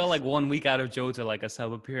 I got like 1 week out of Jota, like a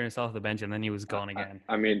sub appearance off the bench, and then he was gone again.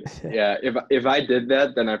 I mean, yeah. If I did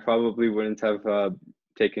that, then I probably wouldn't have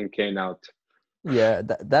taken Kane out. Yeah,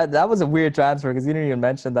 that was a weird transfer because you didn't even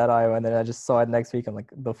mention that Iowa, and then I just saw it next week. I'm like,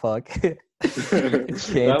 the fuck.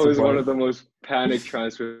 That was one of the most panic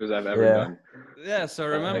transfers I've ever done. Yeah, so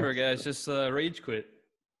remember, guys, just rage quit.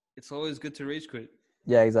 It's always good to rage quit.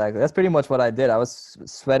 Yeah, exactly. That's pretty much what I did. I was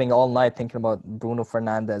sweating all night thinking about Bruno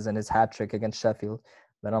Fernandes and his hat trick against Sheffield.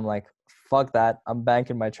 Then I'm like, fuck that. I'm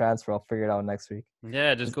banking my transfer. I'll figure it out next week.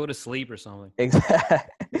 Yeah, just go to sleep or something.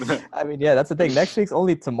 Exactly. I mean, yeah, that's the thing. Next week's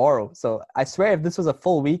only tomorrow. So I swear if this was a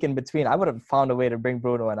full week in between, I would have found a way to bring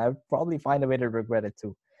Bruno, and I'd probably find a way to regret it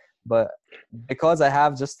too. But because I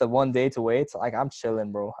have just the 1 day to wait, like I'm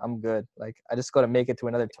chilling, bro. I'm good. Like I just got to make it to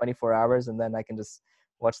another 24 hours, and then I can just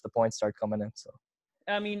watch the points start coming in. So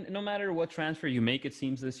I mean, no matter what transfer you make, it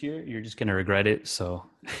seems this year, you're just gonna regret it. So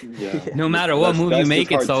Yeah. no matter what move you That's the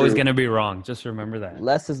make, it's hard always truth. gonna be wrong. Just remember that.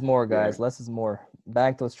 less is more, guys. Yeah. Less is more.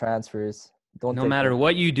 Bank those transfers. Don't No take matter the-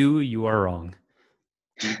 what you do, you are wrong.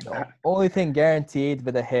 No. Only thing guaranteed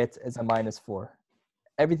with a hit is a -4.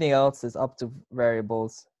 Everything else is up to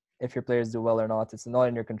variables. If your players do well or not, it's not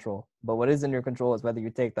in your control. But what is in your control is whether you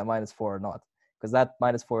take that -4 or not, because that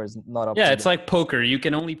 -4 is not up. Yeah, to it's like poker. You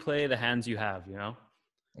can only play the hands you have, you know?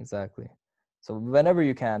 exactly. So whenever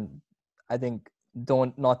you can, I think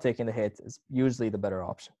not taking the hit is usually the better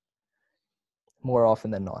option. More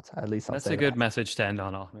often than not, at least I'll That's say a good that. message to end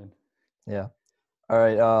on, Ahmed. Yeah. All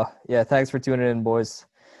right. Yeah. Thanks for tuning in, boys.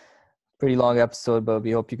 Pretty long episode, but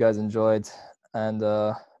we hope you guys enjoyed, and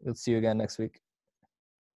we'll see you again next week.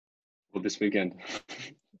 Well, this weekend.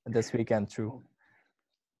 This weekend, true.